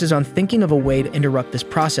focuses on thinking of a way to interrupt this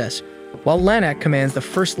process, while Lanak commands the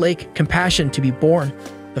first lake, Compassion, to be born,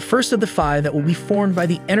 the first of the 5 that will be formed by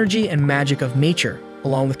the energy and magic of nature,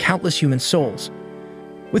 along with countless human souls.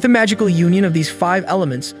 With the magical union of these 5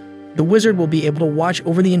 elements, the wizard will be able to watch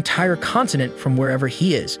over the entire continent from wherever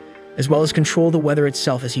he is, as well as control the weather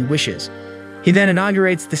itself as he wishes. He then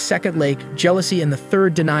inaugurates the second lake, Jealousy, and the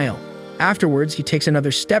third, Denial. Afterwards, he takes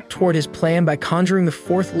another step toward his plan by conjuring the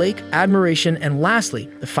fourth lake, Admiration, and lastly,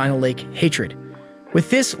 the final lake, Hatred. With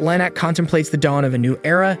this, Lanak contemplates the dawn of a new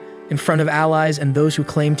era in front of allies and those who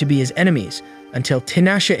claim to be his enemies, until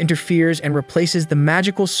Tinashe interferes and replaces the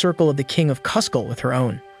magical circle of the king of Cuskull with her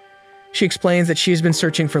own. She explains that she has been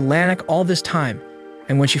searching for Lanak all this time,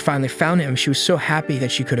 and when she finally found him, she was so happy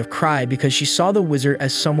that she could have cried because she saw the wizard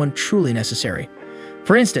as someone truly necessary.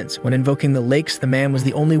 For instance, when invoking the lakes, the man was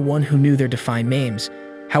the only one who knew their defined names.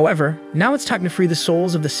 However, now it's time to free the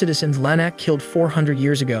souls of the citizens Lanak killed 400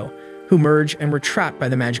 years ago, who merged and were trapped by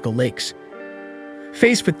the magical lakes.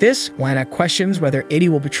 Faced with this, Lanak questions whether Eddie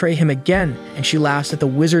will betray him again, and she laughs at the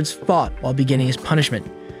wizard's thought while beginning his punishment.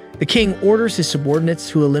 The king orders his subordinates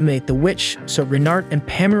to eliminate the witch, so Renard and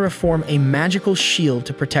Pamira form a magical shield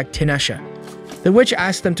to protect Tinashe. The witch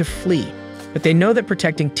asks them to flee, but they know that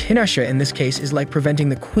protecting Tinashe in this case is like preventing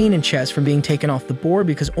the queen in chess from being taken off the board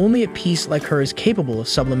because only a piece like her is capable of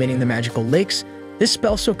sublimating the magical lakes, this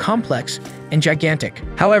spell so complex and gigantic.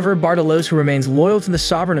 However, Bartolos, who remains loyal to the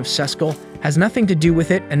sovereign of Cuskull, has nothing to do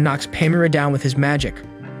with it and knocks Pamira down with his magic,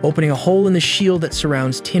 opening a hole in the shield that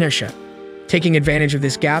surrounds Tinashe. Taking advantage of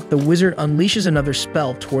this gap, the wizard unleashes another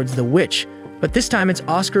spell towards the witch, but this time it's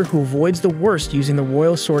Oscar who avoids the worst using the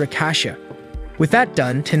royal sword Acacia. With that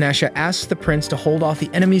done, Tinashe asks the prince to hold off the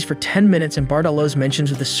enemies for 10 minutes, and Bartolos mentions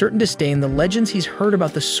with a certain disdain the legends he's heard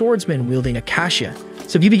about the swordsman wielding Acacia,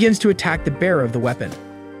 so he begins to attack the bearer of the weapon.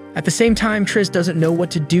 At the same time, Triss doesn't know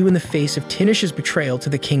what to do in the face of Tinashe's betrayal to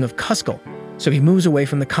the king of Cuskull, so he moves away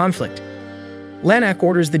from the conflict. Lanak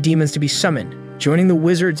orders the demons to be summoned, joining the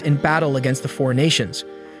wizards in battle against the 4 nations.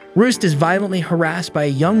 Roost is violently harassed by a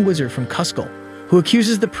young wizard from Cuskull, who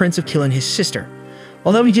accuses the prince of killing his sister.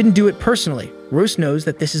 Although he didn't do it personally, Roos knows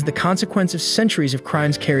that this is the consequence of centuries of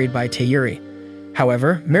crimes carried by Tayuri.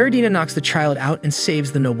 However, Meridina knocks the child out and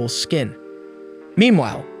saves the noble's skin.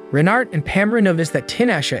 Meanwhile, Renard and Pamela notice that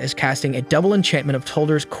Tinashe is casting a double enchantment of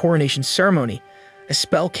Tuldar's coronation ceremony, a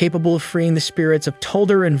spell capable of freeing the spirits of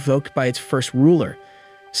Tuldar invoked by its first ruler.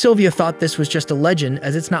 Sylvia thought this was just a legend,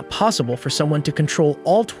 as it's not possible for someone to control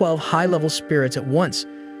all 12 high-level spirits at once.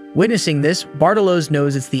 Witnessing this, Bartolos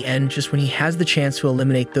knows it's the end just when he has the chance to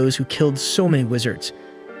eliminate those who killed so many wizards.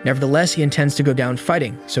 Nevertheless, he intends to go down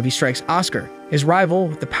fighting, so he strikes Oscar, his rival,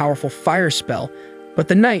 with the powerful fire spell, but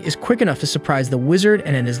the knight is quick enough to surprise the wizard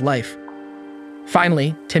and end his life.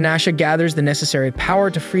 Finally, Tinashe gathers the necessary power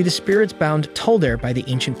to free the spirits bound to Tuldar by the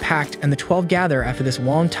ancient pact, and the 12 gather after this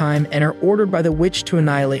long time and are ordered by the witch to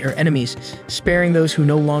annihilate her enemies, sparing those who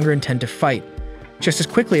no longer intend to fight. Just as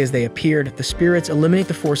quickly as they appeared, the spirits eliminate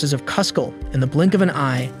the forces of Kuskal in the blink of an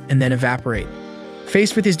eye and then evaporate.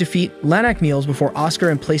 Faced with his defeat, Lanak kneels before Oscar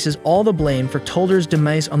and places all the blame for Tuldar's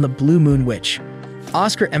demise on the Blue Moon Witch.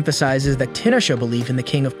 Oscar emphasizes that Tinashe believed in the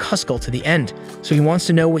king of Kuskal to the end, so he wants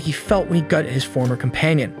to know what he felt when he gutted his former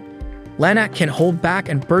companion. Lanak can't hold back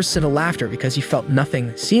and bursts into laughter because he felt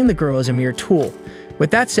nothing, seeing the girl as a mere tool.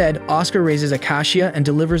 With that said, Oscar raises Acacia and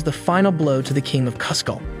delivers the final blow to the king of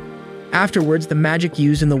Kuskal. Afterwards, the magic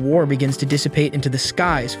used in the war begins to dissipate into the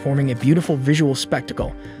skies, forming a beautiful visual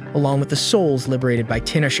spectacle, along with the souls liberated by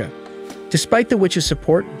Tinashe. Despite the witch's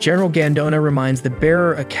support, General Gandona reminds the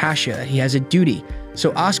bearer Acacia that he has a duty,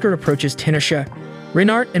 so Oscar approaches Tinashe.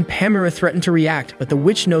 Renard and Pamela threaten to react, but the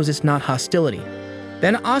witch knows it's not hostility.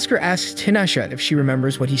 Then Oscar asks Tinashe if she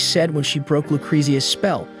remembers what he said when she broke Lucrezia's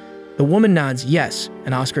spell. The woman nods yes,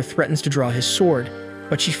 and Oscar threatens to draw his sword,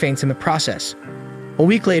 but she faints in the process. A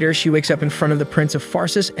week later, she wakes up in front of the Prince of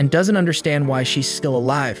Pharsis and doesn't understand why she's still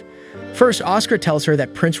alive. First, Oscar tells her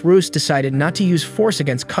that Prince Roos decided not to use force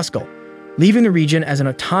against Kuskal, leaving the region as an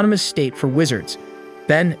autonomous state for wizards.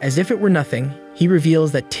 Then, as if it were nothing, he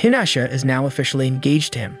reveals that Tinashe is now officially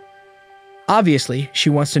engaged to him. Obviously, she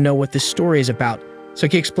wants to know what this story is about, so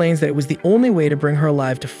he explains that it was the only way to bring her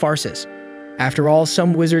alive to Pharsis. After all,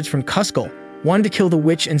 some wizards from Kuskal wanted to kill the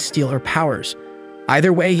witch and steal her powers.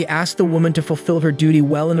 Either way, he asked the woman to fulfill her duty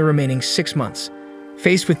well in the remaining 6 months.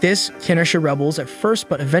 Faced with this, Tinashe rebels at first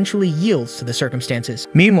but eventually yields to the circumstances.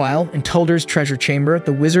 Meanwhile, in Tuldar's treasure chamber,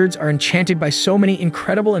 the wizards are enchanted by so many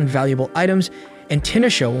incredible and valuable items, and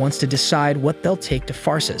Tinashe wants to decide what they'll take to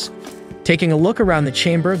Pharsis. Taking a look around the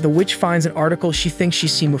chamber, the witch finds an article she thinks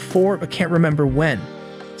she's seen before but can't remember when,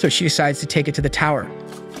 so she decides to take it to the tower.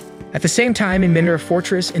 At the same time, in Mindra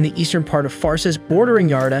Fortress in the eastern part of Pharsis, bordering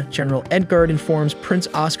Yarda, General Edgard informs Prince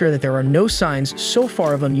Oscar that there are no signs so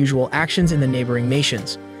far of unusual actions in the neighboring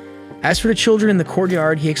nations. As for the children in the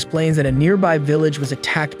courtyard, he explains that a nearby village was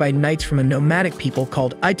attacked by knights from a nomadic people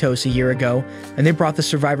called Aitos a year ago, and they brought the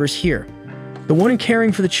survivors here. The one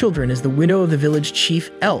caring for the children is the widow of the village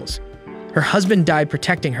chief, Els. Her husband died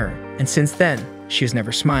protecting her, and since then, she has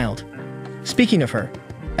never smiled. Speaking of her,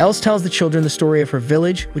 Els tells the children the story of her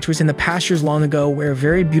village, which was in the pastures long ago where a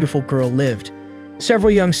very beautiful girl lived. Several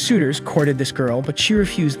young suitors courted this girl, but she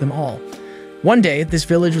refused them all. One day, this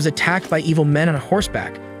village was attacked by evil men on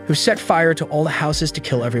horseback, who set fire to all the houses to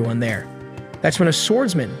kill everyone there. That's when a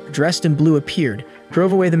swordsman, dressed in blue, appeared,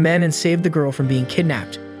 drove away the men, and saved the girl from being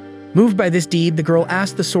kidnapped. Moved by this deed, the girl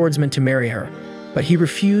asked the swordsman to marry her, but he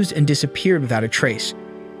refused and disappeared without a trace.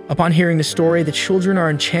 Upon hearing the story, the children are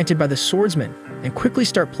enchanted by the swordsman and quickly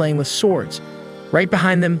start playing with swords. Right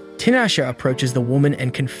behind them, Tinashe approaches the woman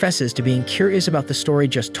and confesses to being curious about the story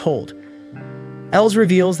just told. Els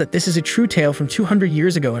reveals that this is a true tale from 200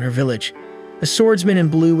 years ago in her village. The swordsman in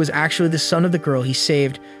blue was actually the son of the girl he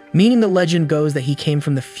saved, meaning the legend goes that he came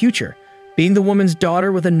from the future, being the woman's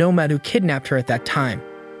daughter with a nomad who kidnapped her at that time.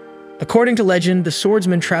 According to legend, the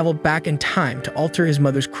swordsman traveled back in time to alter his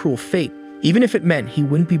mother's cruel fate, even if it meant he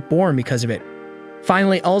wouldn't be born because of it.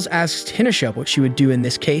 Finally, Els asks Tinashe what she would do in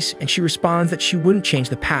this case, and she responds that she wouldn't change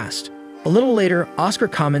the past. A little later, Oscar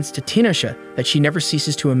comments to Tinashe that she never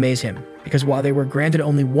ceases to amaze him, because while they were granted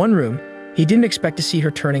only one room, he didn't expect to see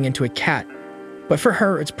her turning into a cat. But for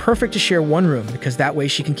her, it's perfect to share one room, because that way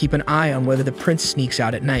she can keep an eye on whether the prince sneaks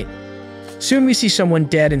out at night. Soon we see someone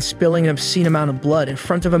dead and spilling an obscene amount of blood in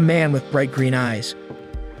front of a man with bright green eyes.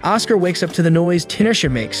 Oscar wakes up to the noise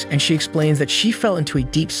Tinashe makes, and she explains that she fell into a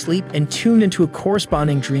deep sleep and tuned into a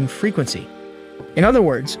corresponding dream frequency. In other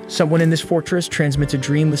words, someone in this fortress transmits a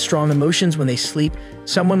dream with strong emotions when they sleep,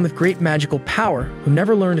 someone with great magical power who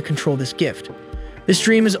never learned to control this gift. This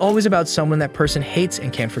dream is always about someone that person hates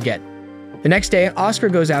and can't forget. The next day, Oscar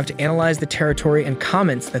goes out to analyze the territory and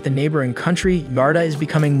comments that the neighboring country, Yarda, is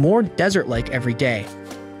becoming more desert-like every day.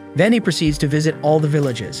 Then he proceeds to visit all the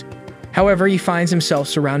villages. However, he finds himself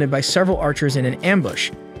surrounded by several archers in an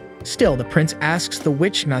ambush. Still, the prince asks the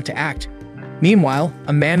witch not to act. Meanwhile,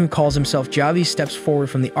 a man who calls himself Javi steps forward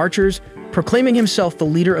from the archers, proclaiming himself the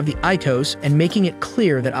leader of the Itos and making it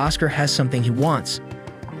clear that Oscar has something he wants.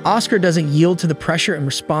 Oscar doesn't yield to the pressure and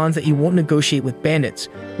responds that he won't negotiate with bandits,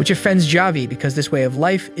 which offends Javi because this way of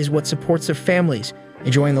life is what supports their families,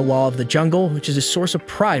 enjoying the law of the jungle, which is a source of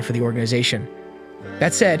pride for the organization.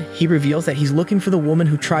 That said, he reveals that he's looking for the woman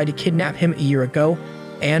who tried to kidnap him a year ago,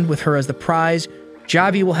 and with her as the prize,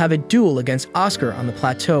 Javi will have a duel against Oscar on the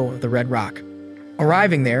plateau of the Red Rock.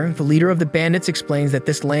 Arriving there, the leader of the bandits explains that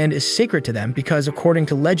this land is sacred to them because, according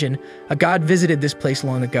to legend, a god visited this place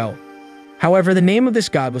long ago. However, the name of this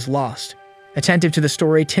god was lost. Attentive to the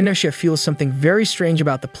story, Tinashe feels something very strange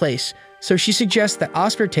about the place, so she suggests that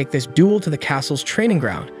Oscar take this duel to the castle's training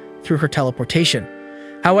ground through her teleportation.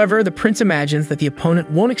 However, the prince imagines that the opponent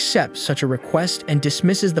won't accept such a request and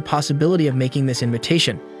dismisses the possibility of making this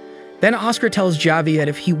invitation. Then Oscar tells Javi that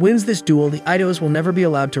if he wins this duel, the Itos will never be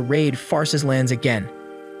allowed to raid Fars's lands again.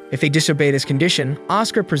 If they disobey this condition,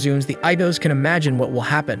 Oscar presumes the Itos can imagine what will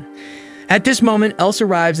happen. At this moment, Else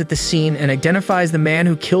arrives at the scene and identifies the man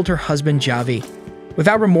who killed her husband, Javi.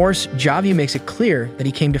 Without remorse, Javi makes it clear that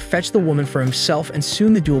he came to fetch the woman for himself, and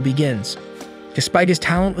soon the duel begins. Despite his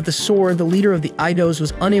talent with the sword, the leader of the Itos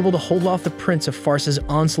was unable to hold off the Prince of Fars's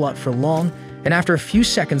onslaught for long, and after a few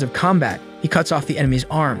seconds of combat, he cuts off the enemy's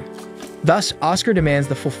arm. Thus, Oscar demands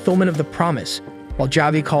the fulfillment of the promise, while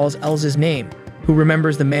Javi calls Elsa's name, who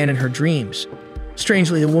remembers the man in her dreams.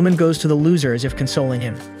 Strangely, the woman goes to the loser as if consoling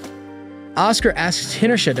him. Oscar asks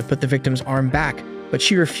Tinashe to put the victim's arm back, but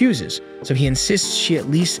she refuses, so he insists she at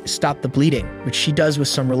least stop the bleeding, which she does with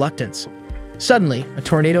some reluctance. Suddenly, a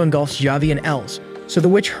tornado engulfs Javi and Els, so the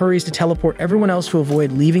witch hurries to teleport everyone else to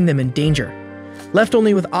avoid leaving them in danger. Left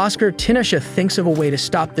only with Oscar, Tinashe thinks of a way to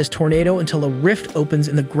stop this tornado until a rift opens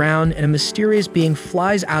in the ground and a mysterious being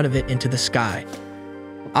flies out of it into the sky.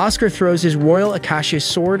 Oscar throws his royal acacia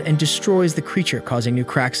sword and destroys the creature, causing new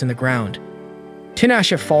cracks in the ground.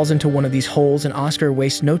 Tinashe falls into one of these holes, and Oscar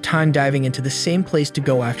wastes no time diving into the same place to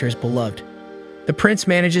go after his beloved. The prince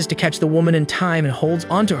manages to catch the woman in time and holds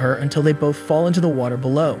onto her until they both fall into the water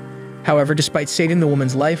below. However, despite saving the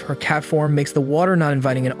woman's life, her cat form makes the water not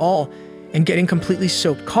inviting at all, and getting completely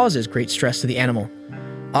soaked causes great stress to the animal.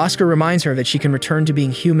 Oscar reminds her that she can return to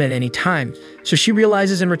being human at any time, so she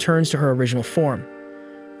realizes and returns to her original form.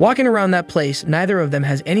 Walking around that place, neither of them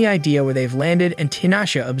has any idea where they've landed, and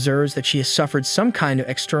Tinashe observes that she has suffered some kind of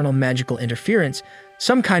external magical interference,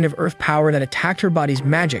 some kind of earth power that attacked her body's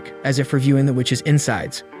magic, as if reviewing the witch's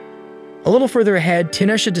insides. A little further ahead,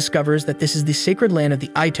 Tinashe discovers that this is the sacred land of the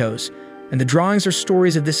Itos, and the drawings are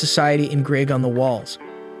stories of this society engraved on the walls.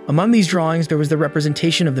 Among these drawings, there was the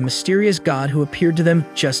representation of the mysterious god who appeared to them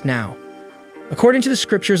just now. According to the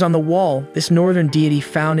scriptures on the wall, this northern deity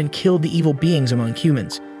found and killed the evil beings among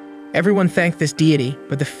humans. Everyone thanked this deity,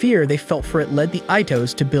 but the fear they felt for it led the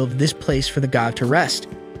Itos to build this place for the god to rest.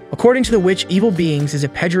 According to the witch, evil beings is a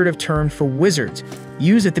pejorative term for wizards,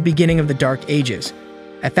 used at the beginning of the Dark Ages.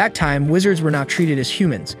 At that time, wizards were not treated as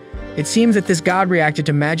humans. It seems that this god reacted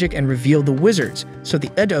to magic and revealed the wizards, so the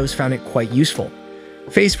Itos found it quite useful.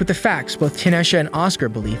 Faced with the facts, both Tinashe and Oscar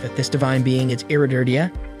believe that this divine being is Iridirdia,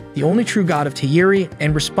 the only true god of Tayiri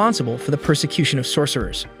and responsible for the persecution of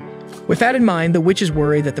sorcerers. With that in mind, the witch is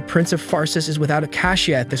worried that the Prince of Farsis is without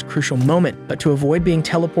Acacia at this crucial moment, but to avoid being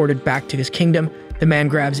teleported back to his kingdom, the man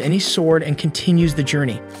grabs any sword and continues the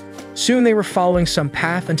journey. Soon they were following some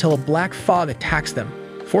path until a black fog attacks them,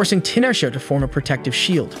 forcing Tinashe to form a protective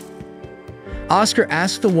shield. Oscar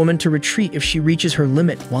asks the woman to retreat if she reaches her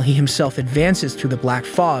limit, while he himself advances through the black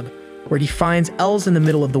fog, where he finds Els in the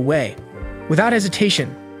middle of the way. Without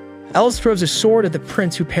hesitation, Els throws a sword at the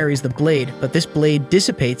prince, who parries the blade, but this blade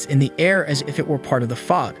dissipates in the air as if it were part of the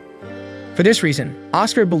fog. For this reason,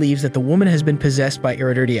 Oscar believes that the woman has been possessed by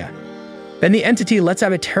Iridirdia. Then the entity lets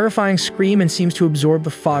out a terrifying scream and seems to absorb the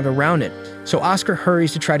fog around it, so Oscar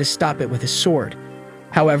hurries to try to stop it with his sword.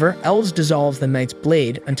 However, Els dissolves the knight's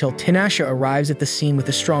blade until Tinashe arrives at the scene with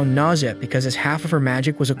a strong nausea because, as half of her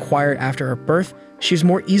magic was acquired after her birth, she is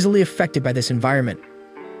more easily affected by this environment.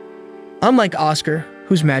 Unlike Oscar,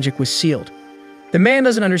 whose magic was sealed. The man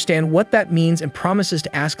doesn't understand what that means and promises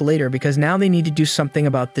to ask later because now they need to do something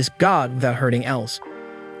about this god without hurting Els.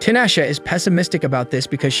 Tinashe is pessimistic about this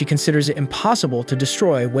because she considers it impossible to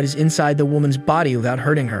destroy what is inside the woman's body without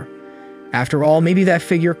hurting her. After all, maybe that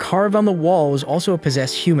figure carved on the wall was also a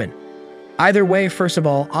possessed human. Either way, first of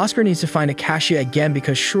all, Oscar needs to find Acacia again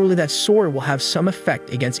because surely that sword will have some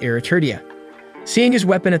effect against Ereturdia. Seeing his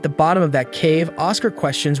weapon at the bottom of that cave, Oscar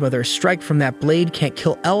questions whether a strike from that blade can't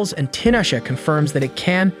kill Els, and Tinashe confirms that it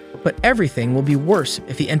can, but everything will be worse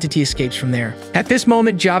if the entity escapes from there. At this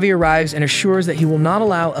moment, Javi arrives and assures that he will not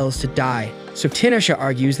allow Els to die, so Tinashe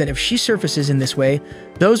argues that if she surfaces in this way,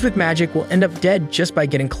 those with magic will end up dead just by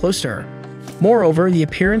getting close to her. Moreover, the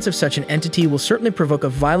appearance of such an entity will certainly provoke a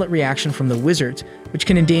violent reaction from the wizards, which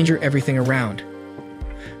can endanger everything around.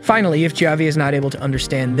 Finally, if Javi is not able to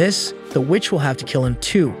understand this, the witch will have to kill him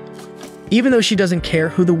too. Even though she doesn't care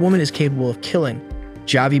who the woman is capable of killing,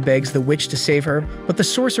 Javi begs the witch to save her, but the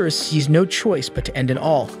sorceress sees no choice but to end it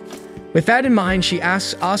all. With that in mind, she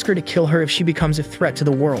asks Oscar to kill her if she becomes a threat to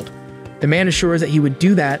the world. The man assures that he would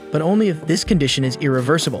do that, but only if this condition is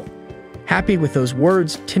irreversible. Happy with those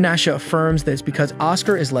words, Tinashe affirms that it's because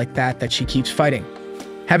Oscar is like that she keeps fighting.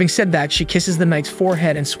 Having said that, she kisses the knight's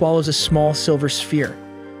forehead and swallows a small silver sphere.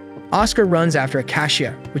 Oscar runs after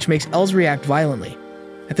Acacia, which makes Els react violently.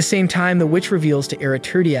 At the same time, the witch reveals to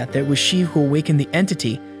Ereturdia that it was she who awakened the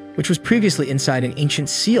entity, which was previously inside an ancient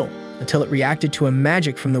seal, until it reacted to a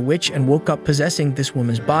magic from the witch and woke up possessing this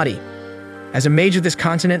woman's body. As a mage of this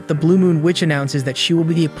continent, the Blue Moon Witch announces that she will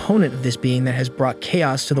be the opponent of this being that has brought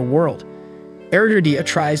chaos to the world. Ereturdia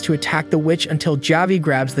tries to attack the witch until Javi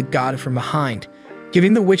grabs the god from behind,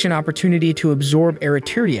 giving the witch an opportunity to absorb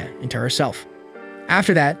Ereturdia into herself.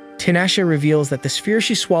 After that, Tinashe reveals that the sphere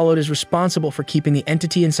she swallowed is responsible for keeping the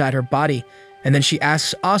entity inside her body, and then she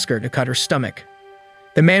asks Oscar to cut her stomach.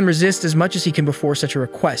 The man resists as much as he can before such a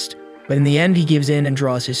request, but in the end he gives in and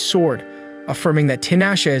draws his sword, affirming that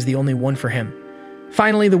Tinashe is the only one for him.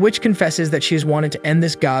 Finally, the witch confesses that she has wanted to end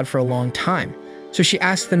this god for a long time, so she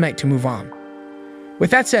asks the knight to move on. With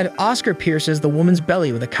that said, Oscar pierces the woman's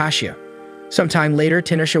belly with Acacia. Sometime later,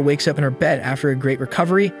 Tinashe wakes up in her bed after a great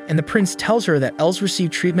recovery, and the prince tells her that Els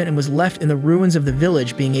received treatment and was left in the ruins of the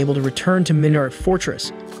village, being able to return to Minaret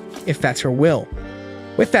Fortress, if that's her will.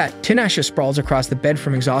 With that, Tinashe sprawls across the bed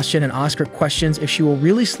from exhaustion, and Oscar questions if she will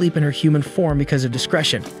really sleep in her human form because of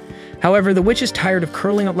discretion. However, the witch is tired of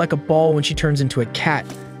curling up like a ball when she turns into a cat,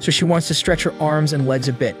 so she wants to stretch her arms and legs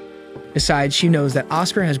a bit. Besides, she knows that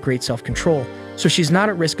Oscar has great self-control, so she's not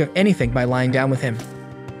at risk of anything by lying down with him.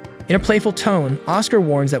 In a playful tone, Oscar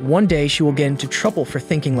warns that one day she will get into trouble for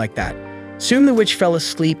thinking like that. Soon the witch fell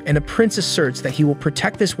asleep, and the prince asserts that he will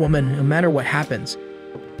protect this woman no matter what happens.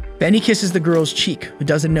 Then he kisses the girl's cheek, who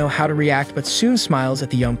doesn't know how to react but soon smiles at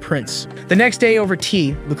the young prince. The next day over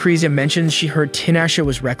tea, Lucrezia mentions she heard Tinashe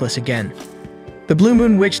was reckless again. The Blue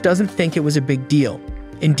Moon Witch doesn't think it was a big deal.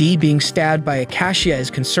 Indeed, being stabbed by Acacia is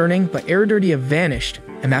concerning, but Ereturdia vanished,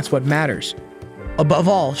 and that's what matters. Above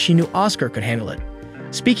all, she knew Oscar could handle it.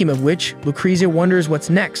 Speaking of which, Lucrezia wonders what's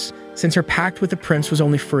next, since her pact with the prince was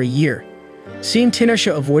only for a year. Seeing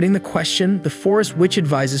Tinashe avoiding the question, the forest witch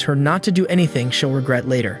advises her not to do anything she'll regret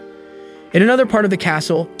later. In another part of the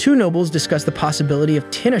castle, two nobles discuss the possibility of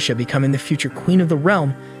Tinashe becoming the future queen of the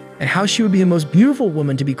realm, and how she would be the most beautiful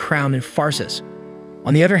woman to be crowned in Pharsis.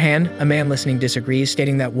 On the other hand, a man listening disagrees,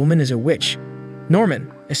 stating that woman is a witch.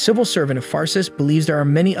 Norman, a civil servant of Pharsis, believes there are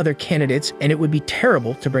many other candidates, and it would be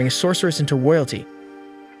terrible to bring a sorceress into royalty.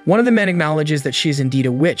 One of the men acknowledges that she is indeed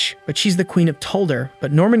a witch, but she's the queen of Tuldar,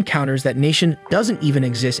 but Norman counters that nation doesn't even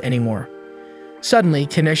exist anymore. Suddenly,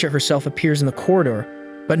 Tinashe herself appears in the corridor,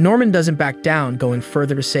 but Norman doesn't back down, going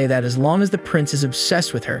further to say that as long as the prince is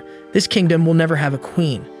obsessed with her, this kingdom will never have a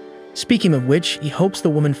queen. Speaking of which, he hopes the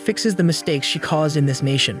woman fixes the mistakes she caused in this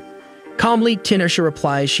nation. Calmly, Tinashe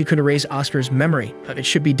replies she could erase Oscar's memory, but it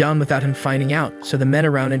should be done without him finding out, so the men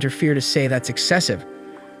around interfere to say that's excessive.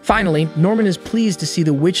 Finally, Norman is pleased to see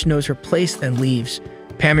the witch knows her place, then leaves.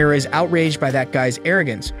 Pamira is outraged by that guy's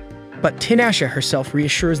arrogance, but Tinashe herself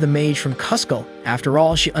reassures the mage from Cuscal. After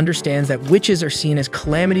all, she understands that witches are seen as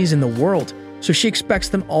calamities in the world, so she expects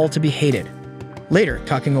them all to be hated. Later,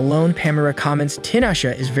 talking alone, Pamira comments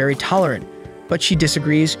Tinashe is very tolerant, but she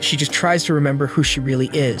disagrees. She just tries to remember who she really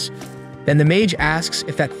is. Then the mage asks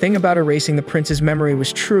if that thing about erasing the prince's memory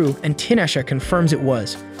was true, and Tinashe confirms it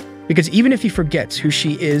was. Because even if he forgets who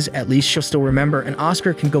she is, at least she'll still remember, and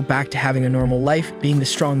Oscar can go back to having a normal life, being the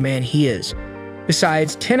strong man he is.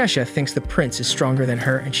 Besides, Tinashe thinks the prince is stronger than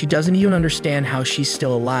her, and she doesn't even understand how she's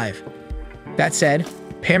still alive. That said,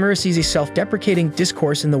 Pamira sees a self-deprecating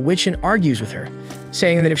discourse in the witch and argues with her,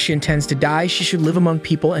 saying that if she intends to die, she should live among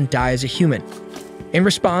people and die as a human. In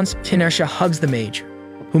response, Tinashe hugs the mage,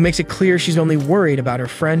 who makes it clear she's only worried about her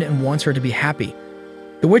friend and wants her to be happy.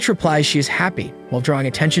 The witch replies she is happy, while drawing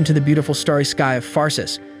attention to the beautiful starry sky of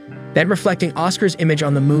Pharsis. Then reflecting Oscar's image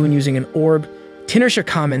on the moon using an orb, Tinasha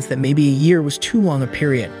comments that maybe a year was too long a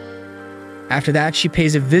period. After that, she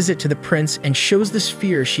pays a visit to the prince and shows the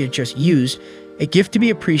sphere she had just used, a gift to be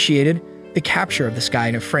appreciated, the capture of the sky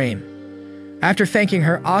in a frame. After thanking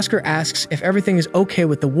her, Oscar asks if everything is okay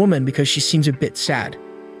with the woman because she seems a bit sad.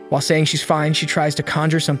 While saying she's fine, she tries to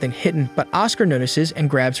conjure something hidden, but Oscar notices and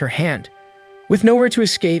grabs her hand. With nowhere to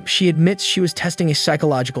escape, she admits she was testing a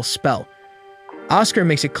psychological spell. Oscar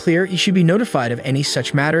makes it clear he should be notified of any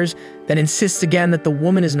such matters, then insists again that the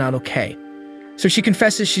woman is not okay. So she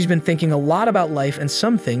confesses she's been thinking a lot about life and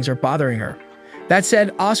some things are bothering her. That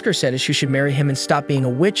said, Oscar said she should marry him and stop being a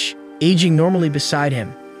witch, aging normally beside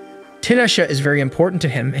him. Tinasha is very important to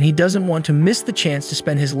him and he doesn't want to miss the chance to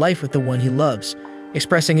spend his life with the one he loves.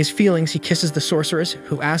 Expressing his feelings, he kisses the sorceress,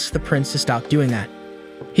 who asks the prince to stop doing that.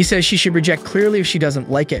 He says she should reject clearly if she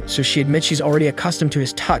doesn't like it, so she admits she's already accustomed to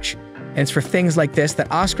his touch, and it's for things like this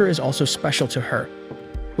that Oscar is also special to her.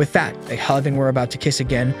 With that, they hug and were about to kiss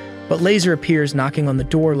again, but Lazar appears knocking on the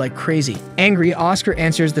door like crazy. Angry, Oscar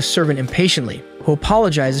answers the servant impatiently, who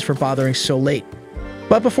apologizes for bothering so late.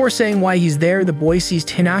 But before saying why he's there, the boy sees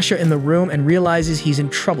Tinasha in the room and realizes he's in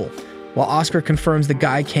trouble, while Oscar confirms the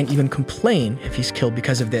guy can't even complain if he's killed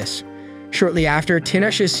because of this. Shortly after,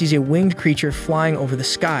 Tinasha sees a winged creature flying over the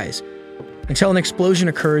skies, until an explosion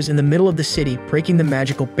occurs in the middle of the city, breaking the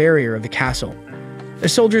magical barrier of the castle. The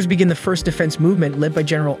soldiers begin the first defense movement led by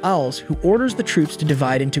General Owls, who orders the troops to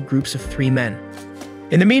divide into groups of 3 men.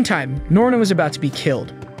 In the meantime, Norna was about to be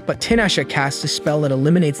killed, but Tinasha casts a spell that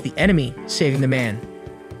eliminates the enemy, saving the man.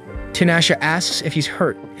 Tinasha asks if he's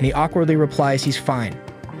hurt, and he awkwardly replies he's fine.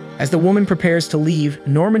 As the woman prepares to leave,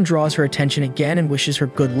 Norman draws her attention again and wishes her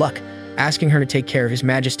good luck, asking her to take care of his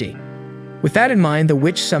majesty. With that in mind, the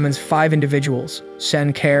witch summons 5 individuals,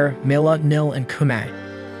 Sen, Care, Mila, Nil, and Kumai.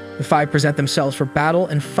 The 5 present themselves for battle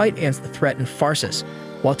and fight against the threat in Farsis,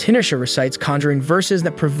 while Tinasha recites conjuring verses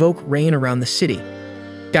that provoke rain around the city.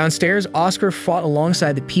 Downstairs, Oscar fought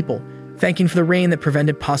alongside the people, thanking for the rain that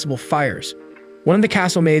prevented possible fires. One of the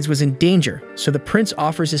castle maids was in danger, so the prince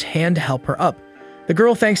offers his hand to help her up. The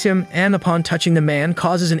girl thanks him, and upon touching the man,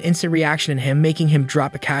 causes an instant reaction in him, making him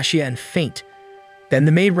drop Acacia and faint. Then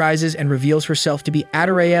the maid rises and reveals herself to be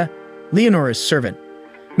Adorea, Leonora's servant.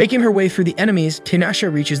 Making her way through the enemies,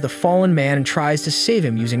 Tinasha reaches the fallen man and tries to save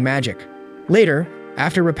him using magic. Later,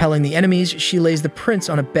 after repelling the enemies, she lays the prince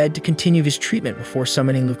on a bed to continue his treatment before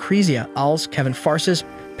summoning Lucrezia, Als, Kevin Farsis,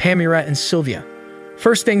 Pamira, and Sylvia.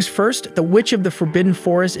 First things first, the Witch of the Forbidden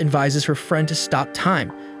Forest advises her friend to stop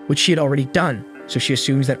time, which she had already done, so she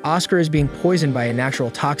assumes that Oscar is being poisoned by a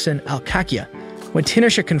natural toxin, alcacia. When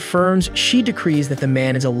Tinasha confirms, she decrees that the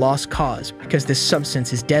man is a lost cause because this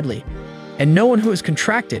substance is deadly, and no one who has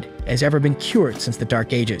contracted has ever been cured since the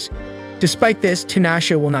Dark Ages. Despite this,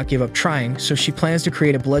 Tinasha will not give up trying, so she plans to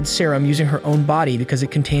create a blood serum using her own body because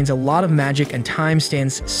it contains a lot of magic and time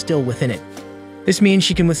stands still within it. This means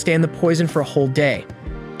she can withstand the poison for a whole day.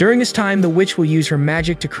 During this time, the witch will use her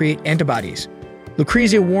magic to create antibodies.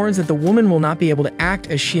 Lucrezia warns that the woman will not be able to act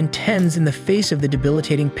as she intends in the face of the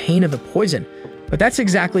debilitating pain of the poison, but that's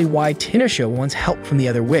exactly why Tinasha wants help from the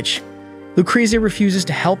other witch. Lucrezia refuses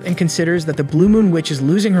to help and considers that the Blue Moon Witch is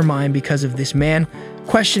losing her mind because of this man,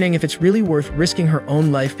 questioning if it's really worth risking her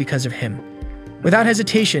own life because of him. Without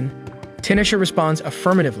hesitation, Tinasha responds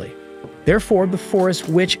affirmatively. Therefore, the Forest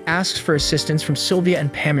Witch asks for assistance from Sylvia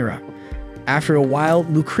and Pamira. After a while,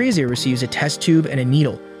 Lucrezia receives a test tube and a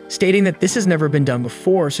needle, stating that this has never been done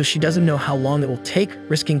before, so she doesn't know how long it will take,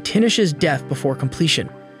 risking Tinasha's death before completion.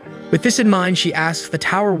 With this in mind, she asks the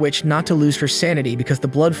Tower Witch not to lose her sanity because the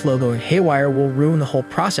blood flow going haywire will ruin the whole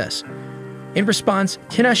process. In response,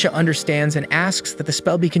 Tinasha understands and asks that the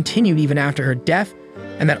spell be continued even after her death,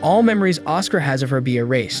 and that all memories Oscar has of her be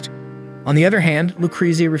erased. On the other hand,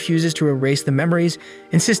 Lucrezia refuses to erase the memories,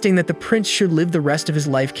 insisting that the prince should live the rest of his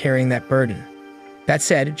life carrying that burden. That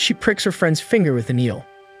said, she pricks her friend's finger with the needle.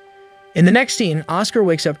 In the next scene, Oscar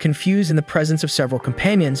wakes up confused in the presence of several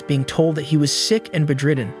companions, being told that he was sick and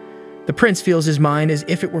bedridden. The prince feels his mind as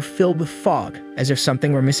if it were filled with fog, as if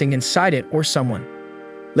something were missing inside it or someone.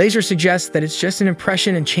 Lazar suggests that it's just an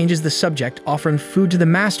impression and changes the subject, offering food to the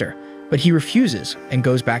master, but he refuses and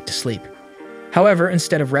goes back to sleep. However,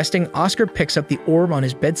 instead of resting, Oscar picks up the orb on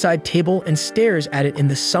his bedside table and stares at it in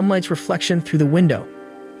the sunlight's reflection through the window.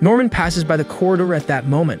 Norman passes by the corridor at that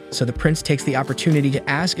moment, so the prince takes the opportunity to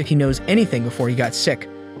ask if he knows anything before he got sick.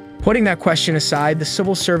 Putting that question aside, the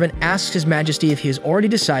civil servant asks His Majesty if he has already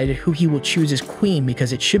decided who he will choose as queen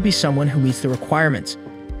because it should be someone who meets the requirements.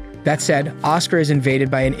 That said, Oscar is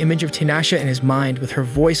invaded by an image of Tinasha in his mind with her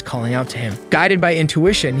voice calling out to him. Guided by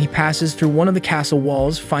intuition, he passes through one of the castle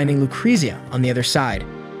walls, finding Lucrezia on the other side.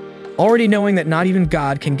 Already knowing that not even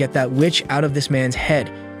God can get that witch out of this man's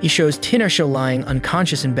head, he shows Tinashe lying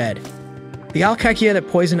unconscious in bed. The alcakia that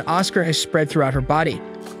poisoned Oscar has spread throughout her body,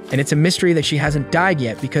 and it's a mystery that she hasn't died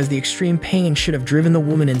yet because the extreme pain should have driven the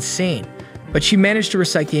woman insane, but she managed to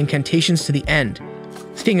recite the incantations to the end.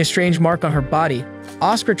 Seeing a strange mark on her body,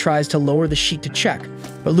 Oscar tries to lower the sheet to check,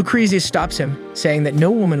 but Lucrezia stops him, saying that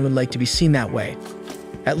no woman would like to be seen that way.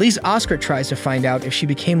 At least Oscar tries to find out if she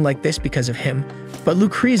became like this because of him, but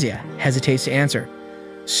Lucrezia hesitates to answer.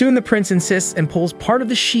 Soon the prince insists and pulls part of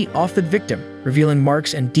the sheet off the victim, revealing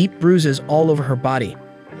marks and deep bruises all over her body.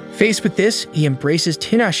 Faced with this, he embraces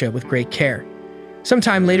Tinashe with great care.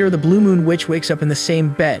 Sometime later, the Blue Moon Witch wakes up in the same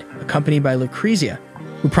bed, accompanied by Lucrezia,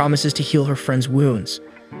 who promises to heal her friend's wounds.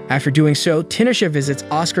 After doing so, Tinashe visits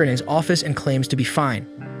Oscar in his office and claims to be fine.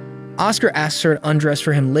 Oscar asks her to undress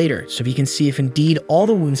for him later so he can see if indeed all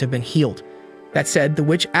the wounds have been healed. That said, the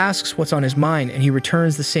witch asks what's on his mind and he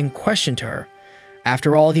returns the same question to her.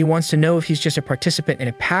 After all, he wants to know if he's just a participant in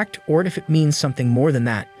a pact or if it means something more than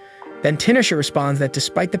that. Then Tinashe responds that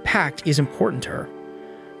despite the pact, he is important to her.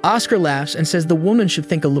 Oscar laughs and says the woman should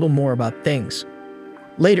think a little more about things.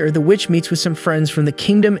 Later, the witch meets with some friends from the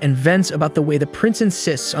kingdom and vents about the way the prince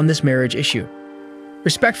insists on this marriage issue.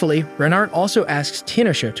 Respectfully, Renard also asks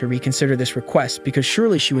Tinashe to reconsider this request because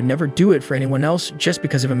surely she would never do it for anyone else just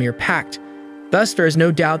because of a mere pact. Thus, there is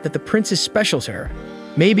no doubt that the prince is special to her,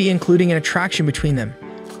 maybe including an attraction between them.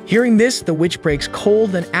 Hearing this, the witch breaks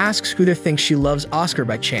cold and asks who there thinks she loves Oscar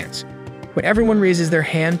by chance. When everyone raises their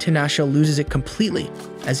hand, Tinashe loses it completely,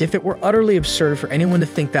 as if it were utterly absurd for anyone to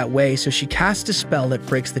think that way, so she casts a spell that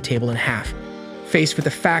breaks the table in half. Faced with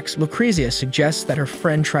the facts, Lucrezia suggests that her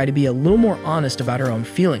friend try to be a little more honest about her own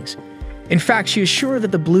feelings. In fact, she is sure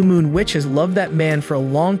that the Blue Moon Witch has loved that man for a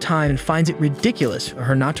long time and finds it ridiculous for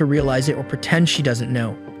her not to realize it or pretend she doesn't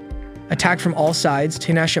know. Attacked from all sides,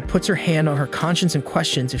 Tinashe puts her hand on her conscience and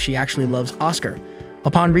questions if she actually loves Oscar.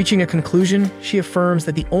 Upon reaching a conclusion, she affirms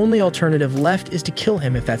that the only alternative left is to kill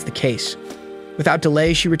him if that's the case. Without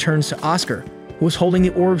delay, she returns to Oscar, who was holding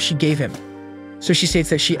the orb she gave him. So she states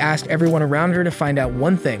that she asked everyone around her to find out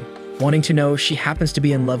one thing, wanting to know if she happens to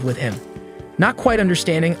be in love with him. Not quite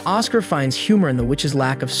understanding, Oscar finds humor in the witch's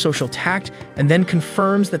lack of social tact and then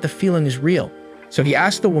confirms that the feeling is real. So he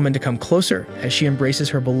asks the woman to come closer as she embraces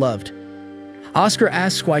her beloved. Oscar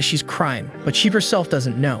asks why she's crying, but she herself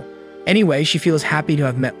doesn't know. Anyway, she feels happy to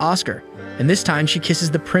have met Oscar, and this time she kisses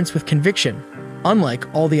the prince with conviction,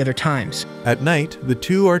 unlike all the other times. At night, the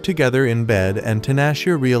two are together in bed and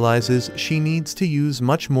Tinashe realizes she needs to use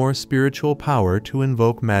much more spiritual power to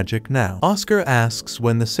invoke magic now. Oscar asks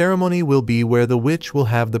when the ceremony will be where the witch will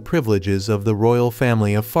have the privileges of the royal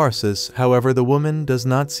family of Pharsis. However, the woman does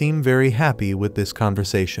not seem very happy with this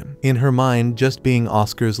conversation. In her mind, just being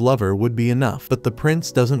Oscar's lover would be enough, but the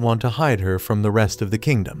prince doesn't want to hide her from the rest of the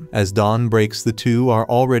kingdom. As dawn breaks, the two are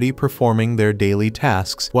already performing their daily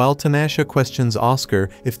tasks, while Tinashe questions Oscar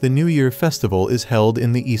if the New Year festival is held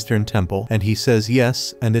in the Eastern Temple, and he says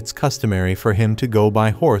yes, and it's customary for him to go by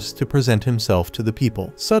horse to present himself to the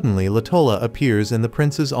people. Suddenly, Latola appears in the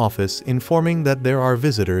prince's office, informing that there are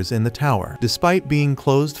visitors in the tower. Despite being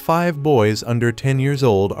closed, 5 boys under 10 years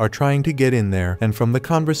old are trying to get in there, and from the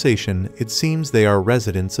conversation, it seems they are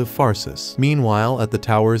residents of Pharsis. Meanwhile, at the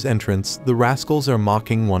tower's entrance, the rascals are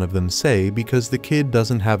mocking one of them, say because the kid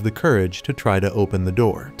doesn't have the courage to try to open the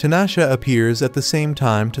door. Tinashe appears at the same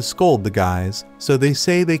time to scold the guys, so they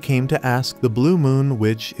say they came to ask the Blue Moon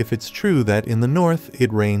Witch if it's true that in the north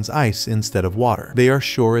it rains ice instead of water. They are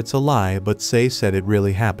sure it's a lie, but Sei said it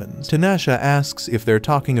really happens. Tinashe asks if they're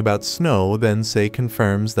talking about snow, then Sei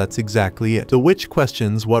confirms that's exactly it. The witch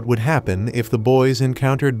questions what would happen if the boys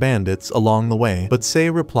encountered bandits along the way, but Sei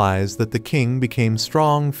replies that the king became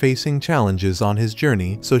strong facing challenges on his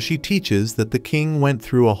journey, so she teaches that the king went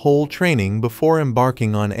through a whole training before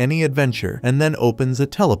embarking on any adventure, and then opens a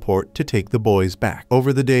teleport to take the boys back.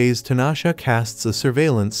 Over the days, Tinashe casts a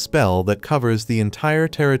surveillance spell that covers the entire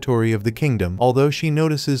territory of the kingdom, although she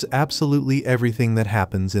notices absolutely everything that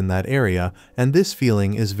happens in that area, and this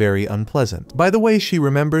feeling is very unpleasant. By the way, she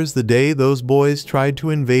remembers the day those boys tried to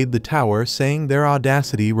invade the tower, saying their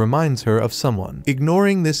audacity reminds her of someone.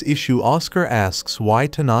 Ignoring this issue, Oscar asks why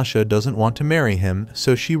Tinashe doesn't want to marry him,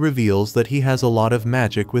 so she reveals that he has a lot of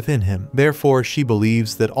magic within him. Therefore, she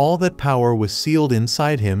believes that all that power was sealed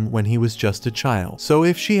inside him when he was just a child. So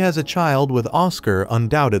if she has a child with Oscar,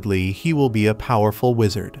 undoubtedly he will be a powerful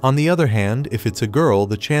wizard. On the other hand, if it's a girl,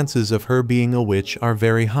 the chances of her being a witch are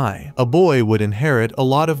very high. A boy would inherit a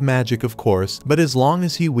lot of magic, of course, but as long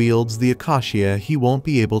as he wields the acacia, he won't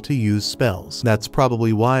be able to use spells. That's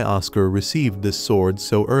probably why Oscar received this sword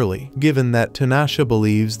so early, given that Tanasha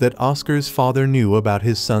believes that Oscar's father knew about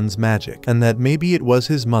his son's magic, and that maybe it was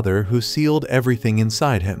his mother who sealed everything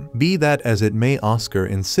inside him. Be that as it may, Oscar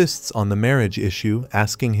insists on the marriage issue,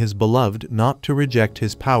 asking his beloved not to reject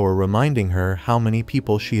his power, reminding her how many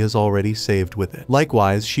people she has already saved with it.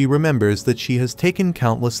 Likewise, she remembers that she has taken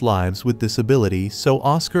countless lives with this ability, so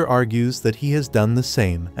Oscar argues that he has done the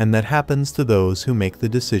same, and that happens to those who make the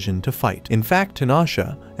decision to fight. In fact,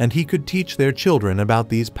 Tanasha and he could teach their children about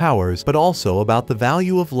these powers, but also about the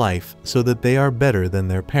value of life so that they are better than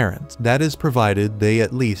their parents. That is provided they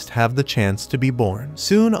at least have the chance to be born.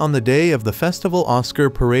 Soon on the day of the festival, Oscar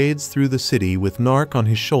parades through the city with Nark on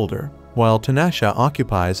his shoulder, while Tanasha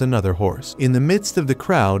occupies another horse. In the midst of the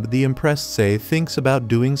crowd, the impressed Sei thinks about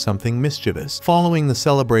doing something mischievous. Following the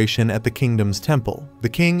celebration at the kingdom's temple, the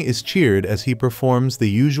king is cheered as he performs the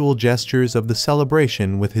usual gestures of the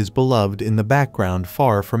celebration with his beloved in the background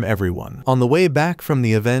far from everyone. On the way back from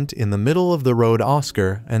the event, in the middle of the road,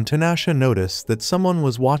 Oscar and Tanasha notice that someone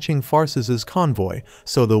was watching Farses's convoy,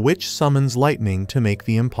 so the witch summons lightning to make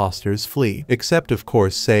the imposters flee. Except of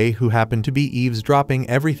course Sei, who happened to be eavesdropping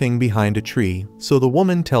everything behind a tree, so the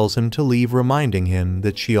woman tells him to leave, reminding him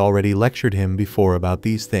that she already lectured him before about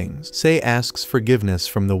these things. Sei asks forgiveness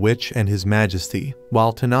from the witch and his majesty,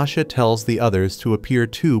 while Tanasha tells the others to appear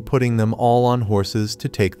too, putting them all on horses to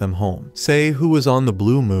take them home. Sei, who was on the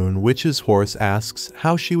Blue Moon Witch's horse, asks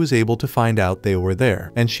how she was able to find out they were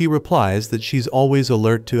there, and she replies that she's always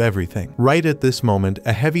alert to everything. Right at this moment,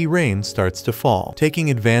 a heavy rain starts to fall. Taking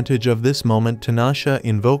advantage of this moment, Tanasha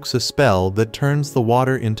invokes a spell that turns the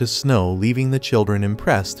water into snow, leaving the children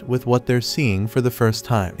impressed with what they're seeing for the first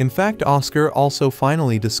time. In fact, Oscar also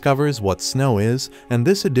finally discovers what snow is, and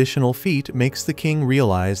this additional feat makes the king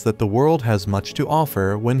realize that the world has much to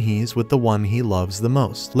offer when he's with the one he loves the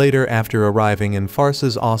most. Later, after arriving in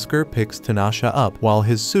Farses, Oscar picks Tanasha up, while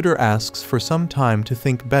his suitor asks for some time to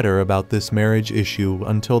think better about this marriage issue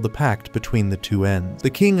until the pact between the two ends. The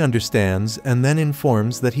king understands and then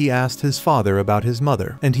informs that he asked his father about his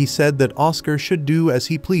mother, and he said that Oscar should do as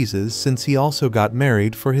he pleases since he also got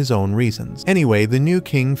married for his own reasons. Anyway, the new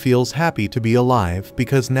king feels happy to be alive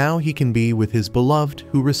because now he can be with his beloved,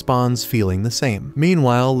 who responds feeling the same.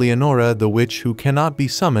 Meanwhile, Leonora, the witch who cannot be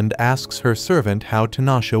summoned, asks her servant how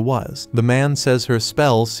Tanasha was. The man says her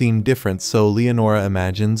spells seem different, so Leonora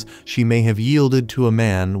imagines she may have yielded to a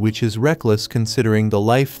man, which is reckless considering the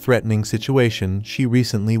life-threatening situation she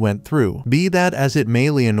recently went through. Be that as it may,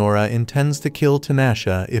 Leonora intends to kill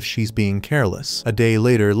Tanasha if she's being careless. A day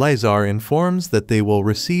later, Lazar informs that they will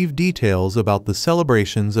receive details about the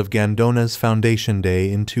celebrations of Gandona's Foundation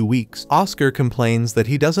Day in 2 weeks. Oscar complains that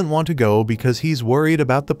he doesn't want to go because he's worried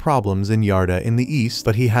about the problems in Yarda in the east,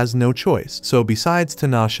 but he has no choice. So besides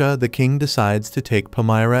Tanasha, the king decides to take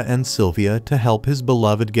Palmyra and Sylvia to help his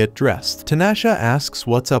beloved get dressed. Tanasha asks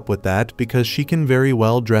what's up with that because she can very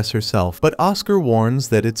well dress herself, but Oscar warns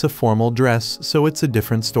that it's a formal dress, so it's a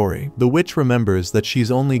different story. The witch remembers that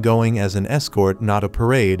she's only going as an escort, not a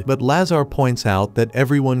parade, but Lazar points out that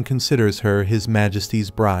everyone considers her His Majesty's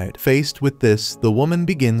bride. Faced with this, the woman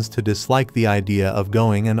begins to dislike the idea of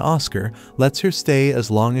going, and Oscar lets her stay as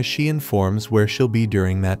long as she informs where she'll be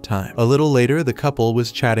during that time. A little later, the couple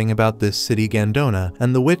was chatting about this city Gandona,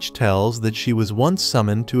 and the witch tells that she was once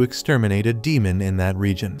summoned to exterminate a demon in that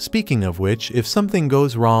region. Speaking of which, if something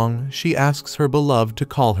goes wrong, she asks her beloved to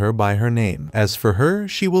call her by her name. As for her,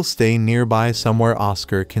 she will stay nearby somewhere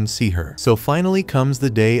Oscar can see her. So finally comes the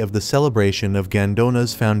day of the celebration of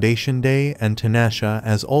Gandona's Foundation Day, and Tanasha,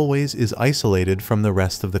 as always, is isolated from the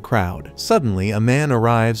rest of the crowd. Suddenly, a man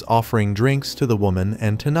arrives offering drinks to the woman,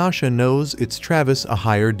 and Tanasha knows it's Travis, a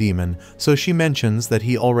higher demon, so she mentions that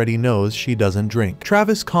he already knows she doesn't drink.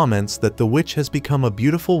 Travis comments that the witch has become a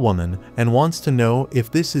beautiful woman and wants to know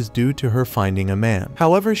if this is due to her finding a man.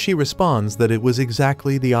 However, she responds that it was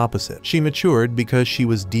exactly the opposite. She matured because she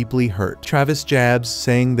was deeply hurt. Travis jabs,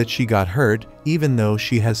 saying that she got hurt even though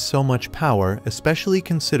she has so much power, especially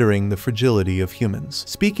considering the fragility of humans.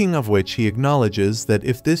 Speaking of which, he acknowledges that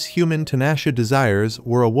if this human Tanasha desires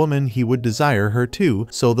were a woman, he would desire her too,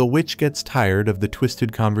 so the witch gets tired of the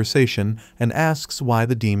twisted conversation and asks why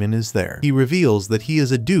the demon is there. He reveals that he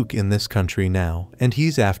is a duke in this country now, and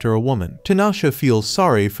he's after a woman. Tanasha feels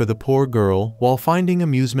sorry for the poor girl while finding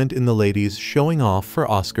amusement in the ladies showing off for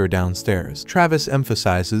Oscar downstairs. Travis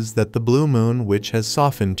emphasizes that the Blue Moon Witch has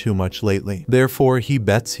softened too much lately. Therefore, he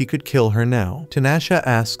bets he could kill her now. Tanasha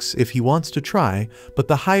asks if he wants to try, but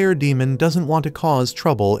the higher demon doesn't want to cause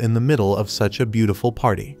trouble in the middle of such a beautiful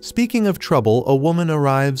party. Speaking of trouble, a woman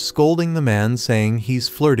arrives scolding the man, saying he's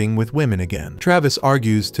flirting with women again. Travis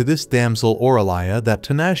argues to this damsel Oralia that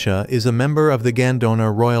Tanasha is a member of the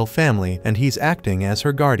Gandona royal family and he's acting as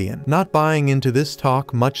her guardian. Not buying into this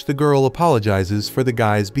talk much, the girl apologizes for the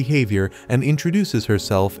guy's behavior and introduces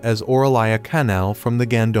herself as Oralia Kanau from the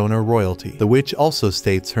Gandona royalty. The witch also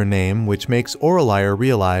states her name, which makes Oralia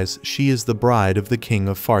realize she is the bride of the king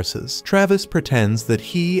of farces. Travis pretends that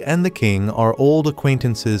he and the king are old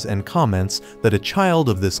acquaintances and comments that a child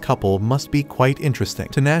of this couple must be quite interesting.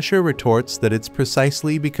 Tanasha retorts that it's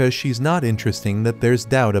precisely because she's not interesting that there's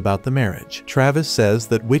doubt about the marriage. Travis says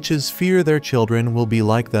that witches fear their children will be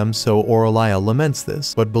like them, so Oralia laments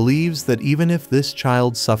this, but believes that even if this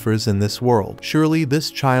child suffers in this world, surely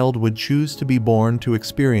this child would choose to be born to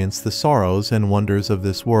experience the sorrows and wonders of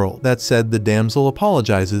this world. That said, the damsel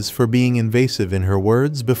apologizes for being invasive in her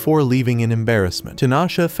words before leaving in embarrassment.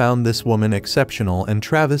 Tanasha found this woman exceptional, and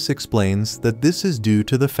Travis explains that this is due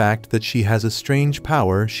to the fact that she has a strange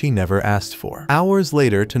power she never asked for. Hours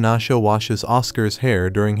later, Tanasha washes Oscar's hair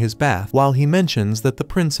during his bath, while he mentions that the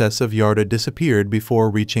princess of Yarda disappeared before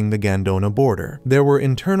reaching the Gandona border. There were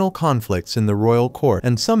internal conflicts in the royal court,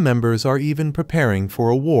 and some members are even preparing for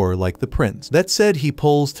a war like the prince. That said, he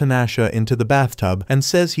pulls Tanasha into the bathtub and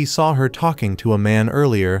says he saw her talking to a man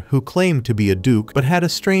earlier who claimed to be a duke but had a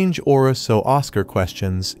strange aura, so Oscar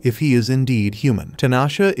questions if he is indeed human.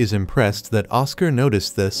 Tanasha is impressed that Oscar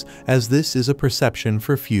noticed this, as this is a perception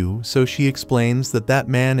for few, so she explains that that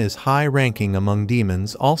man is high-ranking among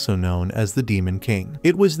demons, also known as the Demon King.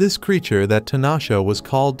 It was this creature that Tanasha was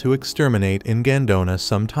called to exterminate in Gandona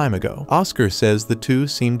some time ago. Oscar says the two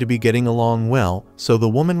seem to be getting along well, so the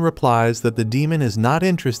woman replies that the demon is not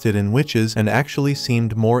interested in witches and actually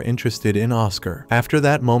seemed more interested in Oscar. After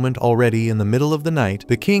that moment, already in the middle of the night,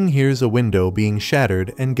 the king hears a window being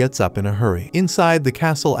shattered and gets up in a hurry. Inside the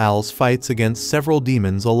castle, Owls fights against several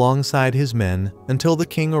demons alongside his men until the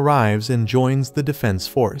king arrives and joins the defense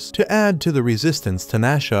force. To add to the resistance,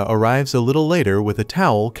 Tanasha arrives a little later with a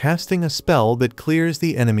towel, casting a spell that clears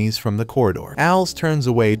the enemies from the corridor. Owls turns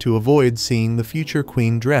away to avoid seeing the future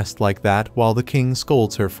queen dressed like that, while the king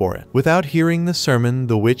scolds her for it. Without hearing the sermon,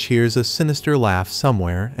 the witch hears a sinister laugh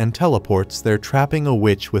somewhere and teleports there, trapping a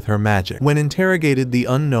witch with her magic. When interrogated, the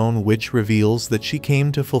unknown witch reveals that she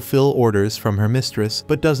came to fulfill orders from her mistress,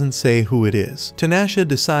 but doesn't say who it is. Tanasha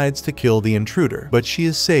decides to kill the intruder, but she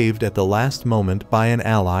is saved at the last moment by an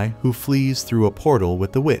ally who flees through a portal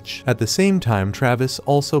with the witch. At the same time, Travis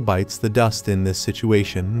also bites the dust in this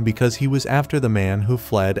situation because he was after the man who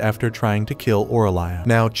fled after trying to kill Oralia.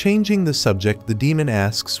 Now, changing the subject, the demon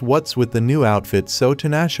asks what's with the new outfit, so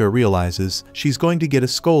Tanasha realizes she's going to get a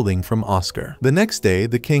scolding from Oscar. The next day,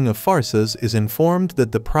 the king of farces is informed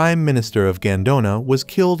that the prime minister of Gandona was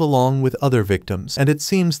killed along with other victims, and it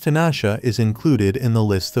seems Tanasha is included in the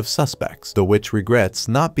list of suspects. The witch regrets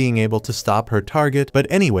not being able to stop her target, but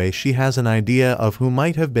anyway, she has an idea of who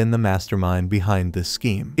might have been the mastermind behind this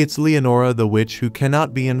scheme. It's Leonora the witch, who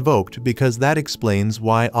cannot be invoked because that explains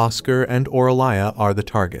why Oscar and Oralia are the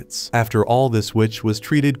targets. After all, this witch was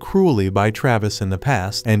treated cruelly by Travis in the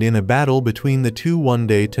past, and in a battle between the two one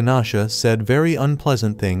day, Tanasha said very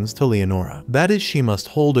unpleasant things to Leonora. That is, she must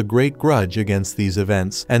hold a great grudge against these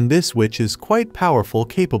events, and this witch is quite powerful,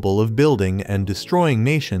 capable of building and destroying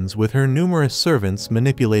nations with her numerous servants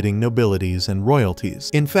manipulating nobilities and royalties.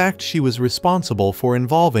 In fact, she was responsible for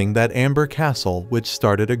involving that Amber Castle, which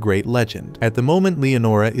started a great legend. At the moment,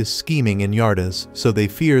 Leonora is scheming in Yardas, so they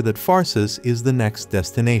fear that Farsis is the next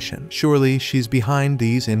destination. Surely she's behind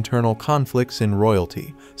these internal conflicts in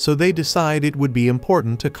royalty, so they decide it would be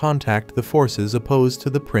important to contact the forces opposed to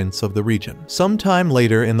the prince of the region. Sometime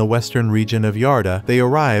later in the western region of Yarda, they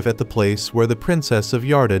arrive at the place where the princess of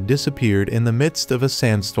Yarda disappeared in the midst of a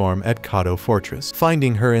sandstorm at Kato Fortress.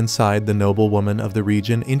 Finding her inside, the noblewoman of the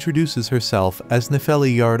region introduces herself as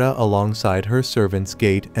Nefeli Yarda alongside her servants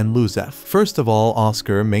Gate and Luzef. First of all,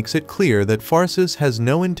 Oscar makes it clear that Farsis has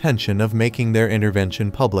no intention of making their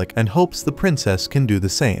intervention public and hopes the princess can do the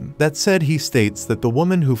same. That said, he states that the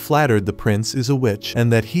woman who flattered the prince is a witch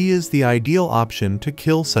and that he is the ideal option to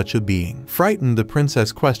kill such a being. Frightened, the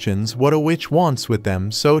princess questions what a witch wants with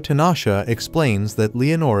them, so Tanasha explains that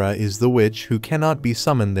Leonora is the witch who cannot be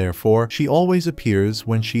summoned, therefore she always appears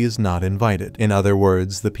when she is not invited. In other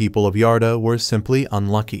words, the people of Yarda were simply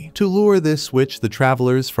unlucky. To lure this witch, the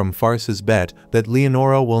travelers from Fars's bet that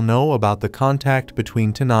Leonora will know about the contact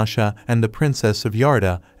between Tanasha and the princess of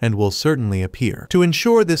Yarda and will certainly appear. To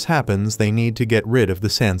ensure this happens, they need to get rid of the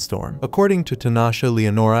sandstorm. According to Tanasha,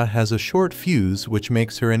 Leonora has a short fuse which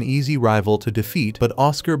makes her an easy rival to defeat, but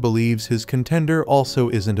Oscar believes his contender also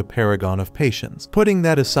isn't a paragon of patience. Putting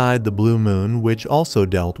that aside, the Blue Moon witch also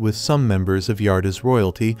dealt with some members of Yarda's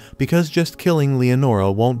royalty because just killing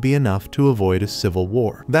Leonora won't be enough to avoid a civil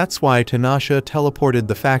war. That's why Tanasha teleported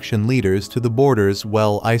the faction leaders to the borders,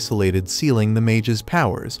 well isolated, sealing the mage's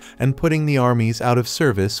powers and putting the armies out of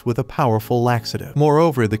service with a powerful laxative.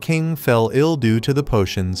 Moreover, the king fell ill due to the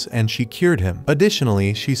potions and she cured him.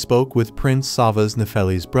 Additionally, she spoke with Prince Sava's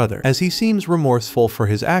Nefeli's brother. As he seems remorseful for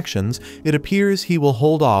his actions, it appears he will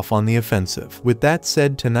hold off on the offensive. With that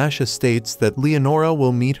said, Tanasha states that Leonora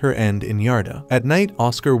will meet her end in Yarda. At night,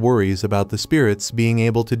 Oscar worries about the spirits being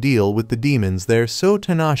able to deal with the demons there, so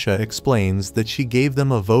Tanasha explains that she gave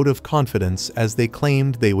them a vote of confidence as they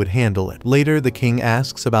claimed they would handle it. Later, the king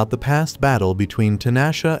asks about the past battle between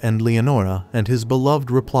Tanasha and Leonora, and his beloved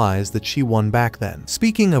replies that she won back then.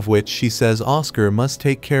 Speaking of which, she says Oscar must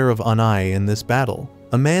take care of Asahi in this battle.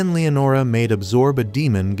 A man Leonora made absorb a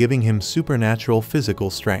demon, giving him supernatural physical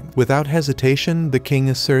strength. Without hesitation, the king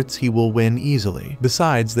asserts he will win easily.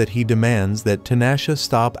 Besides that, he demands that Tanasha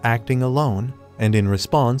stop acting alone, and in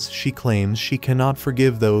response, she claims she cannot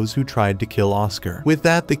forgive those who tried to kill Oscar. With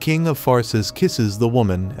that, the king of farces kisses the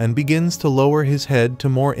woman and begins to lower his head to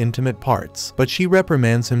more intimate parts, but she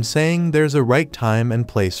reprimands him, saying there's a right time and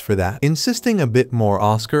place for that. Insisting a bit more,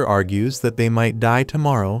 Oscar argues that they might die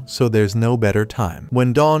tomorrow, so there's no better time.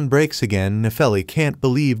 When dawn breaks again, Nefeli can't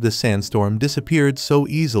believe the sandstorm disappeared so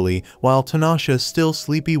easily, while Tanasha, still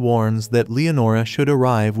sleepy, warns that Leonora should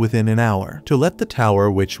arrive within an hour. To let the tower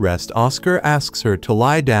witch rest, Oscar asks her to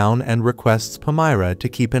lie down and requests Palmyra to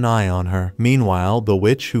keep an eye on her. Meanwhile, the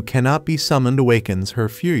witch who cannot be summoned awakens her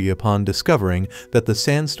fury upon discovering that the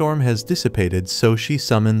sandstorm has dissipated, so she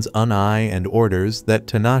summons Asahi and orders that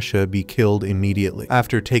Tanasha be killed immediately.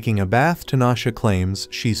 After taking a bath, Tanasha claims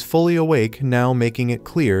she's fully awake now, making it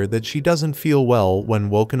clear that she doesn't feel well when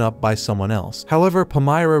woken up by someone else. However,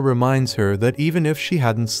 Palmyra reminds her that even if she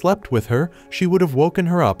hadn't slept with her, she would have woken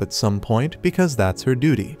her up at some point because that's her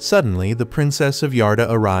duty. Suddenly, the princess of Yarda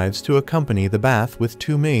arrives to accompany the bath with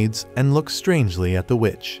two maids and looks strangely at the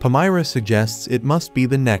witch. Palmyra suggests it must be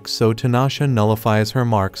the neck, so Tanasha nullifies her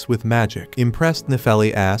marks with magic. Impressed,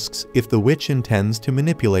 Nefeli asks if the witch intends to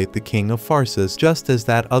manipulate the king of farces just as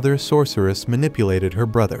that other sorceress manipulated her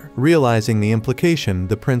brother. Realizing the implication,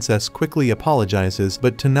 the princess quickly apologizes,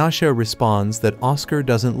 but Tanasha responds that Oscar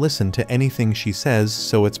doesn't listen to anything she says,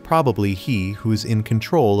 so it's probably he who's in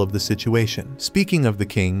control of the situation. Speaking of the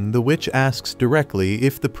king, the witch asks directly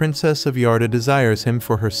if the princess of Yarda desires him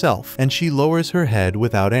for herself, and she lowers her head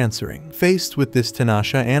without answering. Faced with this,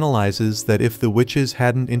 Tanasha analyzes that if the witches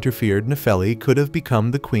hadn't interfered, Nefeli could have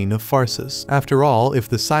become the queen of farces. After all, if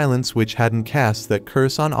the silence witch hadn't cast that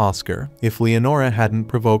curse on Oscar, if Leonora hadn't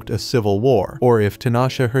provoked a civil war, or if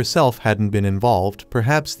Tanasha herself hadn't been involved,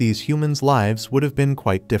 perhaps these humans' lives would have been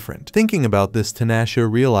quite different. Thinking about this,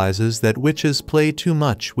 Tanasha realizes that witches play too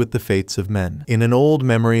much with the fates of men. In an old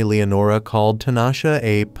memory, Leonora called Tanasha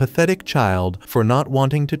a pathetic child for not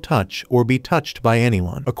wanting to touch or be touched by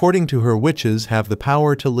anyone. According to her, witches have the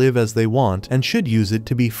power to live as they want and should use it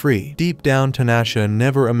to be free. Deep down, Tanasha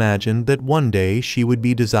never imagined that one day she would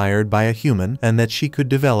be desired by a human and that she could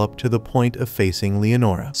develop to the point of facing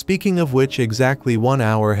Leonora. Speaking of which, exactly 1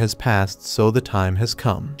 hour has passed, so the time has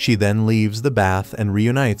come. She then leaves the bath and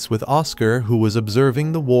reunites with Oscar, who was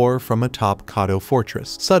observing the war from atop Kato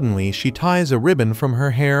Fortress. Suddenly, she ties a ribbon from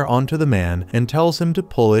her hair onto the man and tells him to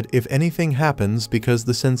pull it if anything happens, because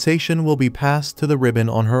the sensation will be passed to the ribbon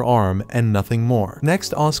on her arm and nothing more.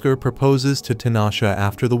 Next, Oscar proposes to Tanasha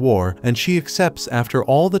after the war, and she accepts after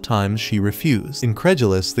all the times she refused.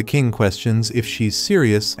 Incredulous, the king questions if she's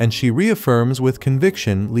serious, and she reaffirms with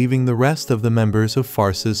conviction, leaving the rest of the members of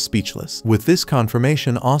farces speechless. With this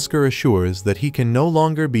confirmation, Oscar assures that he can no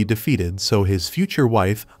longer be defeated, so his future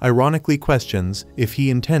wife ironically questions if he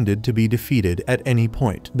intended to be defeated at any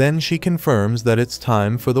point. Then she confirms that it's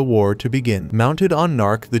time for the war to begin. Mounted on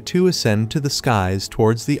Nark, the two ascend to the skies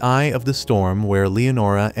towards the eye of the storm where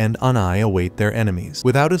Leonora and Anai await their enemies.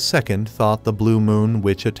 Without a second thought, the blue moon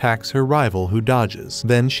witch attacks her rival, who dodges.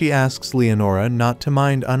 Then she asks Leonora not to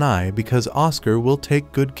mind Anai because Oscar will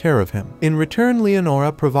take good care of him. In return,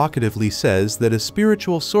 Leonora provocatively says that a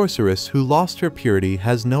spiritual sorceress who lost her purity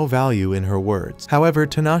has no value in her words. However,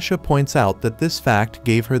 Tanasha points out that this fact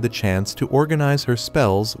gave her the chance to organize her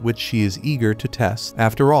spells, which she is eager to test.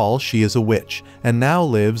 After all, she is a witch, and now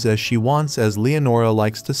lives as she wants, as Leonora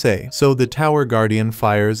likes to say. So the Tower Guardian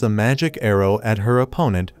fires a magic arrow at her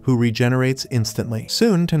opponent, who regenerates instantly.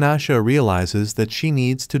 Soon, Tanasha realizes that she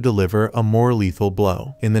needs to deliver a more lethal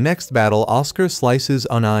blow. In the next battle, Oscar slices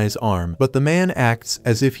Anai's arm, but the man acts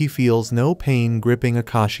as if he feels no pain, gripping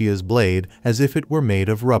Akashia's blade as if it were made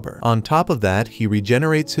of rubber. On top of that, he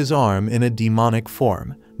regenerates his arm in a demonic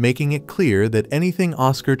form, making it clear that anything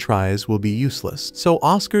Oscar tries will be useless. So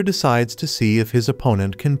Oscar decides to see if his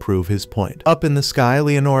opponent can prove his point. Up in the sky,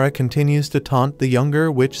 Leonora continues to taunt the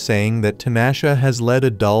younger witch, saying that Tanasha has led a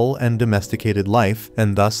dull and domesticated life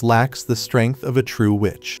and thus lacks the strength of a true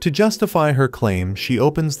witch. To justify her claim, she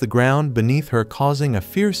opens the ground beneath her, causing a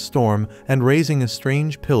fierce storm and raising a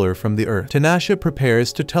strange pillar from the earth. Tanasha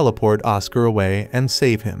prepares to teleport Oscar away and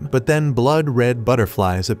save him, but then blood-red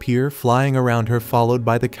butterflies appear flying around her, followed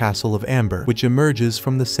by the castle of amber, which emerges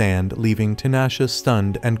from the sand, leaving Tanasha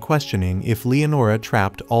stunned and questioning if Leonora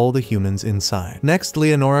trapped all the humans inside. Next,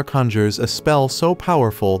 Leonora conjures a spell so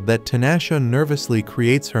powerful that Tanasha nervously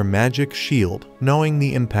creates her magic shield, knowing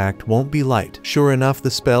the impact won't be light. Sure enough, the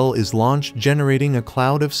spell is launched, generating a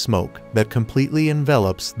cloud of smoke that completely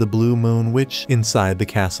envelops the blue moon witch. Inside the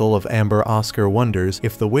castle of amber, Oscar wonders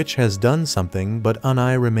if the witch has done something, but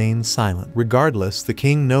Anai remains silent. Regardless, the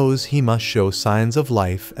king knows he must show signs of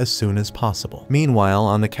life as soon as possible. Meanwhile,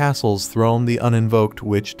 on the castle's throne, the uninvoked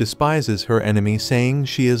witch despises her enemy, saying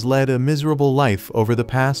she has led a miserable life over the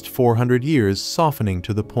past 400 years, softening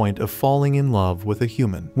to the point of falling in love with a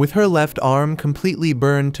human. With her left arm completely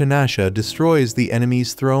burned, Tanasha destroys the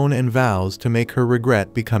enemy's throne and vows to make her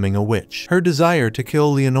regret becoming a witch. Her desire to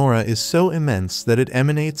kill Leonora is so immense that it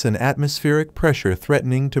emanates an atmospheric pressure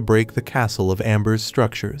threatening to break the castle of amber's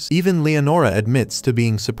structures. Even Leonora admits to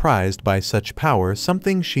being surprised by such power,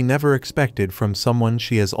 something she never expected from someone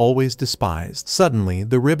she has always despised. Suddenly,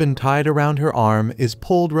 the ribbon tied around her arm is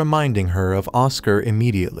pulled, reminding her of Oscar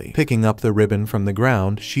immediately. Picking up the ribbon from the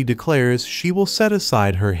ground, she declares she will set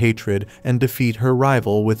aside her hatred and defeat her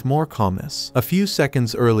rival with more calmness. A few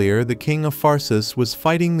seconds earlier, the king of Pharsis was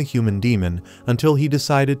fighting the human demon until he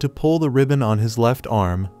decided to pull the ribbon on his left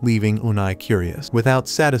arm, leaving Unai curious. Without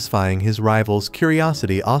satisfying his rival's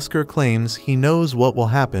curiosity, Oscar claims he knows what will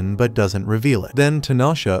happen but doesn't reveal it. Then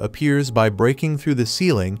Tanasha appears by breaking through the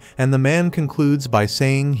ceiling, and the man concludes by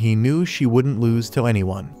saying he knew she wouldn't lose to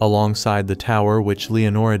anyone. Alongside the tower, which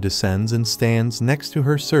Leonora descends and stands next to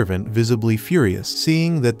her servant, visibly furious.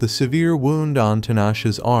 Seeing that the severe wound on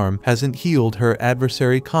Tanasha's arm hasn't healed, her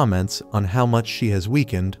adversary comments on how much she has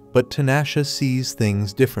weakened, but Tanasha sees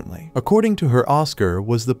things differently. According to her, Oscar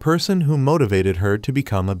was the person who motivated her to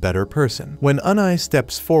become a better person. When Unai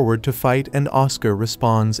steps forward to fight and Oscar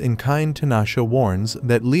responds in kind, Tanasha warns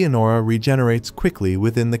that Leonora regenerates quickly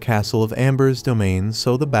within the castle of amber's domain,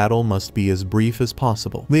 so the battle must be as brief as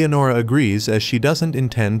possible. Leonora agrees, as she doesn't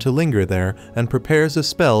intend to linger there, and prepares a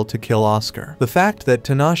spell to kill Oscar. The fact that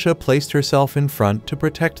Tanasha placed herself in front to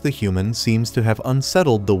protect the human seems to have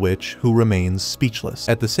unsettled the witch, who remains speechless.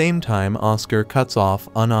 At the same time, Oscar cuts off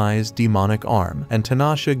Unai's demonic arm, and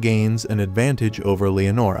Tanasha gains an advantage over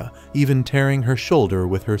Leonora, even tearing her shoulder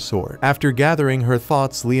with her sword. After gathering her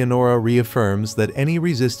thoughts, Leonora reaffirms that any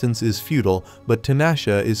resistance is futile, but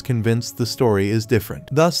Tanasha is convinced the story is different.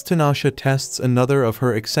 Thus, Tanasha tests another of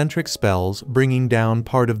her eccentric spells, bringing down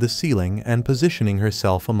part of the ceiling and positioning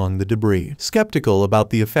herself among the debris. Skeptical about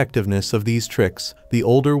the effectiveness of these tricks, the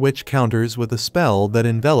older witch counters with a spell that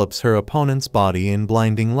envelops her opponent's body in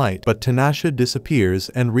blinding light, but Tanasha disappears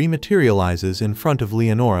and rematerializes in front of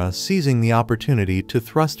Leonora, seizing the opportunity to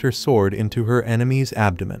thrust her sword into her enemy's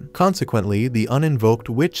abdomen. Consequently, the uninvoked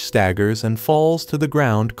witch staggers and falls to the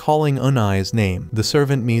ground, calling Unai's name. The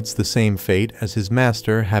servant meets the same fate as his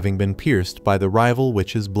master, having been pierced by the rival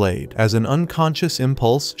witch's blade. As an unconscious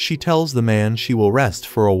impulse, she tells the man she will rest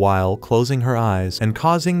for a while, closing her eyes and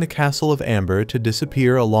causing the castle of amber to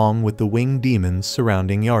disappear along with the winged demons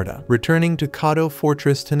surrounding Yarda. Returning to Kato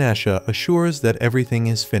Fortress Mistress Tanasha assures that everything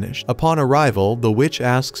is finished. Upon arrival, the witch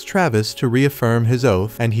asks Travis to reaffirm his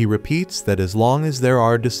oath, and he repeats that as long as there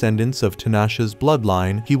are descendants of Tanasha's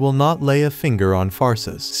bloodline, he will not lay a finger on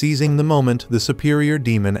Farces. Seizing the moment, the superior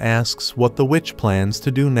demon asks what the witch plans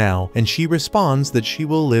to do now, and she responds that she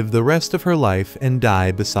will live the rest of her life and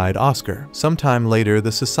die beside Oscar. Sometime later,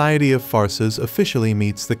 the Society of Farces officially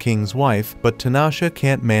meets the king's wife, but Tanasha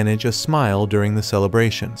can't manage a smile during the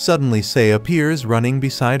celebration. Suddenly, Sei appears running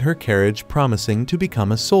beside her carriage, promising to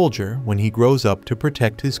become a soldier when he grows up to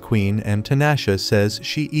protect his queen, and Tanasha says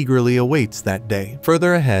she eagerly awaits that day.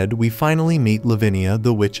 Further ahead, we finally meet Lavinia,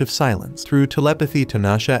 the Witch of Silence. Through telepathy,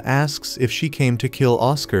 Tanasha asks if she came to kill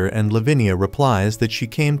Oscar, and Lavinia replies that she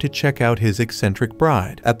came to check out his eccentric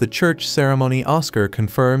bride. At the church ceremony, Oscar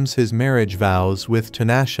confirms his marriage vows with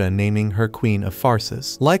Tanasha, naming her Queen of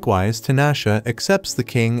Farces. Likewise, Tanasha accepts the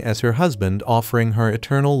king as her husband, offering her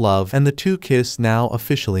eternal love, and the two kiss, now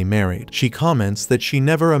officially married. She comments that she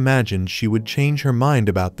never imagined she would change her mind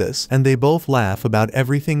about this, and they both laugh about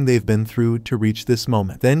everything they've been through to reach this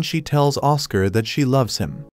moment. Then she tells Oscar that she loves him.